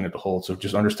was asking it to hold. So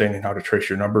just understanding how to trace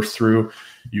your numbers through,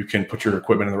 you can put your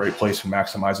equipment in the right place and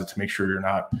maximize it to make sure you're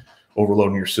not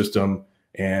overloading your system.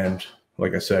 And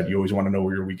like I said, you always want to know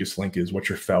where your weakest link is. What's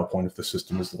your foul point if the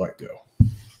system is let go?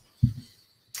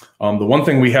 The one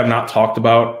thing we have not talked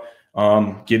about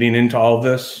getting into all of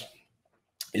this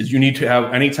is you need to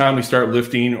have, anytime we start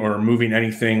lifting or moving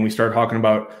anything, we start talking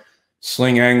about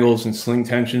sling angles and sling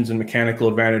tensions and mechanical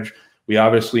advantage. We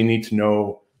obviously need to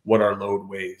know what our load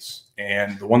weighs.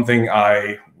 And the one thing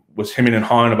I was hemming and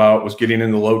hawing about was getting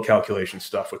into load calculation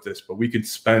stuff with this, but we could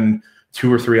spend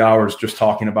 2 or 3 hours just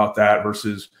talking about that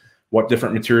versus what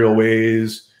different material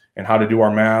weighs and how to do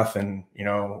our math and, you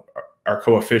know, our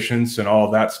coefficients and all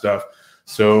of that stuff.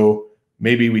 So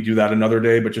maybe we do that another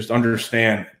day, but just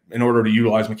understand, in order to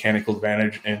utilize mechanical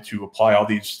advantage and to apply all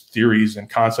these theories and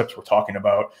concepts we're talking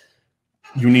about,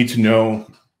 you need to know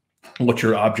what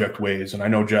your object weighs. And I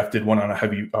know Jeff did one on a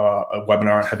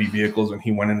webinar on heavy vehicles, and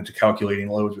he went into calculating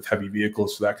loads with heavy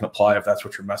vehicles. So that can apply if that's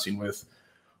what you're messing with.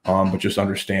 But just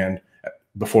understand,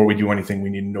 before we do anything,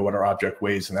 we need to know what our object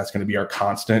weighs, and that's going to be our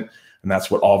constant. And that's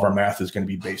what all of our math is going to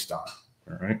be based on.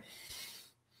 All right.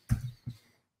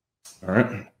 All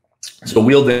right. So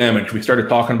wheel damage, we started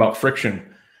talking about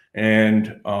friction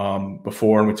and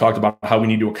before, and we talked about how we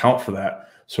need to account for that.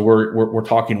 So we're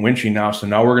talking winching now. So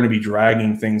now we're going to be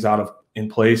dragging things in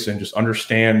place and just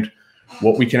understand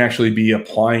what we can actually be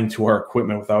applying to our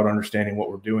equipment without understanding what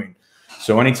we're doing.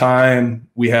 So anytime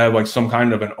we have like some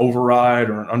kind of an override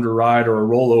or an underride or a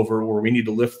rollover where we need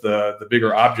to lift the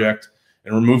bigger object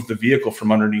and remove the vehicle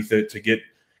from underneath it to get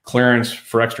clearance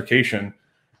for extrication,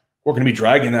 we're going to be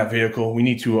dragging that vehicle. We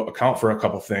need to account for a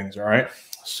couple things. All right.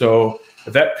 So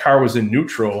if that car was in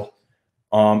neutral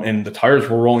and the tires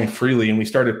were rolling freely and we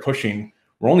started pushing,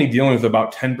 we're only dealing with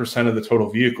about 10% of the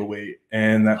total vehicle weight.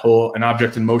 And an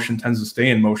object in motion tends to stay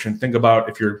in motion. Think about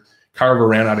if your car ever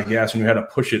ran out of gas and you had to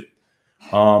push it.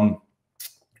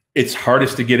 It's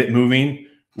hardest to get it moving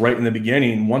right in the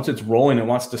beginning. Once it's rolling, it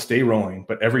wants to stay rolling.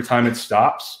 But every time it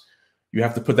stops, you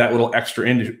have to put that little extra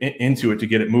into it to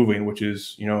get it moving, which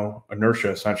is, you know, inertia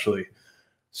essentially.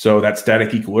 So that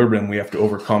static equilibrium we have to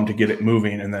overcome to get it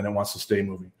moving, and then it wants to stay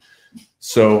moving.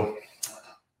 So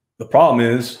the problem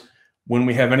is when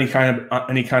we have any kind of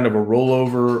a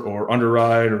rollover or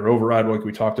underride or override, like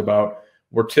we talked about,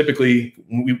 we're typically,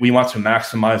 we want to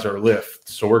maximize our lift.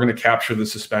 So we're going to capture the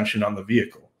suspension on the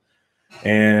vehicle.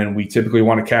 And we typically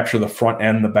want to capture the front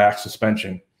and the back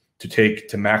suspension to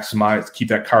maximize, keep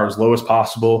that car as low as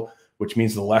possible, which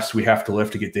means the less we have to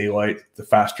lift to get daylight, the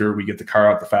faster we get the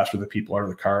car out, the faster the people out of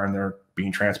the car and they're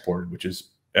being transported, which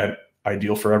is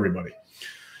ideal for everybody.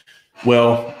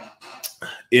 Well,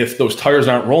 if those tires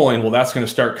aren't rolling, well, that's going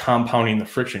to start compounding the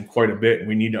friction quite a bit. And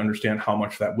we need to understand how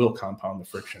much that will compound the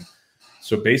friction.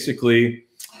 So basically,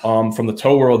 from the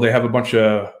tow world, they have a bunch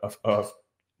of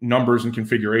numbers and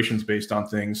configurations based on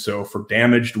things. So for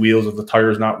damaged wheels, if the tire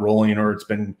is not rolling or it's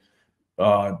been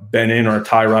bent in or a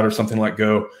tie rod or something let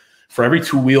go, for every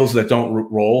 2 wheels that don't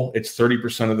roll, it's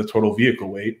 30% of the total vehicle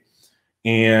weight.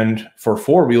 And for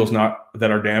 4 wheels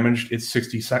that are damaged, it's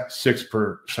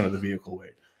 66% of the vehicle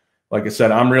weight. Like I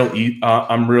said, I'm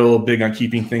real big on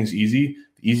keeping things easy.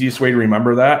 The easiest way to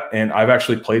remember that, and I've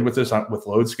actually played with this with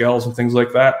load scales and things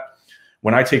like that.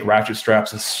 When I take ratchet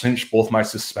straps and cinch both my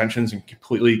suspensions and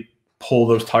completely pull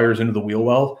those tires into the wheel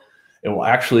well, it will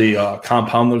actually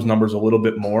compound those numbers a little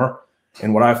bit more.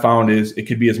 And what I found is it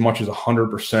could be as much as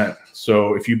 100%.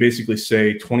 So if you basically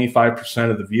say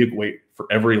 25% of the vehicle weight for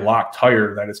every locked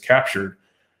tire that is captured,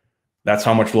 that's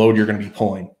how much load you're going to be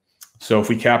pulling. So if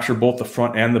we capture both the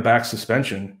front and the back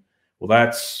suspension, well,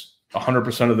 that's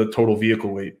 100% of the total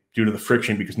vehicle weight due to the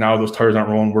friction, because now those tires aren't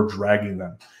rolling, we're dragging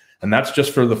them. And that's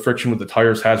just for the friction with the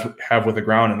tires have with the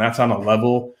ground. And that's on a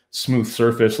level, smooth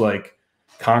surface like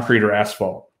concrete or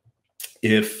asphalt.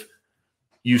 If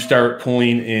you start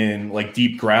pulling in like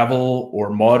deep gravel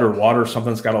or mud or water,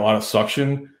 something that's got a lot of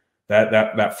suction,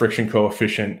 that friction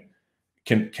coefficient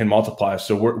can multiply.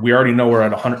 So we already know we're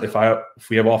at 100. If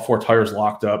we have all 4 tires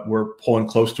locked up, we're pulling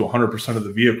close to 100% of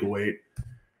the vehicle weight.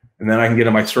 And then I can get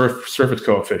in my surface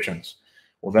coefficients.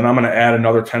 Well, then I'm going to add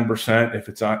another 10%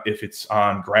 if it's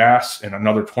on grass, and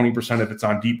another 20% if it's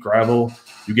on deep gravel.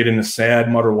 You get into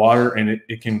sand, mud, or water, and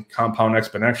it can compound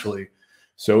exponentially.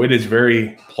 So it is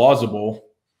very plausible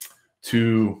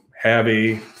to have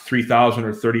a 3,000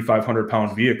 or 3,500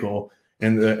 pound vehicle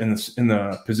in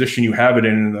the position you have it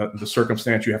in the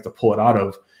circumstance you have to pull it out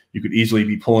of. You could easily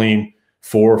be pulling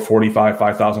 45,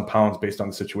 5,000 pounds based on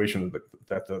the situation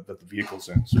that the vehicle's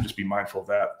in. So just be mindful of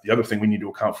that. The other thing we need to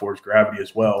account for is gravity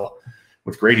as well,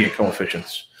 with gradient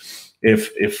coefficients.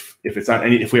 If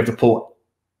we have to pull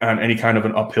on any kind of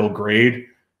an uphill grade,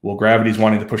 well, gravity's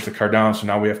wanting to push the car down, so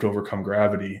now we have to overcome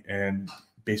gravity. And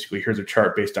basically, here's a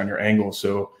chart based on your angle.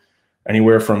 So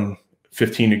anywhere from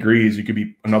 15 degrees, it could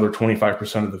be another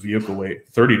 25% of the vehicle weight.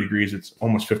 30 degrees, it's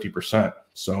almost 50%.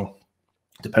 So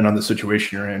depending on the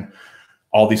situation you're in,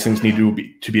 all these things need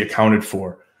to be accounted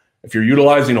for. If you're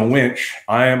utilizing a winch,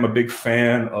 I am a big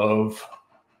fan of,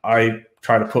 I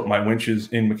try to put my winches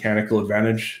in mechanical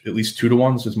advantage, at least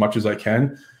 2-to-1s as much as I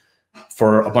can,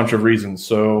 for a bunch of reasons.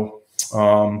 So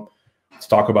let's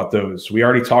talk about those. We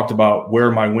already talked about where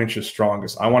my winch is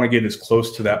strongest. I want to get as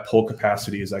close to that pull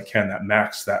capacity as I can, that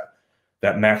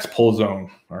max pull zone.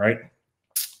 All right.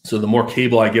 So the more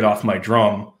cable I get off my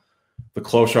drum, the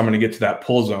closer I'm going to get to that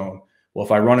pull zone. Well,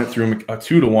 if I run it through a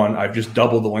 2-to-1, I've just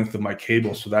doubled the length of my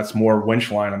cable. So that's more winch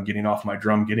line I'm getting off my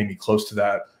drum, getting me close to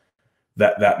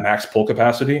that max pull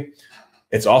capacity.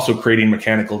 It's also creating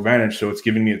mechanical advantage. So it's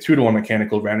giving me a 2-to-1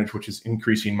 mechanical advantage, which is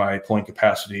increasing my pulling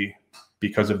capacity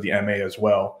because of the MA as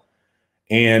well.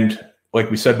 And like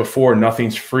we said before,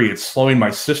 nothing's free. It's slowing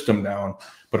my system down.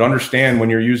 But understand, when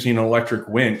you're using an electric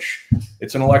winch,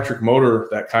 it's an electric motor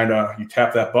that you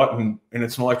tap that button, and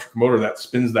it's an electric motor that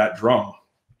spins that drum.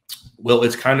 Well,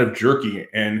 it's kind of jerky.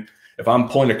 And if I'm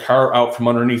pulling a car out from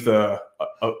underneath a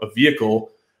vehicle,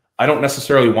 I don't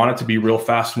necessarily want it to be real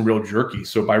fast and real jerky.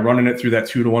 So by running it through that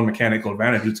 2-to-1 mechanical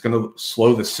advantage, it's going to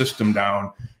slow the system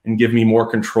down and give me more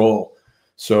control.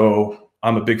 So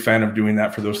I'm a big fan of doing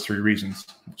that for those 3 reasons.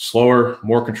 Slower,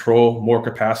 more control, more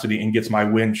capacity, and gets my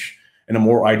winch in a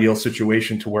more ideal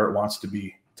situation to where it wants to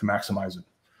be to maximize it.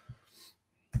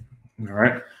 All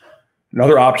right.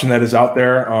 Another option that is out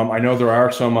there, I know there are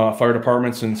some fire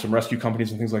departments and some rescue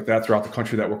companies and things like that throughout the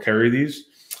country that will carry these.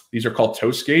 These are called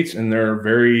tow skates, and they're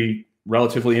very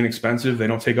relatively inexpensive. They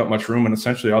don't take up much room, and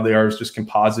essentially all they are is just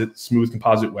smooth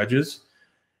composite wedges.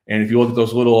 And if you look at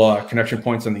those little connection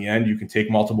points on the end, you can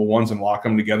take multiple ones and lock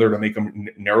them together to make them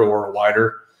narrower or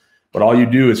wider. But all you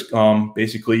do is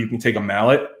basically you can take a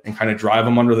mallet and kind of drive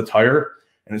them under the tire,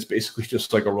 and it's basically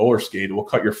just like a roller skate. It will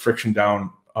cut your friction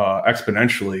down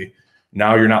exponentially.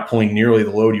 Now you're not pulling nearly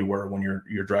the load you were when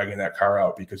you're dragging that car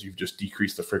out, because you've just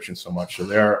decreased the friction so much. So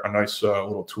they're a nice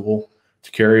little tool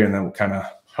to carry, and then will kind of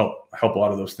help a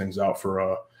lot of those things out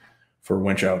for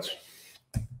winch outs.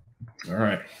 All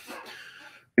right.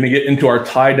 Going to get into our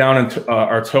tie down and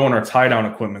our tow and our tie down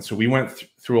equipment. So we went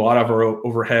through a lot of our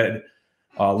overhead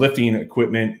lifting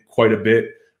equipment quite a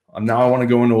bit. Now I want to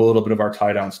go into a little bit of our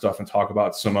tie down stuff and talk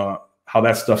about some how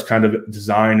that stuff's kind of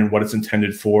designed and what it's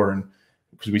intended for, and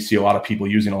because we see a lot of people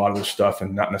using a lot of this stuff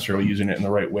and not necessarily using it in the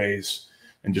right ways,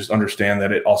 and just understand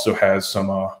that it also has some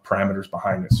parameters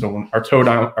behind it. So when our tow and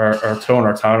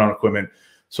our tie down equipment.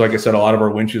 So like I said, a lot of our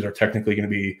winches are technically going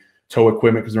to be tow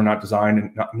equipment because they're not designed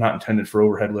and not intended for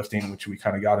overhead lifting, which we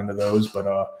kind of got into those. But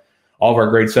all of our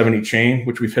grade 70 chain,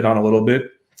 which we've hit on a little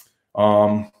bit,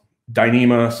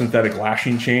 Dyneema synthetic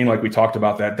lashing chain, like we talked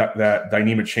about, that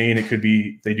Dyneema chain, it could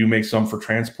be, they do make some for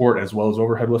transport as well as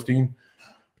overhead lifting.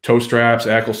 Tow straps,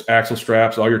 axle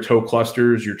straps, all your tow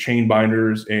clusters, your chain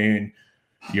binders, and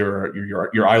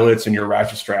your eyelets and your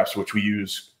ratchet straps, which we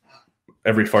use.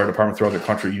 Every fire department throughout the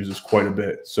country uses quite a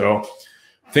bit. So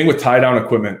thing with tie down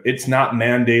equipment, it's not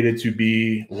mandated to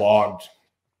be logged.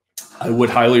 I would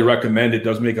highly recommend, it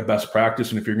does make a best practice.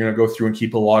 And if you're going to go through and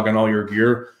keep a log on all your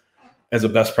gear as a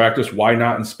best practice, why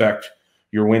not inspect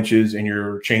your winches and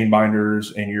your chain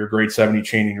binders and your grade 70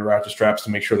 chain and your ratchet straps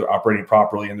to make sure they're operating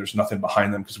properly and there's nothing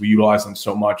behind them, because we utilize them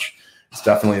so much. It's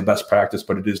definitely a best practice,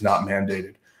 but it is not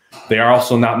mandated. They are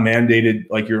also not mandated,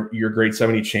 like your grade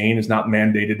 70 chain is not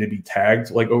mandated to be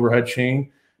tagged like overhead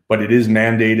chain, but it is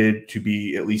mandated to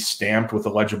be at least stamped with a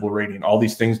legible rating. All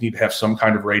these things need to have some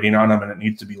kind of rating on them, and it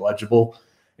needs to be legible.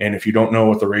 And if you don't know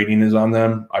what the rating is on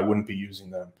them, I wouldn't be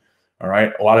using them. All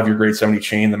right. A lot of your grade 70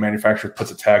 chain, the manufacturer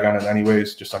puts a tag on it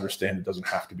anyways. Just understand it doesn't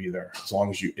have to be there, as long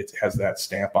as it has that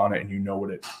stamp on it and you know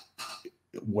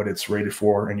what it's rated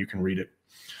for and you can read it.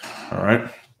 All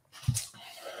right.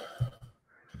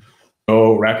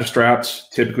 So ratchet straps,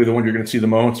 typically the one you're going to see the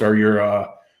most are your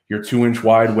 2-inch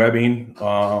wide webbing,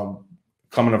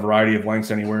 come in a variety of lengths,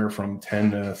 anywhere from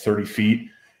 10 to 30 feet.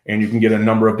 And you can get a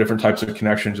number of different types of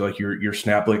connections, like your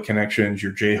snap link connections,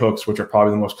 your J hooks, which are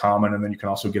probably the most common. And then you can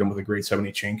also get them with a grade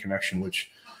 70 chain connection, which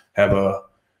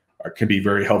can be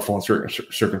very helpful in certain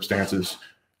circumstances.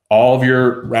 All of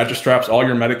your ratchet straps, all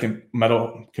your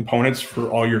metal components for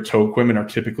all your tow equipment are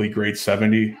typically grade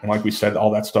 70. And like we said,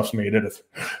 all that stuff's made at a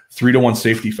 3-to-1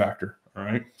 safety factor. All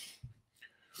right.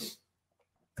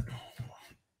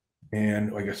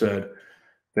 And like I said,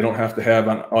 they don't have to have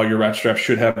all your ratchet straps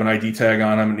should have an ID tag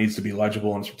on them. It needs to be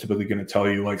legible, and it's typically going to tell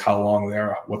you like how long they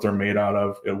are, what they're made out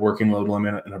of, a working load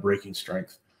limit, and a braking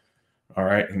strength. All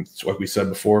right. And so like we said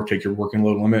before, take your working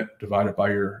load limit, divide it by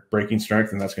your braking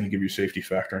strength, and that's going to give you safety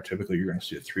factor. And typically you're going to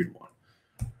see a 3-to-1.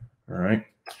 All right.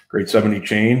 Grade 70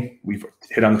 chain, we've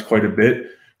hit on this quite a bit.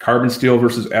 Carbon steel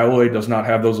versus alloy does not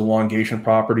have those elongation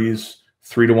properties.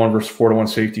 3-to-1 versus 4-to-1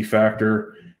 safety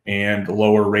factor, and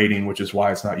lower rating, which is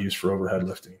why it's not used for overhead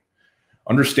lifting.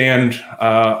 Understand,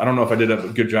 I don't know if I did a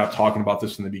good job talking about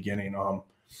this in the beginning.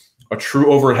 A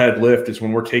true overhead lift is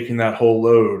when we're taking that whole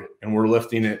load and we're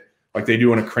lifting it like they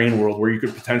do in a crane world, where you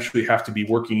could potentially have to be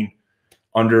working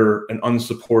under an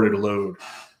unsupported load.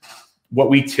 What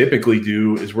we typically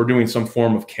do is we're doing some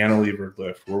form of cantilever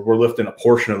lift, where we're lifting a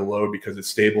portion of the load because it's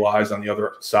stabilized on the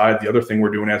other side. The other thing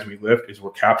we're doing as we lift is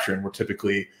we're capturing. We're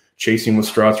typically chasing with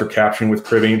struts or capturing with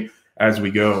cribbing as we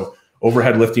go.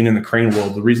 Overhead lifting in the crane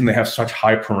world, the reason they have such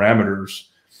high parameters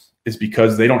is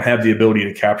because they don't have the ability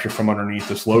to capture from underneath.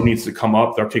 This load needs to come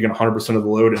up. They're taking 100% of the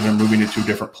load and they're moving it to a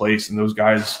different place. And those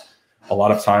guys, a lot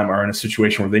of time, are in a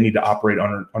situation where they need to operate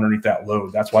underneath that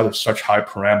load. That's why there's such high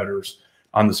parameters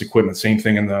on this equipment. Same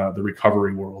thing in the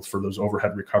recovery world for those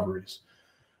overhead recoveries.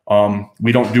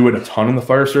 We don't do it a ton in the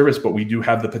fire service, but we do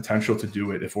have the potential to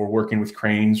do it if we're working with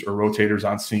cranes or rotators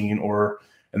on scene, or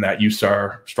in that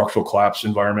USAR structural collapse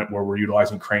environment where we're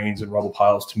utilizing cranes and rubble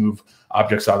piles to move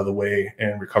objects out of the way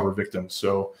and recover victims.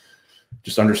 So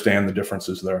just understand the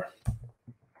differences there.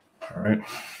 All right.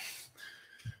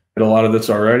 Did a lot of this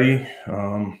already.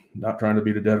 Not trying to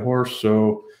beat a dead horse.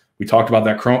 So we talked about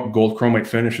that gold chromate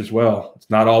finish as well. It's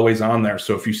not always on there.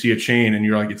 So if you see a chain and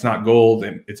you're like, it's not gold,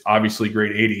 and it's obviously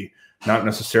grade 80, not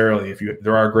necessarily.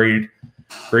 There are grade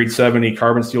 70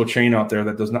 carbon steel chain out there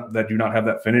that do not have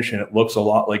that finish, and it looks a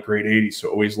lot like grade 80. So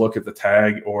always look at the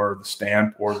tag or the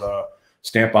stamp or the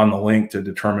stamp on the link to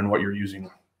determine what you're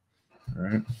using. All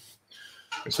right.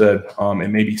 Like I said, it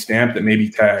may be stamped, it may be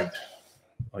tagged.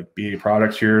 Like BA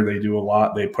Products here, they do a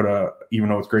lot. They put even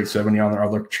though it's grade 70 on their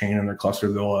other chain in their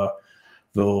cluster,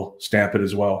 they'll stamp it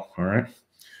as well. All right.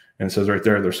 And it says right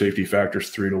there, their safety factor is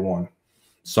 3-to-1.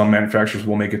 Some manufacturers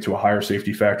will make it to a higher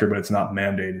safety factor, but it's not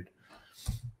mandated.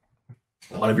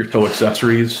 A lot of your tow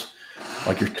accessories,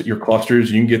 like your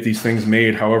clusters, you can get these things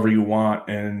made however you want.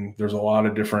 And there's a lot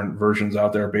of different versions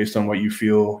out there based on what you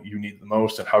feel you need the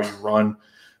most and how you run.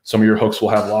 Some of your hooks will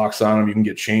have locks on them. You can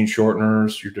get chain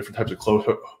shorteners, your different types of close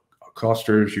hook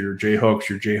clusters, your J hooks,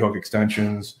 your J hook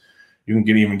extensions. You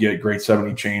can even get grade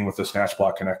 70 chain with a snatch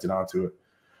block connected onto it.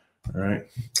 All right.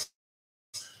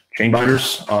 Chain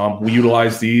binders. We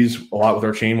utilize these a lot with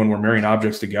our chain when we're marrying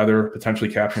objects together,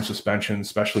 potentially capturing suspension,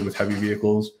 especially with heavy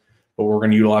vehicles. But we're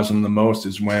going to utilize them the most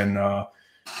is when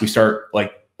we start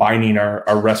like binding our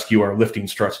lifting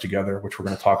struts together, which we're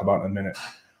going to talk about in a minute.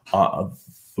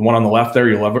 The one on the left there,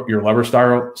 your lever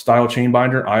style chain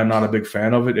binder, I am not a big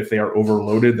fan of it. If they are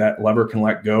overloaded, that lever can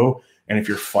let go. And if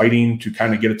you're fighting to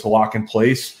kind of get it to lock in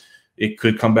place, it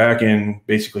could come back and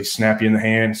basically snap you in the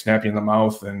hand, snap you in the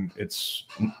mouth. And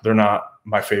they're not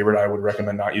my favorite. I would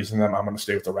recommend not using them. I'm going to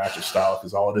stay with the ratchet style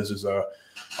because all it is a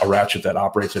ratchet that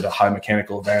operates at a high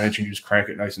mechanical advantage, and you just crank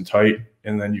it nice and tight.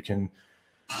 And then you can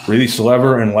release the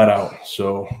lever and let out.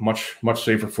 So much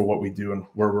safer for what we do and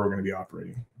where we're going to be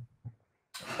operating.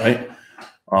 Right.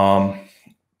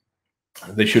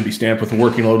 They should be stamped with the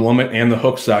working load limit and the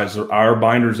hook size. There are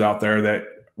binders out there that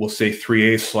will say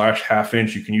 3/8/1/2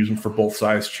 inch. You can use them for both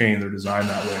size chain. They're designed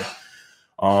that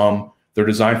way. They're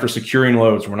designed for securing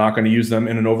loads. We're not going to use them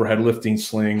in an overhead lifting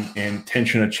sling and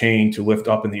tension a chain to lift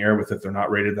up in the air with it. They're not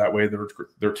rated that way.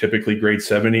 They're typically grade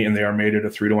 70, and they are made at a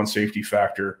 3-to-1 safety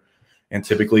factor and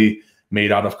typically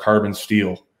made out of carbon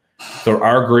steel. There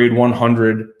are grade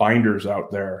 100 binders out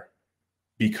there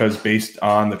because based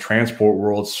on the transport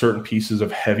world, certain pieces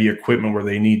of heavy equipment where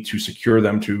they need to secure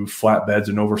them to flatbeds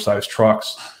and oversized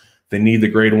trucks, they need the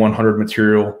grade 100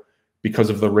 material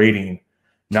because of the rating,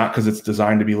 not because it's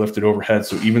designed to be lifted overhead.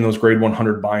 So even those grade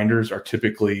 100 binders are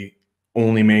typically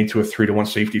only made to a 3-to-1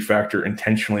 safety factor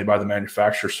intentionally by the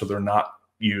manufacturer, so they're not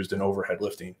used in overhead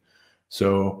lifting.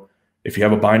 So if you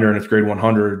have a binder and it's grade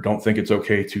 100, don't think it's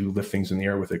okay to lift things in the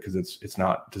air with it because it's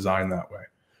not designed that way.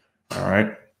 All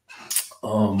right.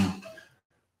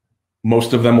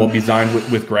 Most of them will be designed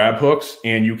with grab hooks,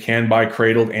 and you can buy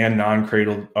cradled and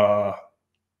non-cradled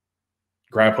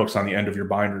grab hooks on the end of your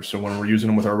binders. So when we're using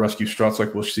them with our rescue struts,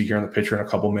 like we'll see here in the picture in a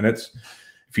couple minutes,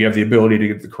 if you have the ability to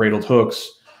get the cradled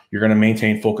hooks, you're going to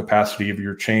maintain full capacity of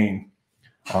your chain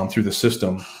through the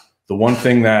system. The one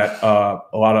thing that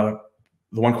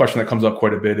the one question that comes up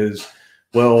quite a bit is,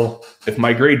 well, if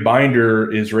my grade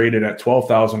binder is rated at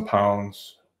 12,000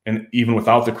 pounds, and even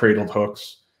without the cradled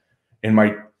hooks, and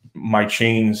my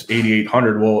chain's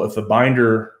 8,800, well, if the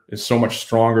binder is so much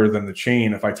stronger than the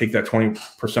chain, if I take that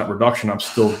 20% reduction, I'm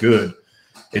still good.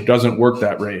 It doesn't work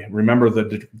that way. Remember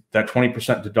that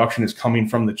 20% deduction is coming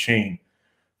from the chain.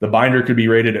 The binder could be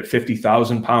rated at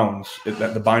 50,000 pounds.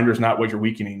 The binder is not what you're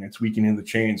weakening. It's weakening the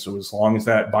chain. So as long as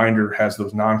that binder has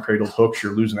those non-cradled hooks,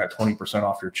 you're losing that 20%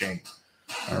 off your chain.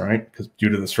 All right, because due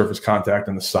to the surface contact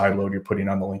and the side load you're putting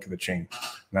on the link of the chain,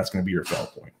 and that's going to be your fail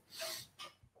point.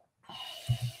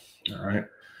 All right,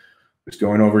 just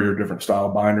going over your different style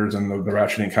binders and the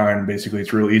ratcheting kind. Basically,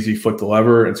 it's real easy. Flip the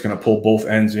lever, it's going to pull both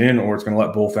ends in, or it's going to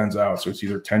let both ends out. So it's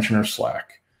either tension or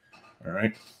slack. All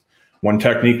right. One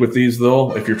technique with these,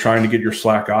 though, if you're trying to get your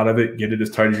slack out of it, get it as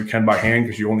tight as you can by hand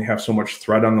because you only have so much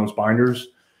thread on those binders.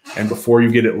 And before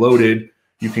you get it loaded,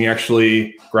 you can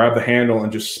actually grab the handle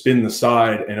and just spin the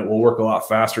side, and it will work a lot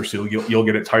faster. So you'll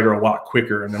get it tighter a lot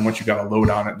quicker. And then once you got a load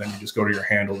on it, then you just go to your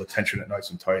handle to tension it nice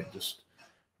and tight. Just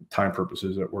time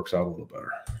purposes, it works out a little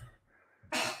better.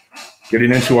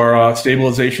 Getting into our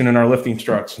stabilization and our lifting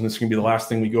struts, and this is going to be the last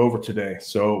thing we go over today.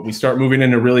 So we start moving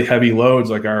into really heavy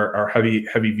loads, like our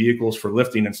heavy vehicles for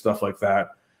lifting and stuff like that.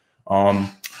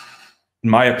 In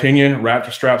my opinion,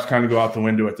 ratchet straps kind of go out the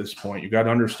window at this point. You got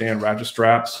to understand ratchet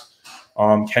straps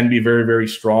can be very, very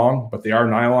strong, but they are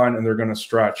nylon and they're going to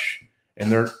stretch, and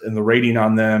the rating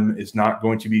on them is not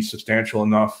going to be substantial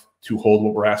enough to hold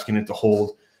what we're asking it to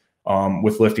hold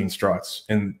with lifting struts.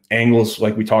 And angles,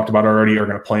 like we talked about already, are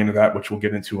going to play into that, which we'll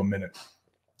get into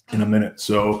in a minute.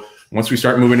 So once we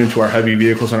start moving into our heavy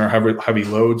vehicles and our heavy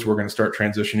loads, we're going to start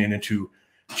transitioning into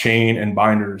chain and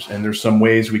binders. And there's some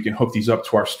ways we can hook these up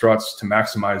to our struts to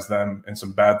maximize them, and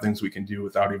some bad things we can do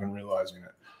without even realizing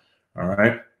it. All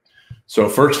right. So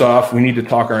first off, we need to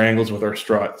talk our angles with our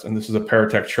struts. And this is a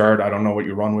Paratech chart. I don't know what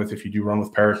you run with. If you do run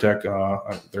with Paratech,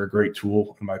 they're a great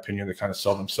tool. In my opinion, they kind of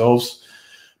sell themselves.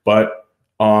 But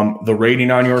the rating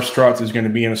on your struts is going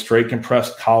to be in a straight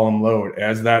compressed column load.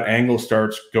 As that angle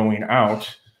starts going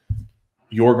out,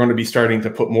 you're going to be starting to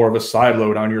put more of a side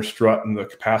load on your strut, and the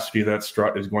capacity of that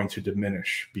strut is going to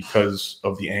diminish because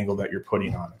of the angle that you're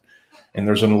putting on it. And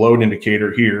there's a load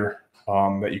indicator here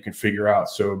that you can figure out.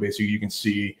 So basically you can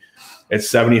see at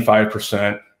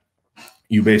 75%,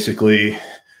 you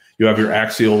have your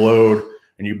axial load,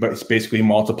 and you basically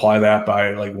multiply that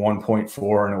by like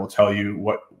 1.4, and it will tell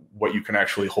you what you can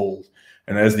actually hold.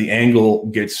 And as the angle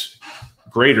gets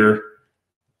greater,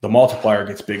 the multiplier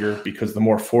gets bigger, because the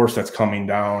more force that's coming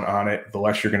down on it, the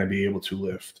less you're going to be able to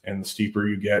lift. And the steeper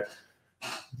you get,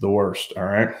 the worst. All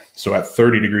right. So at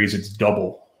 30 degrees, it's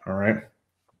double. All right.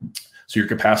 So your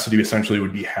capacity essentially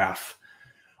would be half.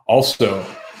 Also,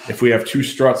 if we have two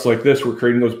struts like this, we're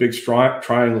creating those big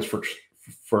triangles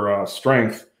for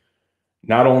strength.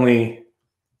 Not only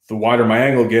the wider my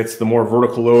angle gets, the more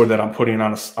vertical load that I'm putting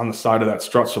on the side of that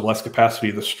strut, so less capacity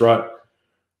of the strut.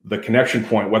 The connection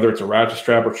point, whether it's a ratchet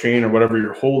strap or chain or whatever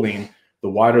you're holding, the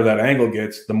wider that angle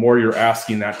gets, the more you're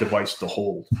asking that device to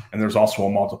hold. And there's also a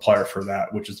multiplier for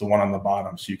that, which is the one on the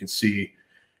bottom. So you can see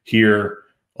here,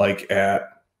 like at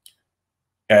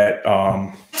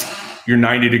your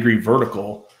 90-degree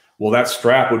vertical, well, that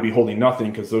strap would be holding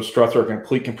nothing, because those struts are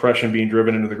complete compression being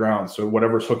driven into the ground. So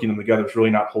whatever's hooking them together is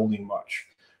really not holding much.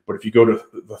 But if you go to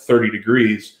the 30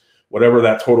 degrees, whatever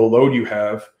that total load you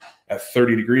have at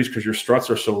 30 degrees, because your struts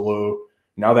are so low,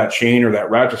 now that chain or that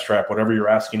ratchet strap, whatever you're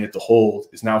asking it to hold,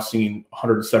 is now seeing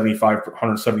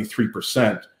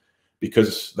 173%,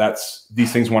 because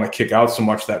these things want to kick out so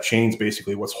much. That chain's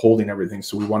basically what's holding everything.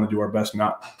 So we want to do our best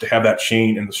not to have that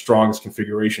chain in the strongest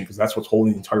configuration, because that's what's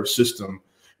holding the entire system.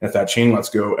 And if that chain lets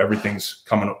go, everything's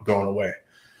going away.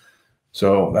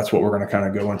 So that's what we're going to kind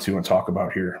of go into and talk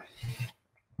about here.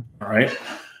 All right.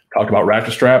 Talked about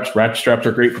ratchet straps. Ratchet straps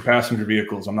are great for passenger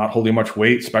vehicles. I'm not holding much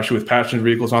weight, especially with passenger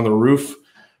vehicles on the roof.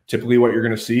 Typically what you're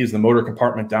going to see is the motor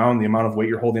compartment down. The amount of weight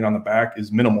you're holding on the back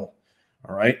is minimal.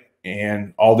 All right.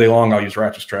 And all day long, I'll use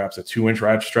ratchet straps. A 2-inch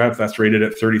ratchet strap, that's rated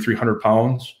at 3,300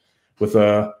 pounds with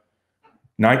a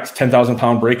 9 to 10,000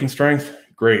 pound braking strength.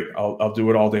 Great. I'll do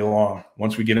it all day long.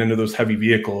 Once we get into those heavy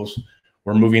vehicles,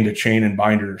 we're moving to chain and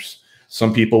binders.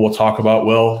 Some people will talk about,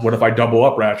 well, what if I double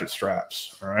up ratchet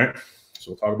straps? All right.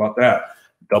 So we'll talk about that.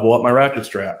 Double up my ratchet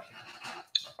strap.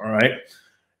 All right.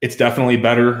 It's definitely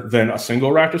better than a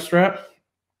single ratchet strap,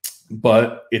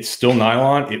 but it's still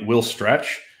nylon. It will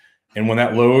stretch. And when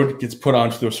that load gets put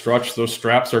onto those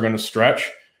straps are going to stretch,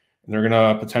 and they're going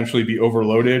to potentially be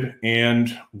overloaded.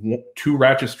 And 2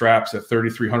 ratchet straps at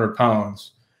 3,300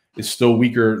 pounds is still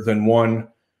weaker than one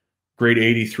grade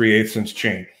 80 3/8 inch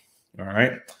chain. All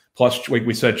right. Plus, like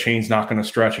we said, chain's not going to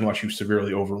stretch unless you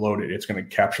severely overload it. It's going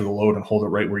to capture the load and hold it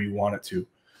right where you want it to.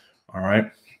 All right.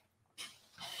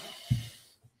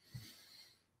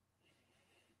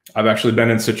 I've actually been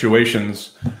in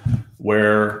situations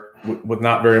where with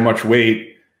not very much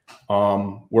weight,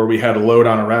 where we had a load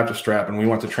on a ratchet strap, and we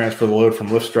went to transfer the load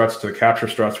from lift struts to the capture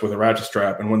struts with a ratchet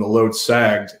strap. And when the load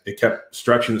sagged, it kept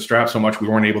stretching the strap so much we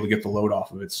weren't able to get the load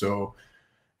off of it. So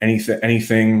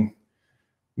anything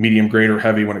medium grade or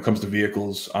heavy when it comes to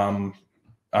vehicles, I'm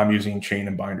using chain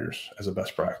and binders as a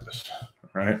best practice.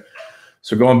 All right.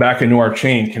 So going back into our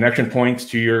chain, connection points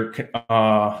to your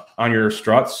on your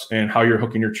struts and how you're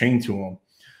hooking your chain to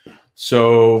them.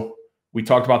 So we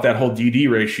talked about that whole DD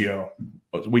ratio.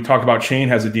 We talked about chain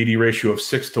has a DD ratio of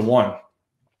 6:1.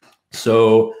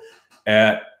 So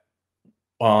at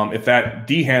if that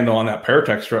D handle on that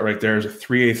Paratech strut right there is a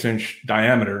 3/8 inch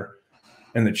diameter,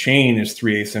 and the chain is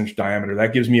 3/8 inch diameter,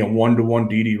 that gives me a 1:1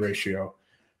 DD ratio.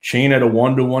 Chain at a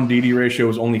 1:1 DD ratio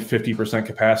is only 50%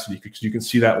 capacity, because you can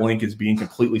see that link is being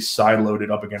completely side loaded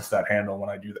up against that handle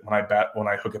when I do that, when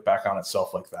I hook it back on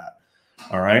itself like that.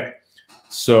 All right.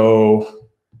 So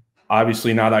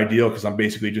obviously not ideal, because I'm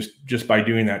basically just by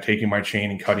doing that, taking my chain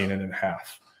and cutting it in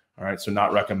half. All right. So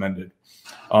not recommended.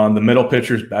 The middle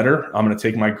picture is better. I'm going to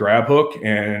take my grab hook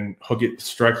and hook it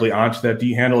directly onto that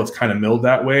D handle. It's kind of milled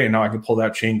that way. And now I can pull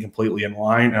that chain completely in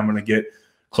line. And I'm going to get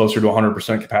closer to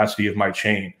 100% capacity of my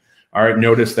chain. All right.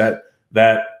 Notice that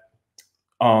the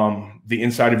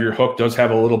inside of your hook does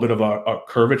have a little bit of a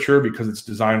curvature, because it's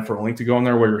designed for a link to go in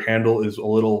there, where your handle is a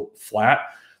little flat.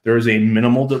 There is a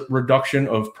minimal reduction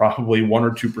of probably 1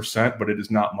 or 2%, but it is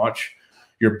not much.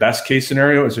 Your best case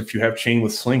scenario is if you have chain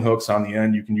with sling hooks on the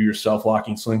end, you can do your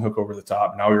self-locking sling hook over the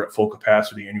top. Now you're at full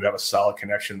capacity and you have a solid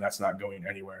connection that's not going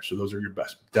anywhere. So those are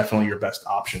definitely your best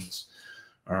options.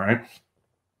 All right.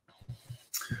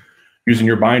 Using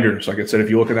your binders. Like I said, if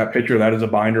you look at that picture, that is a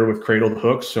binder with cradled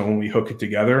hooks. So when we hook it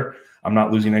together, I'm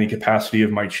not losing any capacity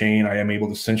of my chain. I am able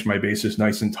to cinch my bases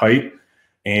nice and tight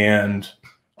and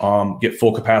get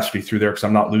full capacity through there, because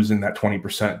I'm not losing that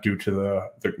 20% due to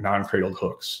the non-cradled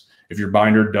hooks. If your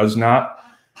binder does not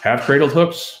have cradled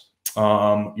hooks,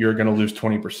 you're going to lose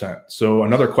 20%. So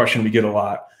another question we get a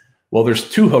lot, well, there's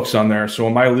 2 hooks on there, so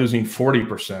am I losing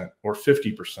 40% or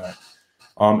 50%?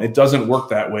 It doesn't work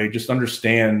that way. Just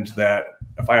understand that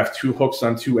if I have 2 hooks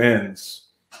on 2 ends,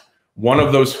 one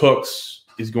of those hooks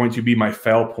is going to be my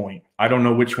fail point. I don't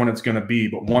know which one it's going to be,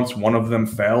 but once one of them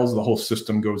fails, the whole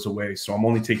system goes away. So I'm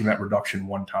only taking that reduction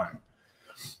one time.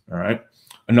 All right.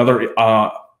 Another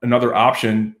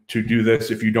option to do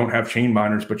this, if you don't have chain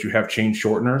binders, but you have chain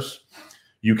shorteners,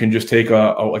 you can just take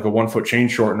like a 1 foot chain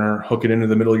shortener, hook it into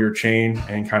the middle of your chain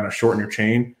and kind of shorten your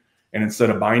chain. And instead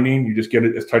of binding, you just get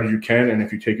it as tight as you can. And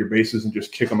if you take your bases and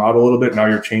just kick them out a little bit, now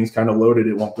your chain's kind of loaded,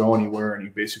 it won't go anywhere. And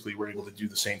you basically were able to do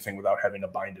the same thing without having to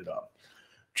bind it up.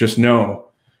 Just know,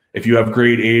 if you have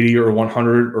grade 80 or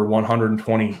 100 or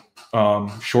 120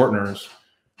 shorteners,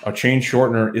 a chain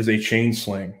shortener is a chain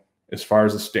sling as far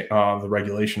as the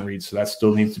regulation reads. So that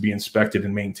still needs to be inspected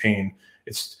and maintained.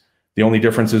 It's the only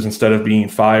difference is instead of being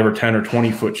 5 or 10 or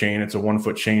 20 foot chain, it's a 1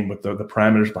 foot chain, but the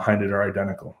parameters behind it are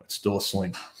identical. It's still a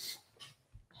sling.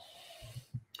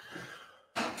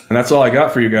 And that's all I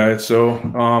got for you guys.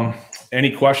 So any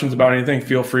questions about anything,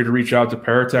 feel free to reach out to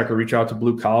Paratech or reach out to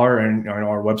Blue Collar. And I know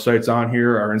our website's on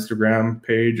here, our Instagram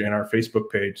page and our Facebook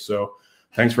page. So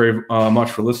thanks very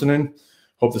much for listening.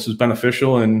 Hope this is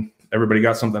beneficial and everybody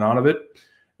got something out of it.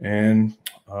 And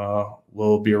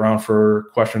we'll be around for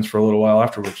questions for a little while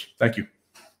afterwards. Thank you.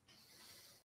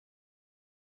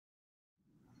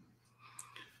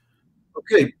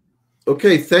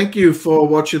 Okay. Thank you for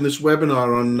watching this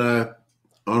webinar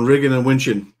on rigging and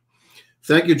winching.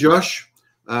 Thank you, Josh.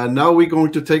 Now we're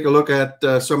going to take a look at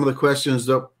some of the questions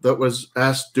that was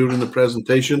asked during the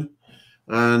presentation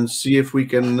and see if we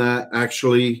can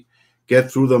actually get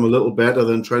through them a little better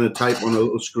than trying to type on a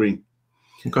little screen.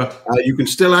 Okay. You can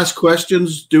still ask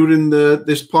questions during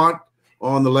this part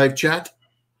on the live chat.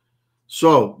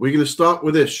 So we're going to start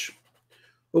with this.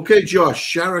 Okay,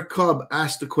 Josh, Shara Cobb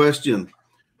asked the question,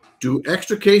 do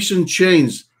extrication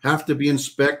chains have to be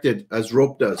inspected as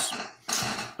rope does?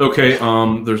 Okay,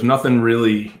 there's nothing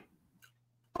really,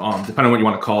 depending on what you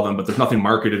want to call them, but there's nothing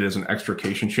marketed as an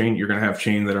extrication chain. You're going to have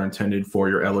chain that are intended for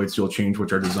your alloyed steel chains,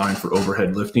 which are designed for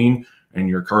overhead lifting, and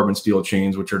your carbon steel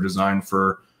chains, which are designed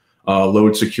for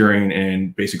load securing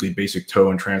and basically basic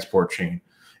tow and transport chain.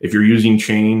 If you're using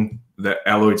chain, that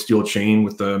alloyed steel chain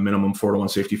with the minimum 4-to-1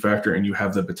 safety factor, and you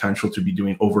have the potential to be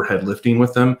doing overhead lifting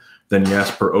with them, then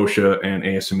yes, per OSHA and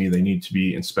ASME, they need to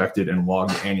be inspected and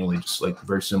logged annually, just like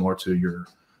very similar to your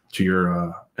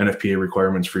NFPA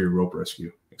requirements for your rope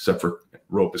rescue, except for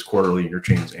rope is quarterly and your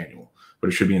chain is annual. But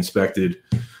it should be inspected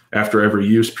after every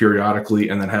use periodically,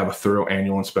 and then have a thorough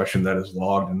annual inspection that is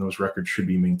logged, and those records should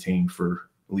be maintained for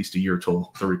at least a year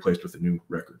till they're replaced with the new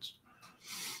records.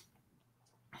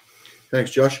 Thanks,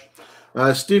 Josh.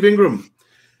 Steve Ingram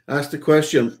asked the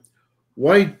question,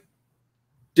 why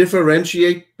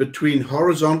differentiate between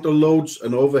horizontal loads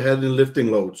and overhead and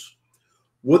lifting loads?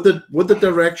 Would the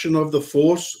direction of the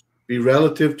force be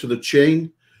relative to the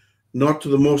chain, not to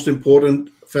the most important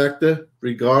factor,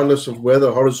 regardless of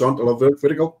whether horizontal or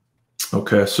vertical?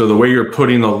 Okay, so the way you're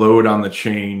putting the load on the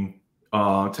chain,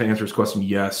 to answer his question,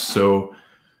 yes. So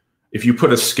if you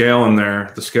put a scale in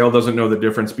there, the scale doesn't know the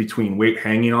difference between weight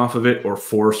hanging off of it or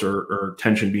force or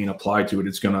tension being applied to it.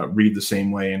 It's going to read the same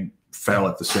way and fail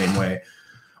it the same way.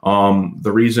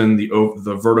 The reason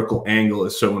the vertical angle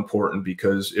is so important,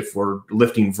 because if we're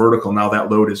lifting vertical, now that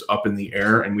load is up in the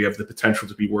air and we have the potential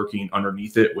to be working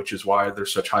underneath it, which is why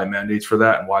there's such high mandates for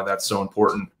that and why that's so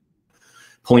important.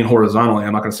 Pulling horizontally,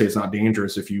 I'm not going to say it's not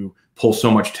dangerous. If you pull so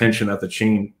much tension that the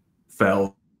chain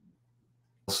fails,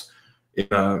 it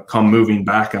come moving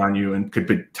back on you and could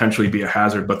potentially be a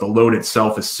hazard, but the load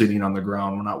itself is sitting on the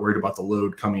ground. We're not worried about the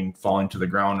load falling to the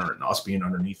ground or us being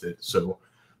underneath it. So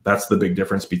that's the big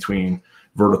difference between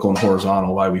vertical and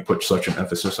horizontal, why we put such an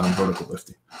emphasis on vertical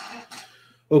lifting.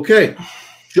 Okay.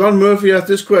 John Murphy asked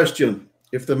this question.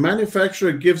 If the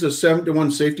manufacturer gives a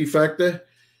 7-to-1 safety factor,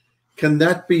 can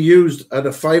that be used at a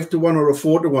 5-to-1 or a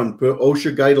 4-to-1 per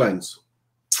OSHA guidelines?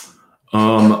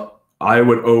 I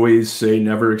would always say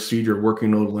never exceed your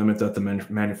working load limit that the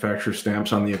manufacturer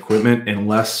stamps on the equipment,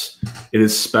 unless it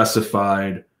is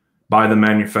specified by the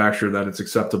manufacturer that it's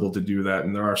acceptable to do that.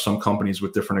 And there are some companies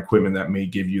with different equipment that may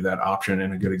give you that option.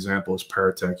 And a good example is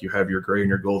Paratech. You have your gray and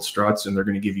your gold struts, and they're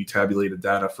going to give you tabulated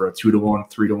data for a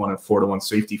 2-to-1, 3-to-1, and 4-to-1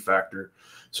 safety factor.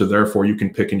 So therefore, you can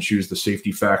pick and choose the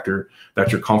safety factor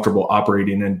that you're comfortable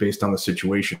operating in based on the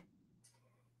situation.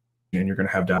 And you're going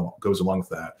to have data that goes along with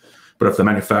that. But if the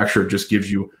manufacturer just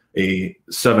gives you a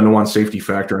 7-to-1 safety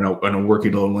factor and a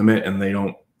working load limit, and they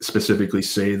don't specifically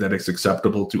say that it's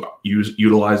acceptable to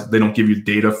utilize, they don't give you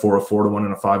data for a 4-to-1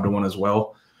 and a 5-to-1 as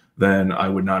well, then I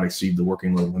would not exceed the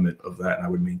working load limit of that, and I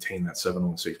would maintain that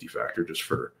 7-to-1 safety factor just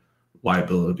for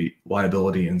liability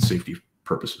and safety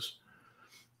purposes.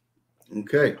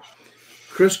 Okay.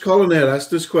 Chris Collinet asked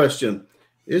this question.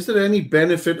 Is there any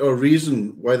benefit or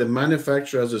reason why the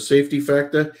manufacturer has a safety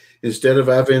factor instead of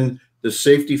having the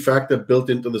safety factor built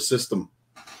into the system?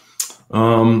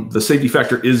 The safety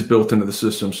factor is built into the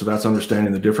system, so that's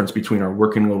understanding the difference between our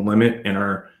working load limit and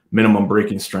our minimum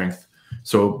braking strength.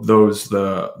 So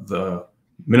the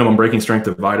minimum braking strength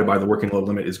divided by the working load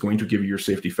limit is going to give you your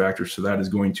safety factor. So that is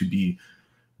going to be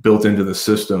built into the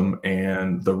system.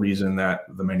 And the reason that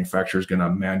the manufacturer is going to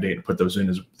mandate and put those in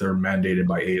is they're mandated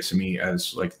by ASME,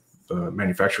 as like the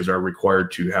manufacturers are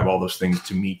required to have all those things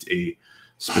to meet a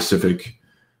specific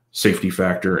safety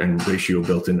factor and ratio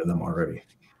built into them already.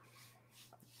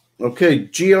 Okay,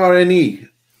 GRNE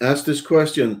asked this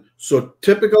question. So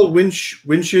typical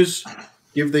winches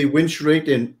give the winch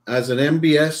rating as an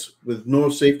MBS with no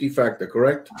safety factor,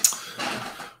 correct?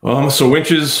 So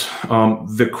winches,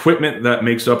 the equipment that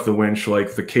makes up the winch,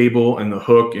 like the cable and the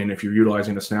hook, and if you're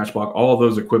utilizing a snatch block, all of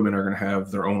those equipment are going to have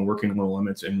their own working load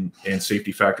limits and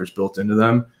safety factors built into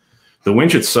them. The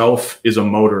winch itself is a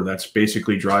motor that's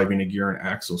basically driving a gear and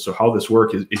axle. So how this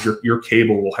works is your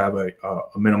cable will have a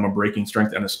minimum braking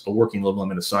strength and a working load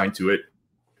limit assigned to it.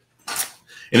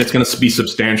 And it's going to be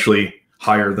substantially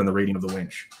higher than the rating of the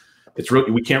winch.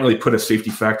 We can't really put a safety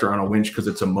factor on a winch because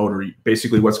it's a motor.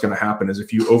 Basically what's going to happen is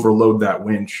if you overload that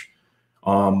winch,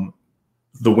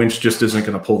 the winch just isn't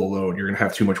going to pull the load. You're going to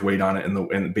have too much weight on it, and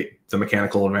the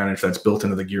mechanical advantage that's built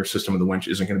into the gear system of the winch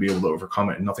isn't going to be able to overcome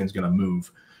it, and nothing's going to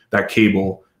move. That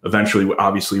cable eventually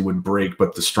obviously would break,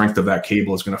 but the strength of that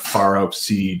cable is going to far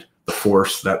exceed the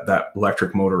force that that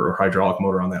electric motor or hydraulic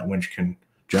motor on that winch can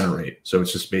generate. So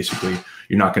it's just basically,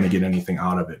 you're not going to get anything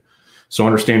out of it. So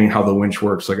understanding how the winch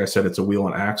works, like I said, it's a wheel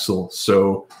and axle.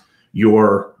 So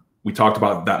we talked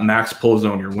about that max pull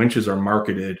zone. Your winches are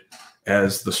marketed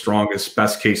as the strongest,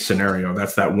 best case scenario.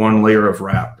 That's that one layer of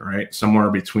wrap, right? Somewhere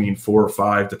between 4 or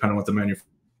 5, depending on what the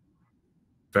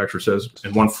manufacturer says,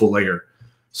 and one full layer.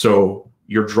 So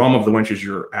your drum of the winch is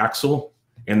your axle,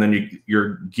 and then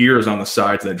your gears on the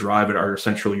sides that drive it are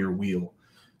essentially your wheel.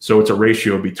 So it's a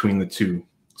ratio between the two.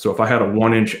 So if I had a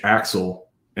 1-inch axle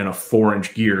and a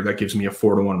 4-inch gear, that gives me a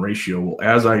 4-to-1 ratio. Well,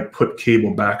 as I put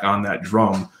cable back on that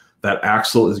drum, that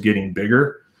axle is getting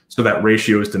bigger, so that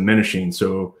ratio is diminishing.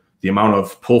 So the amount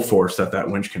of pull force that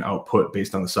winch can output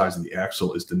based on the size of the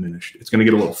axle is diminished. It's going to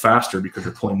get a little faster because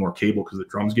you're pulling more cable because the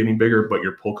drum's getting bigger, but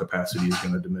your pull capacity is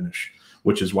going to diminish,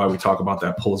 which is why we talk about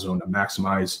that pull zone to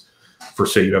maximize. For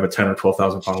say you have a 10 or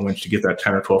 12,000 pound winch, to get that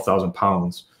 10 or 12,000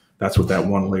 pounds, that's what that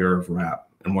one layer of wrap.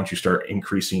 And once you start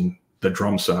increasing the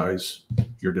drum size,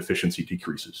 your deficiency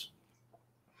decreases.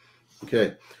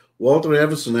 Okay. Walter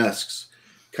Everson asks,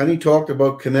 can you talk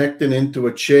about connecting into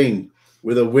a chain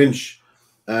with a winch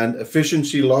and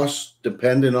efficiency loss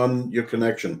depending on your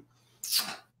connection?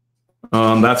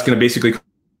 That's going to basically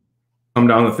come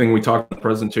down to the thing we talked in the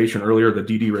presentation earlier, the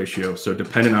DD ratio. So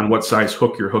depending on what size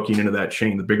hook you're hooking into that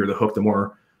chain, the bigger the hook, the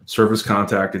more surface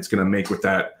contact it's going to make with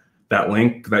that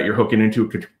link that you're hooking into.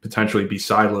 Could potentially be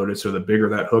side loaded. So the bigger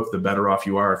that hook, the better off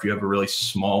you are. If you have a really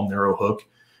small, narrow hook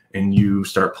and you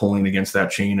start pulling against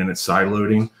that chain and it's side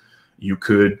loading, you're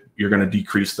going to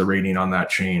decrease the rating on that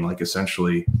chain. Like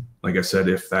essentially, like I said,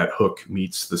 if that hook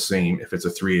meets the same, if it's a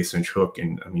 3/8 inch hook,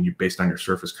 and I mean, based on your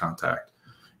surface contact,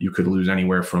 you could lose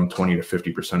anywhere from 20 to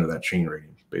 50% of that chain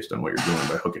rating based on what you're doing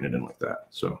by hooking it in like that.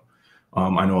 So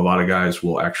I know a lot of guys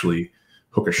will actually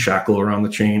hook a shackle around the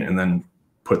chain and then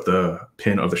put the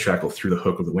pin of the shackle through the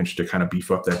hook of the winch to kind of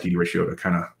beef up that DD ratio to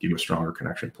kind of give you a stronger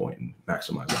connection point and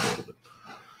maximize that a little bit.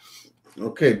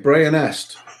 Okay, Brian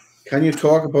asked, can you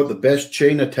talk about the best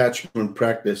chain attachment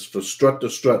practice for strut to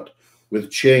strut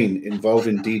with chain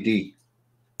involving DD?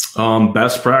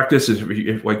 Best practice is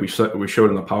like we showed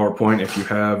in the PowerPoint, if you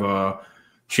have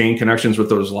chain connections with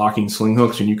those locking sling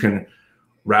hooks and you can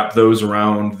wrap those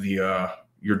around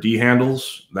your D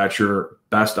handles, that's your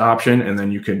best option. And then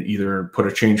you can either put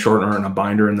a chain shortener and a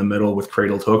binder in the middle with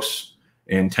cradled hooks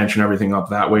and tension everything up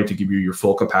that way to give you your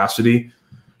full capacity.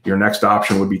 Your next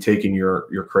option would be taking your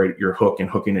hook and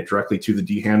hooking it directly to the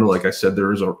D handle. Like I said,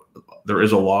 there is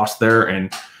a loss there,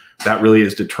 and that really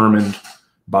is determined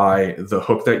by the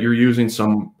hook that you're using.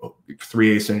 Some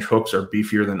 3/8 inch hooks are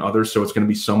beefier than others, so it's going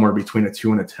to be somewhere between a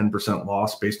 2 and a 10%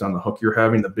 loss based on the hook you're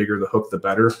having. The bigger the hook, the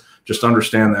better. Just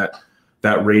understand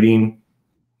that rating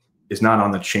is not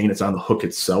on the chain, it's on the hook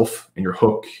itself, and your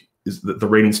hook is the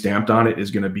rating stamped on it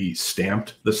is going to be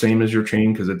stamped the same as your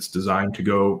chain because it's designed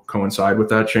to coincide with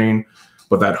that chain.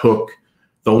 But that hook,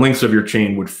 the links of your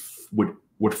chain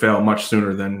would fail much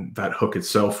sooner than that hook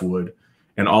itself would.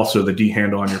 And also the D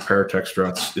handle on your Paratech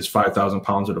struts is 5,000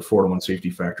 pounds at a 4-to-1 safety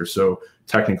factor. So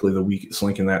technically the weakest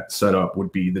link in that setup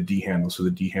would be the D handle. So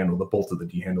the D handle, the bolt of the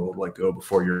D handle would let go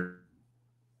before your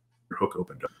hook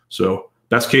opened up. So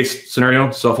best case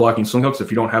scenario, self-locking sling hooks.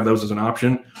 If you don't have those as an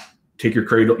option, take your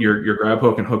cradle, your grab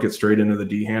hook and hook it straight into the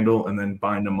D handle and then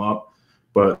bind them up.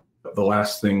 But the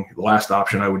last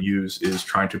option I would use is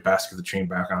trying to basket the chain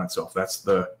back on itself. That's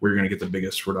where you're going to get the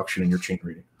biggest reduction in your chain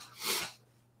reading.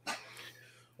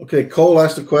 Okay, Cole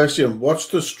asked the question, what's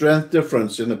the strength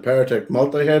difference in the Paratech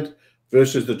multi-head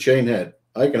versus the chain head?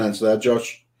 I can answer that,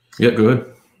 Josh. Yeah, go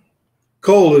ahead.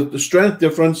 Cole, the strength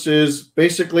difference is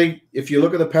basically, if you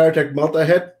look at the Paratech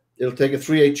multi-head, it'll take a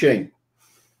 3/8 chain.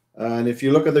 And if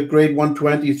you look at the grade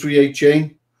 120 3/8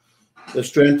 chain, the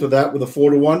strength of that with a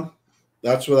 4-to-1,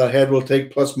 that's what that head will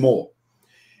take plus more.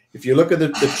 If you look at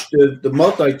the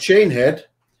multi-chain head,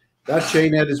 that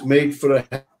chain head is made for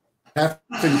a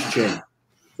half-inch chain.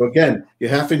 So again, your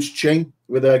half-inch chain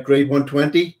with a grade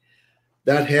 120,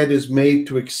 that head is made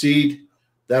to exceed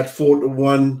that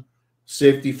 4-to-1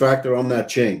 safety factor on that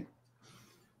chain.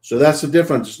 So that's the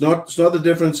difference. It's not the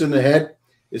difference in the head,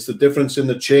 it's the difference in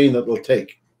the chain that will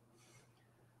take.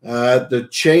 The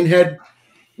chain head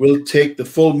will take the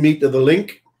full meat of the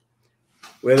link,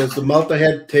 whereas the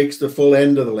multi-head takes the full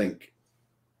end of the link.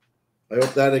 I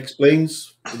hope that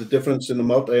explains the difference in the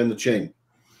multi and the chain.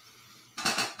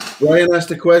 Brian asked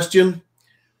a question,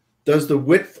 does the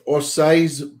width or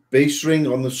size base ring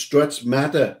on the struts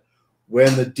matter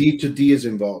when the D to D is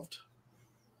involved?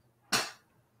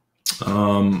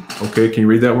 Okay, can you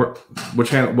read that?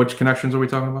 Which connections are we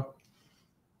talking about?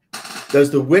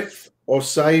 Does the width or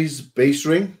size base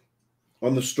ring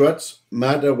on the struts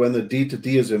matter when the D to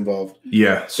D is involved?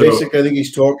 Yeah. So basically, I think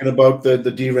he's talking about the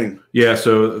D ring. Yeah.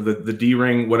 So the D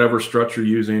ring, whatever struts you're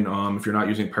using, if you're not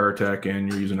using Paratech and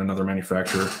you're using another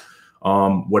manufacturer,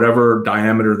 whatever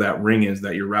diameter that ring is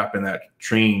that you're wrapping that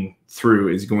chain through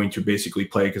is going to basically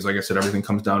play, because like I said, everything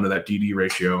comes down to that DD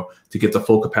ratio. To get the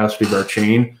full capacity of our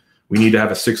chain, we need to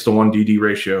have a 6-to-1 DD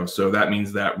ratio. So that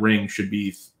means that ring should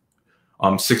be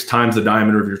 6 times the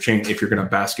diameter of your chain if you're going to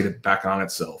basket it back on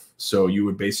itself. So you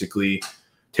would basically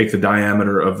take the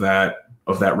diameter of that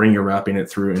ring you're wrapping it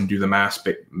through and do the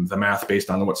math based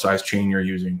on what size chain you're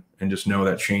using, and just know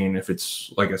that chain, if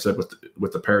it's, like I said,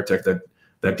 with the Paratech,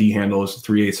 that D handle is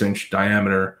 3/8 inch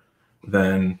diameter,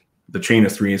 then the chain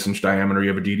is 3/8 inch diameter. You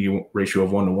have a DD ratio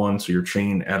of 1-to-1, so your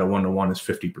chain at a 1-to-1 is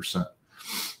 50%.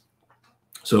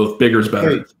 So bigger is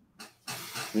better.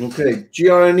 Okay,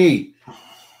 GRNE.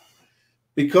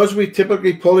 Because we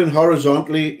typically pull in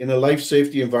horizontally in a life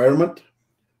safety environment,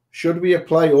 should we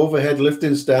apply overhead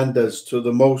lifting standards to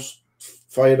the most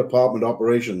fire department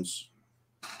operations?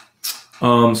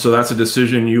 So that's a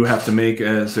decision you have to make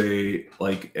as a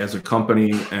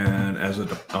company and as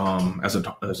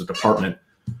a department.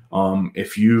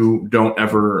 If you don't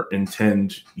ever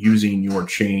intend using your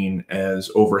chain as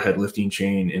overhead lifting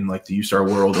chain in like the USAR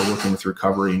world or working with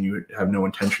recovery, and you have no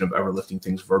intention of ever lifting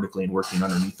things vertically and working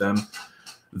underneath them,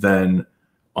 then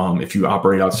if you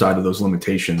operate outside of those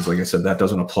limitations, like I said, that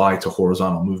doesn't apply to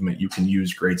horizontal movement. You can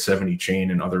use grade 70 chain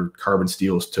and other carbon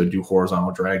steels to do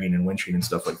horizontal dragging and winching and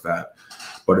stuff like that.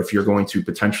 But if you're going to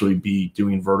potentially be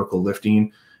doing vertical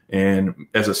lifting, and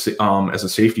as a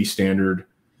safety standard,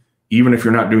 even if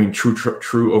you're not doing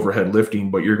true overhead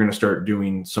lifting, but you're going to start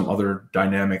doing some other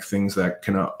dynamic things that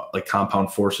can like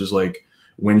compound forces, like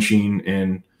winching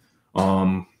and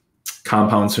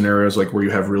compound scenarios, like where you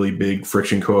have really big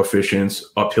friction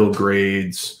coefficients, uphill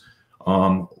grades,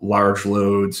 large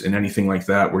loads, and anything like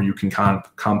that, where you can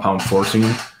compound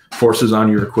forces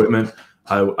on your equipment.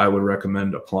 I would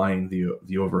recommend applying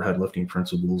the overhead lifting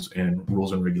principles and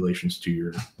rules and regulations to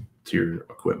your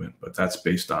equipment, but that's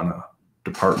based on a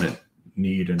department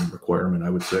need and requirement, I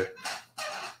would say.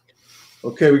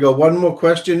 Okay, we got one more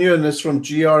question here, and this is from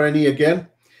GRNE again.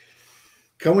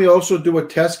 Can we also do a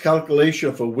test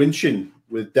calculation for winching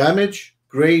with damage,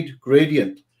 grade,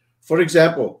 gradient? For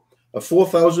example, a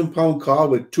 4,000-pound car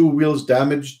with 2 wheels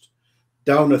damaged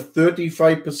down a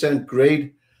 35%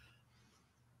 grade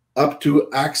up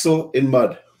to axle in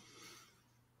mud.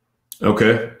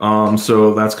 Okay,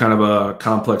 so that's kind of a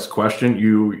complex question.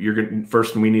 You're gonna,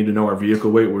 first we need to know our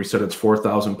vehicle weight, where we said it's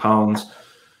 4,000 pounds.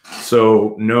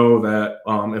 So know that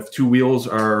if 2 wheels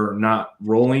are not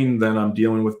rolling, then I'm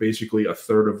dealing with basically a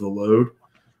third of the load.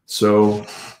 So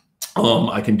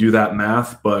I can do that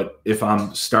math, but if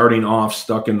I'm starting off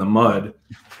stuck in the mud,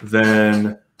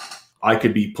 then I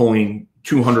could be pulling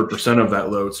 200% of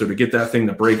that load. So to get that thing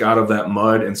to break out of that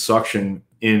mud and suction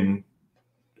in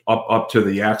up to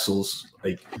the axles,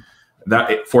 like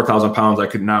that 4,000 pounds, I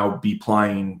could now be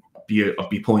pulling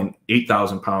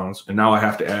 8,000 pounds. And now I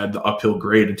have to add the uphill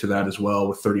grade into that as well,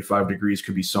 with 35 degrees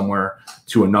could be somewhere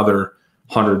to another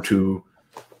 100 to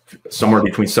somewhere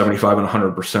between 75 and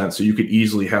 100%. So you could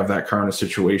easily have that car in a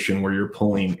situation where you're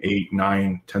pulling 8,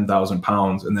 9, 10,000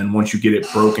 pounds. And then once you get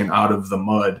it broken out of the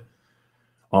mud,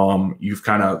 you've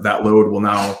kind of, that load will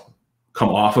now come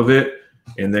off of it.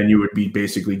 And then you would be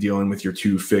basically dealing with your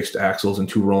 2 fixed axles and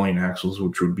 2 rolling axles,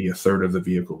 which would be a third of the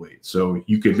vehicle weight. So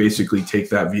you could basically take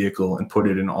that vehicle and put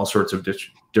it in all sorts of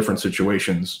different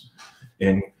situations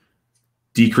and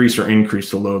decrease or increase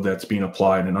the load that's being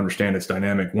applied and understand it's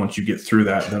dynamic. Once you get through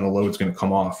that, then the load's going to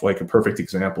come off. Like a perfect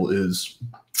example is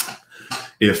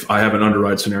if I have an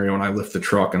underride scenario and I lift the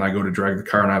truck and I go to drag the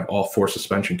car and I have all 4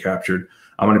 suspension captured,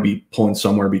 I'm going to be pulling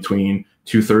somewhere between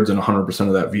 2/3 and 100%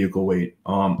 of that vehicle weight.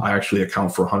 I actually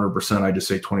account for 100%. I just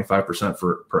say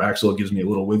 25% per axle. It gives me a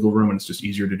little wiggle room and it's just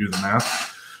easier to do the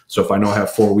math. So if I know I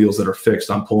have 4 wheels that are fixed,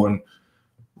 I'm pulling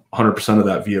 100% of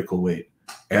that vehicle weight.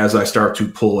 As I start to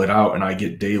pull it out and I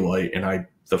get daylight and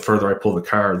the further I pull the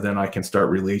car, then I can start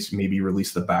release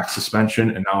the back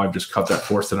suspension. And now I've just cut that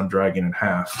force that I'm dragging in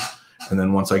half. And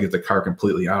then once I get the car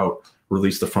completely out,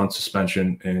 release the front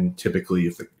suspension. And typically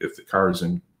if the car is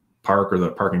in park or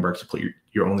the parking brake's depleted,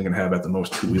 you're only going to have at the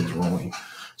most 2 wheels rolling.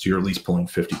 So you're at least pulling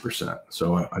 50%.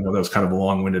 So I know that was kind of a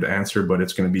long-winded answer, but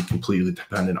it's going to be completely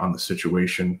dependent on the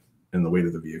situation and the weight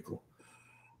of the vehicle.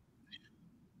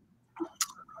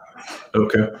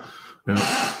 Okay.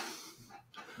 Yeah.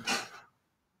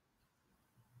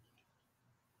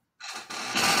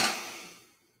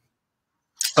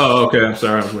 Oh, okay. I'm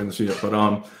sorry. I was waiting to see it.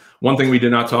 But one thing we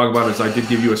did not talk about is I did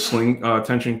give you a sling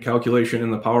tension calculation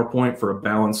in the PowerPoint for a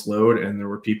balanced load, and there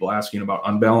were people asking about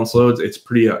unbalanced loads. It's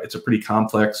a pretty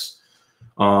complex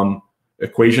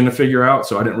equation to figure out.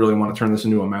 So I didn't really want to turn this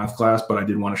into a math class, but I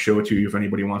did want to show it to you if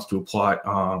anybody wants to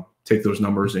apply. Take those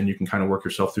numbers and you can kind of work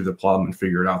yourself through the problem and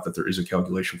figure it out that there is a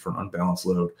calculation for an unbalanced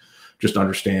load. Just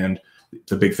understand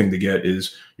the big thing to get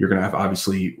is you're going to have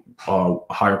obviously a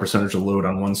higher percentage of load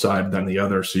on one side than the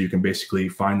other. So you can basically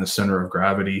find the center of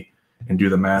gravity and do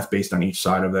the math based on each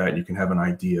side of that. You can have an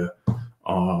idea.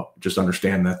 Just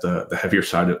understand that the heavier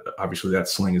side, obviously that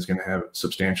sling is going to have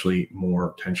substantially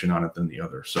more tension on it than the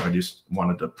other. So I just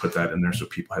wanted to put that in there so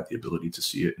people have the ability to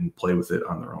see it and play with it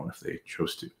on their own if they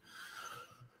chose to.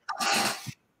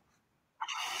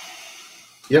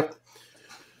 Yep.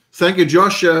 Thank you,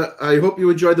 Josh. I hope you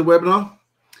enjoyed the webinar.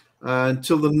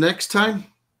 Until the next time,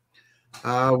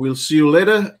 we'll see you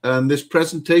later. And this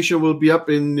presentation will be up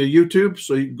in YouTube,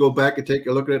 so you can go back and take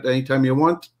a look at it anytime you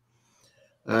want.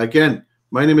 Again,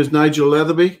 my name is Nigel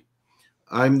Leatherby.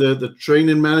 I'm the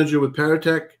training manager with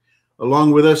Paratech.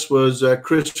 Along with us was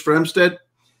Chris Fremstead.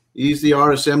 He's the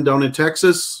RSM down in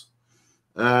Texas.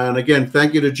 And again,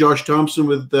 thank you to Josh Thomson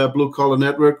with Blue Collar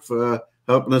Network for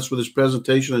helping us with this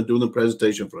presentation and doing the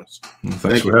presentation for us.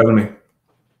 Thanks for having me.